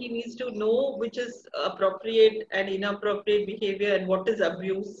 and then he needs to know which is appropriate and inappropriate behavior and what is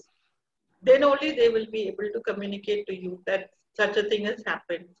abuse, then only they will be able to communicate to you that such a thing has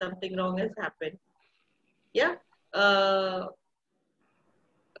happened, something wrong has happened. Yeah.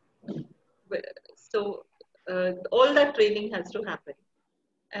 So all that training has to happen.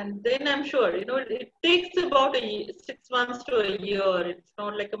 And then I'm sure, it takes about 6 months to a year. It's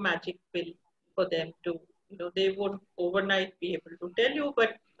not like a magic pill for them to, they won't overnight be able to tell you,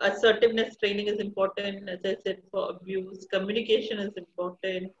 but assertiveness training is important. As I said, for abuse, communication is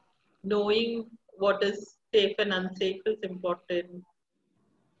important. Knowing what is safe and unsafe is important.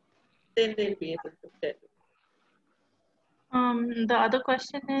 Then they'll be able to tell you. The other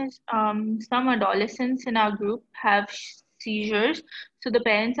question is, some adolescents in our group have seizures, so the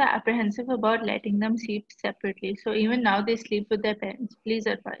parents are apprehensive about letting them sleep separately. So even now they sleep with their parents. Please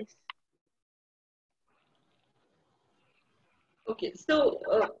advise. Okay, so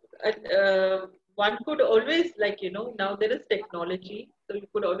one could always, now there is technology, so you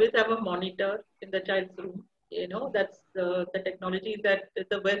could always have a monitor in the child's room. That's the technology that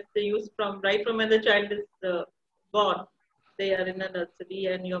the West they use right from when the child is born. They are in a nursery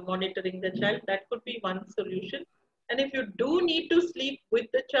and you're monitoring the child. That could be one solution. And if you do need to sleep with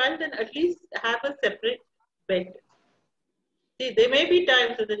the child, then at least have a separate bed. See, there may be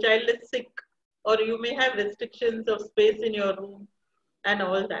times when the child is sick, or you may have restrictions of space in your room and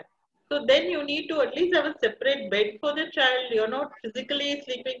all that. So then you need to at least have a separate bed for the child. You're not physically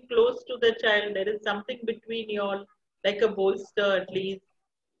sleeping close to the child. There is something between you all, like a bolster at least.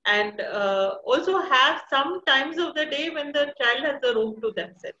 And also have some times of the day when the child has a room to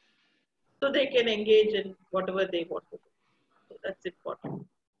themselves, so they can engage in whatever they want to do. So that's important.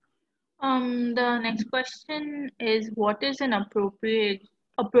 The next question is, what is an appropriate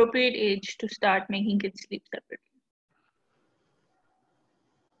age to start making kids sleep separately?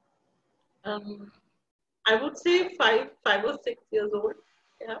 I would say 5 or 6 years old.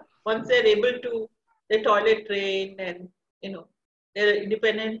 Yeah, once they're able to, they toilet train and they're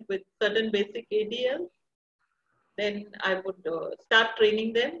independent with certain basic ADL, then I would start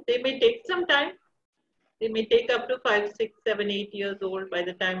training them. They may take some time. They may take up to 5, 6, 7, 8 years old by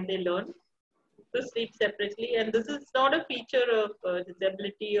the time they learn to sleep separately. And this is not a feature of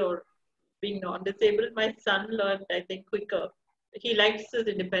disability or being non-disabled. My son learned, I think, quicker. He likes his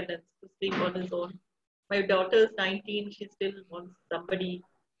independence to sleep on his own. My daughter is 19. She still wants somebody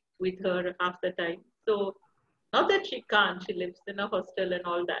with her half the time. So not that she can't. She lives in a hostel and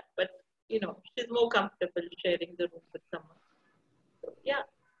all that. But, she's more comfortable sharing the room with someone. So, yeah,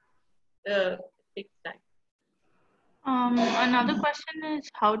 it takes time. Another question is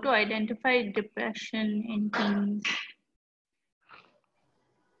how to identify depression in teens.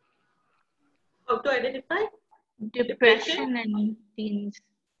 How to identify depression in teens?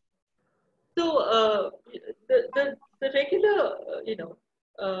 So the regular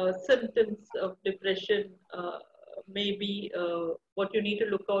symptoms of depression may be what you need to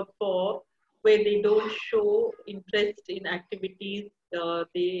look out for, where they don't show interest in activities,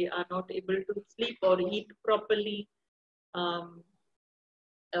 they are not able to sleep or eat properly.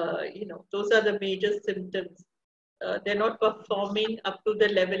 Those are the major symptoms. They're not performing up to the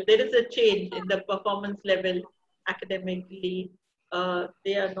level. There is a change in the performance level academically.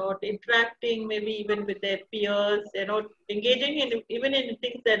 They are not interacting maybe even with their peers. They're not engaging in even in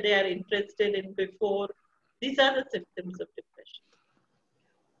things that they are interested in before. These are the symptoms of depression.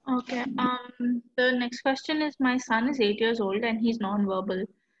 Okay. The next question is, my son is 8 years old and he's non-verbal.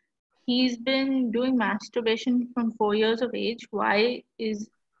 He's been doing masturbation from 4 years of age. Why is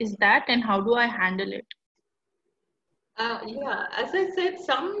that, and how do I handle it? Yeah, as I said,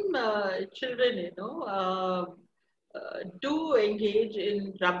 some children, do engage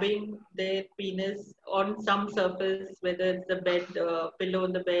in rubbing their penis on some surface, whether it's the bed, pillow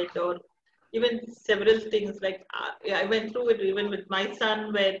on the bed, or even several things. Like I went through it even with my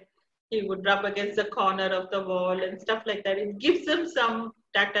son, where he would rub against the corner of the wall and stuff like that. It gives them some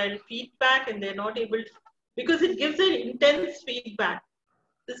tactile feedback, and they're not able because it gives an intense feedback.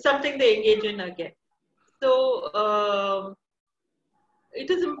 This is something they engage in again. So it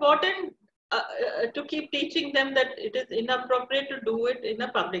is important to keep teaching them that it is inappropriate to do it in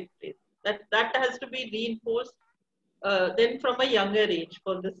a public place. That has to be reinforced then from a younger age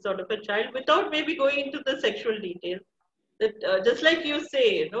for this sort of a child, without maybe going into the sexual details. That just like you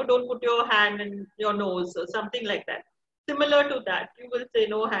say, don't put your hand in your nose or something like that. Similar to that, you will say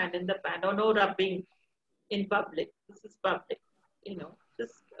no hand in the pan or no rubbing in public. This is public,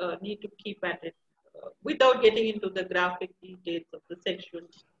 just need to keep at it without getting into the graphic details of the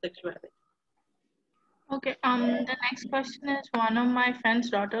sexuality. Okay, the next question is one of my friend's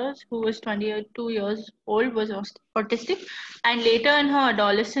daughters who was 22 years old was autistic, and later in her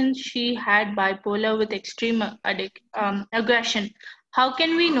adolescence she had bipolar with extreme aggression. How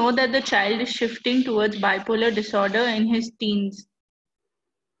can we know that the child is shifting towards bipolar disorder in his teens?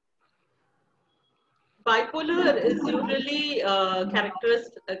 Bipolar is usually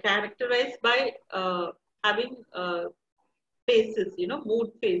characterized by having phases,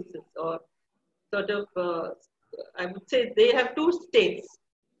 mood phases, or sort of, I would say they have two states,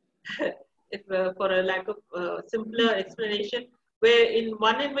 if for a lack of simpler explanation, where in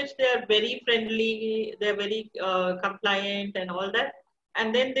one in which they are very friendly, they're very compliant and all that,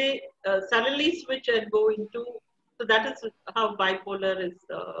 and then they suddenly switch and go into, so that is how bipolar is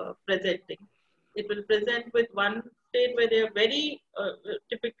presenting. It will present with one state where they are very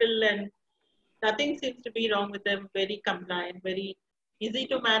typical and nothing seems to be wrong with them, very compliant, very easy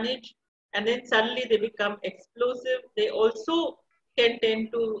to manage, and then suddenly they become explosive. They also can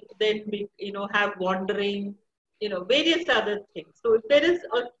tend to then be, have wandering, various other things. So if there is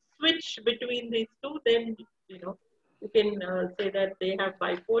a switch between these two, then, you can say that they have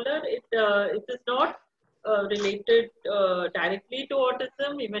bipolar. It is not related directly to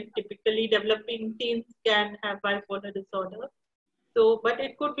autism. Even typically developing teens can have bipolar disorder. So, but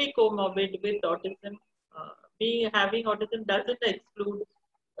it could be comorbid with autism. Having autism doesn't exclude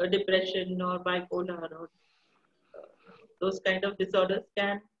depression or bipolar, or those kind of disorders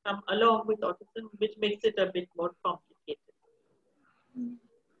can come along with autism, which makes it a bit more complicated.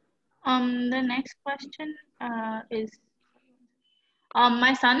 The next question is,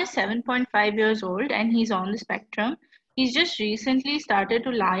 my son is 7.5 years old and he's on the spectrum. He's just recently started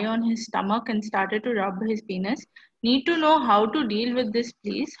to lie on his stomach and started to rub his penis. Need to know how to deal with this,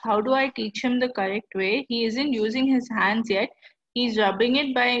 please. How do I teach him the correct way? He isn't using his hands yet. He's rubbing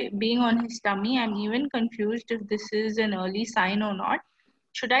it by being on his tummy. I'm even confused if this is an early sign or not.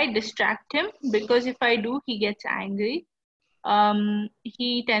 Should I distract him? Because if I do, he gets angry.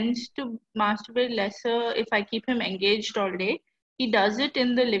 He tends to masturbate lesser if I keep him engaged all day. He does it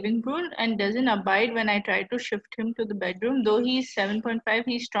in the living room and doesn't abide when I try to shift him to the bedroom. Though he's 7.5,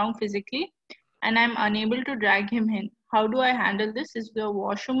 he's strong physically and I'm unable to drag him in. How do I handle this? Is the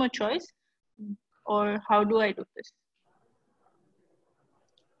washroom a choice or how do I do this?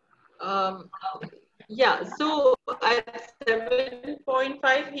 Yeah, so at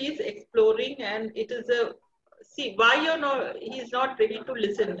 7.5, he's exploring, and it is see why he's not ready to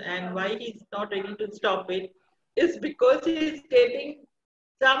listen and why he's not ready to stop it is because he's getting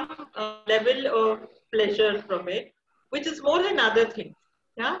some level of pleasure from it, which is more than other things.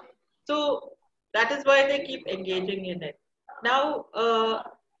 Yeah, so that is why they keep engaging in it. Now,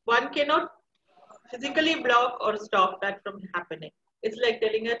 one cannot physically block or stop that from happening. It's like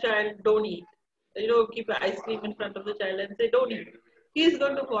telling a child, don't eat. Keep an ice cream in front of the child and say, don't eat. He's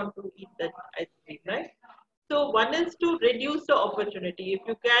going to want to eat that ice cream, right? So one is to reduce the opportunity. If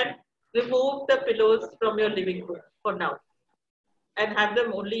you can, remove the pillows from your living room for now and have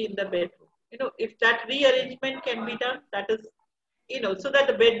them only in the bedroom. If that rearrangement can be done, that is, so that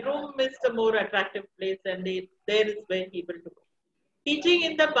the bedroom is the more attractive place and there is where he will go. Teaching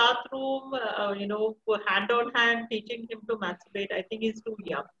in the bathroom, for hand on hand, teaching him to masturbate, I think he's too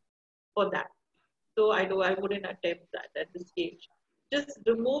young for that. So I wouldn't attempt that at this stage. Just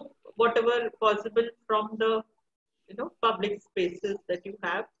remove whatever possible from the, public spaces that you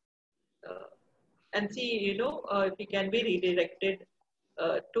have, and see, if he can be redirected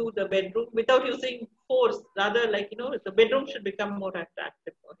to the bedroom without using force. Rather, like, the bedroom should become more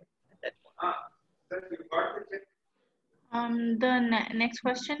attractive for him at that point. The next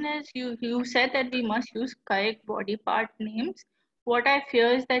question is, you said that we must use correct body part names. What I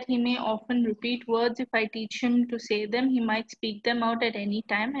fear is that he may often repeat words. If I teach him to say them, he might speak them out at any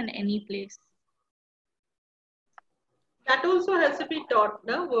time and any place. That also has to be taught,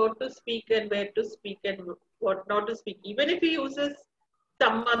 now, what to speak and where to speak and what not to speak. Even if he uses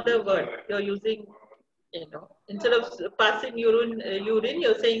some other word, you're using Instead of passing urine,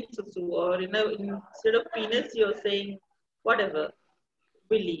 you're saying susu, or instead of penis, you're saying whatever,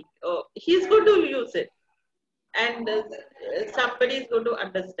 willy. He's going to use it, and somebody is going to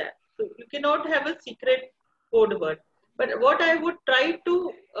understand. So you cannot have a secret code word. But what I would try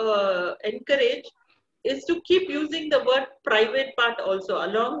to encourage is to keep using the word private part also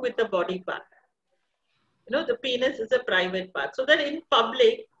along with the body part. The penis is a private part, so that in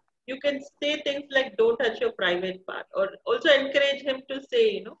public you can say things like don't touch your private part, or also encourage him to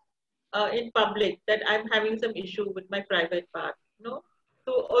say in public that I'm having some issue with my private part.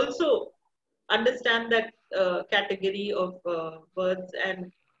 To also understand that category of words,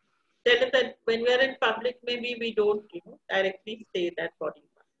 and tell him that when we are in public, maybe we don't directly say that body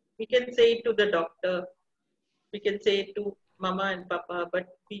part. We can say it to the doctor, we can say it to mama and papa, but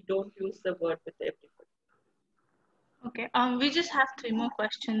we don't use the word with everybody. Okay, we just have 3 more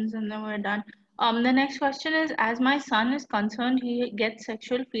questions and then we're done. The next question is, as my son is concerned, he gets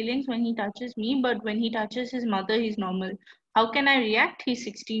sexual feelings when he touches me, but when he touches his mother, he's normal. How can I react? He's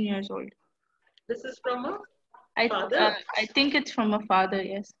 16 years old. This is from a father? I think it's from a father,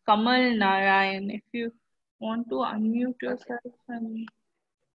 yes. Kamal Narayan, if you want to unmute yourself. And...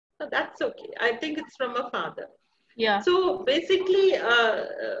 So that's okay. I think it's from a father. Yeah. So basically,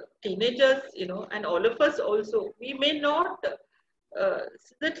 teenagers, and all of us also, we may not,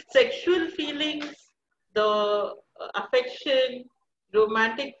 the sexual feelings, the affection,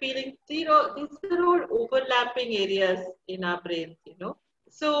 romantic feelings, these are all overlapping areas in our brains,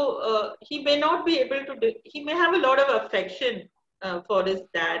 So he may not be able to, he may have a lot of affection for his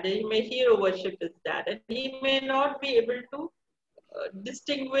dad, he may hero worship his dad, and he may not be able to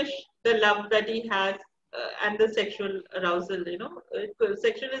distinguish the love that he has and the sexual arousal.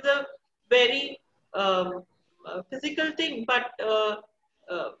 Sexual is a very physical thing, but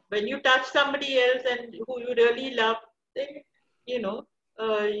when you touch somebody else and who you really love, then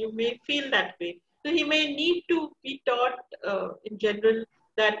you may feel that way. So he may need to be taught in general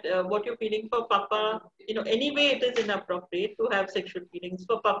that what you're feeling for papa, anyway it is inappropriate to have sexual feelings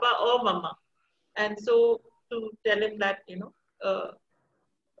for papa or mama, and so to tell him that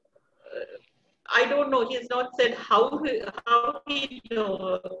I don't know. He's not said how he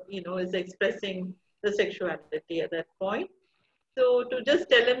is expressing the sexuality at that point. So to just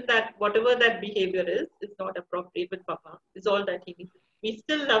tell him that whatever that behavior is not appropriate with Papa is all that he needs. We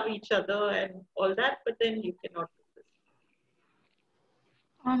still love each other and all that, but then you cannot do this.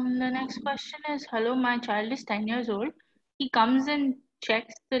 The next question is, hello, my child is 10 years old. He comes and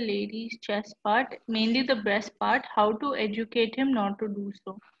checks the lady's chest part, mainly the breast part. How to educate him not to do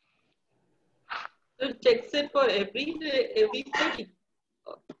so? So checks it for every lady.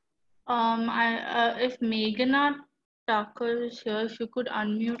 If Meghana Tucker is here, if you could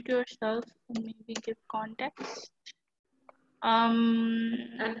unmute yourself and maybe give context.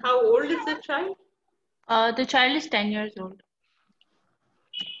 And how old is the child? The child is 10 years old.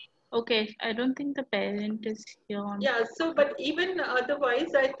 Okay, I don't think the parent is here. Yeah, so but even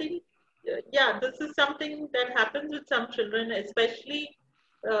otherwise, I think, this is something that happens with some children, especially,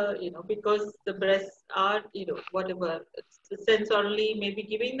 because the breasts are, whatever, sensorily, maybe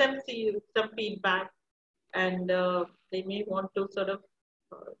giving them some feedback, and they may want to sort of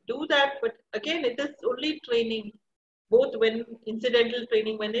do that. But again, it is only training, both when incidental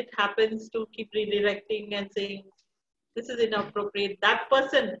training, when it happens, to keep redirecting and saying, this is inappropriate. That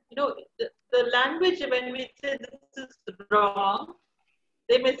person, the language, when we say this is wrong,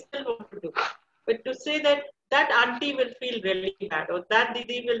 they may still want to do it. But to say that auntie will feel really bad, or that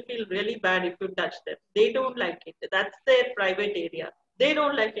didi will feel really bad if you touch them, they don't like it. That's their private area. They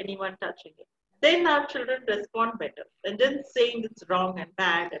don't like anyone touching it. Then our children respond better than just saying it's wrong and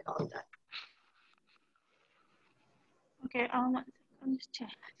bad and all that. Okay, I'm just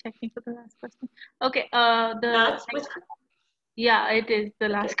checking for the last question. Okay, the last question. Yeah, it is the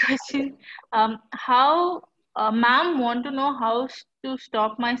last question. How ma'am want to know how to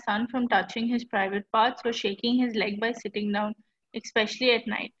stop my son from touching his private parts or shaking his leg by sitting down, especially at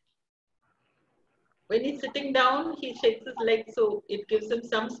night. When he's sitting down, he shakes his leg, so it gives him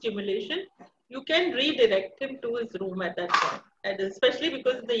some stimulation. You can redirect him to his room at that point, and especially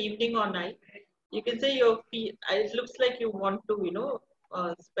because in the evening or night, you can say it looks like you want to,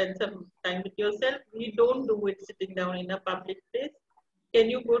 spend some time with yourself. We don't do it sitting down in a public place. Can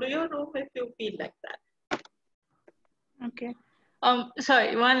you go to your room if you feel like that? Okay.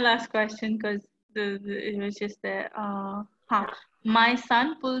 Sorry, one last question, because it was just there. My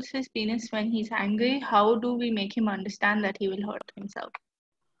son pulls his penis when he's angry. How do we make him understand that he will hurt himself?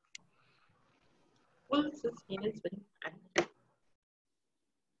 Pulls his penis when he's angry.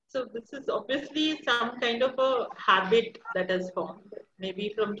 So this is obviously some kind of a habit that has formed,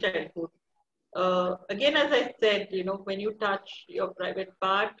 maybe from childhood. Again, as I said, when you touch your private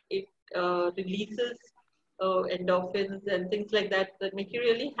part, it releases endorphins and things like that that make you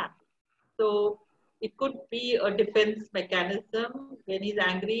really happy. So it could be a defense mechanism when he's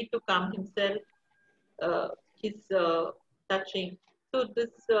angry to calm himself. He's touching. So this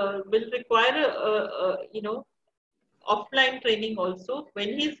will require offline training also.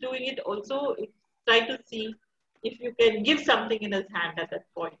 When he's doing it, also try to see if you can give something in his hand at that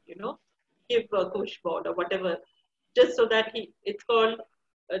point. Give a push board or whatever, just so that it's called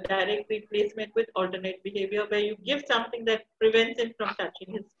a direct replacement with alternate behavior, where you give something that prevents him from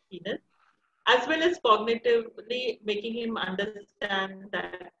touching his penis, as well as cognitively making him understand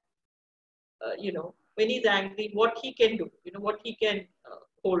that, when he's angry, what he can do, what he can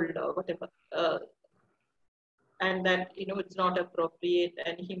hold or whatever, and that, it's not appropriate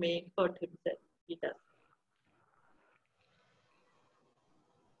and he may hurt himself. He does.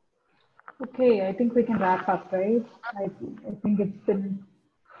 Okay, I think we can wrap up, right? I think it's been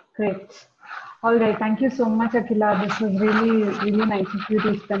great. All right, thank you so much, Akila. This was really, really nice of you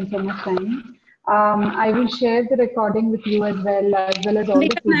to spend so much time. I will share the recording with you as well as all the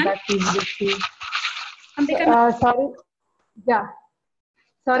feedback we've received. Sorry, yeah.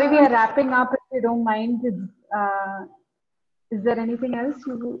 Sorry, we are wrapping up. If you don't mind, is there anything else?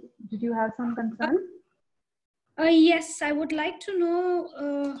 Did you have some concern? Yes, I would like to know.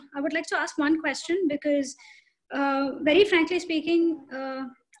 I would like to ask one question because, very frankly speaking,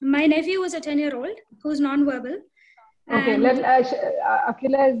 my nephew is a 10-year-old who's non-verbal. Okay,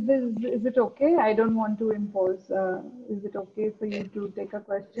 Akila, is it okay? I don't want to impose. Is it okay for you to take a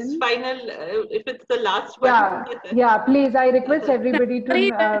question? It's final. If it's the last one. Yeah, please. I request everybody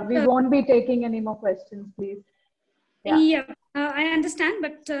to. We won't be taking any more questions, please. Yeah, I understand,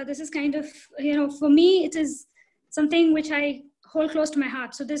 but this is kind of, for me, it is something which I hold close to my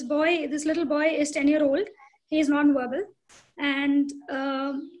heart. So this little boy is 10-year-old. He is non-verbal, and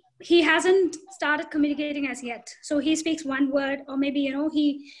he hasn't started communicating as yet. So he speaks one word, or maybe,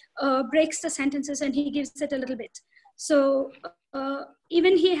 he breaks the sentences and he gives it a little bit. So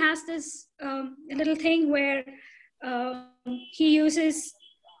even he has this little thing where he uses,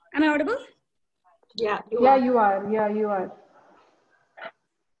 am I audible? Yeah, you are. Yeah, you are.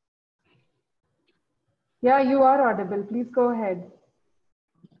 Yeah, you are audible. Please go ahead.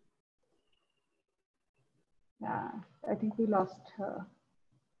 Yeah, I think we lost her.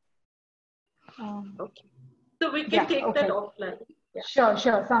 Okay. So we can take that offline. Yeah. Sure.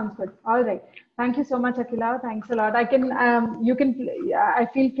 Sounds good. All right. Thank you so much, Akila. Thanks a lot. I feel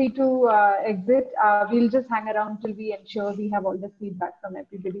free to exit. We'll just hang around till we ensure we have all the feedback from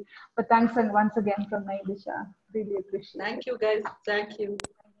everybody. But thanks once again from Nayi Disha. Really appreciate it. Thank you, guys. Thank you.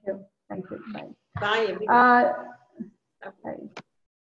 Thank you. Bye. Bye, everyone. Bye.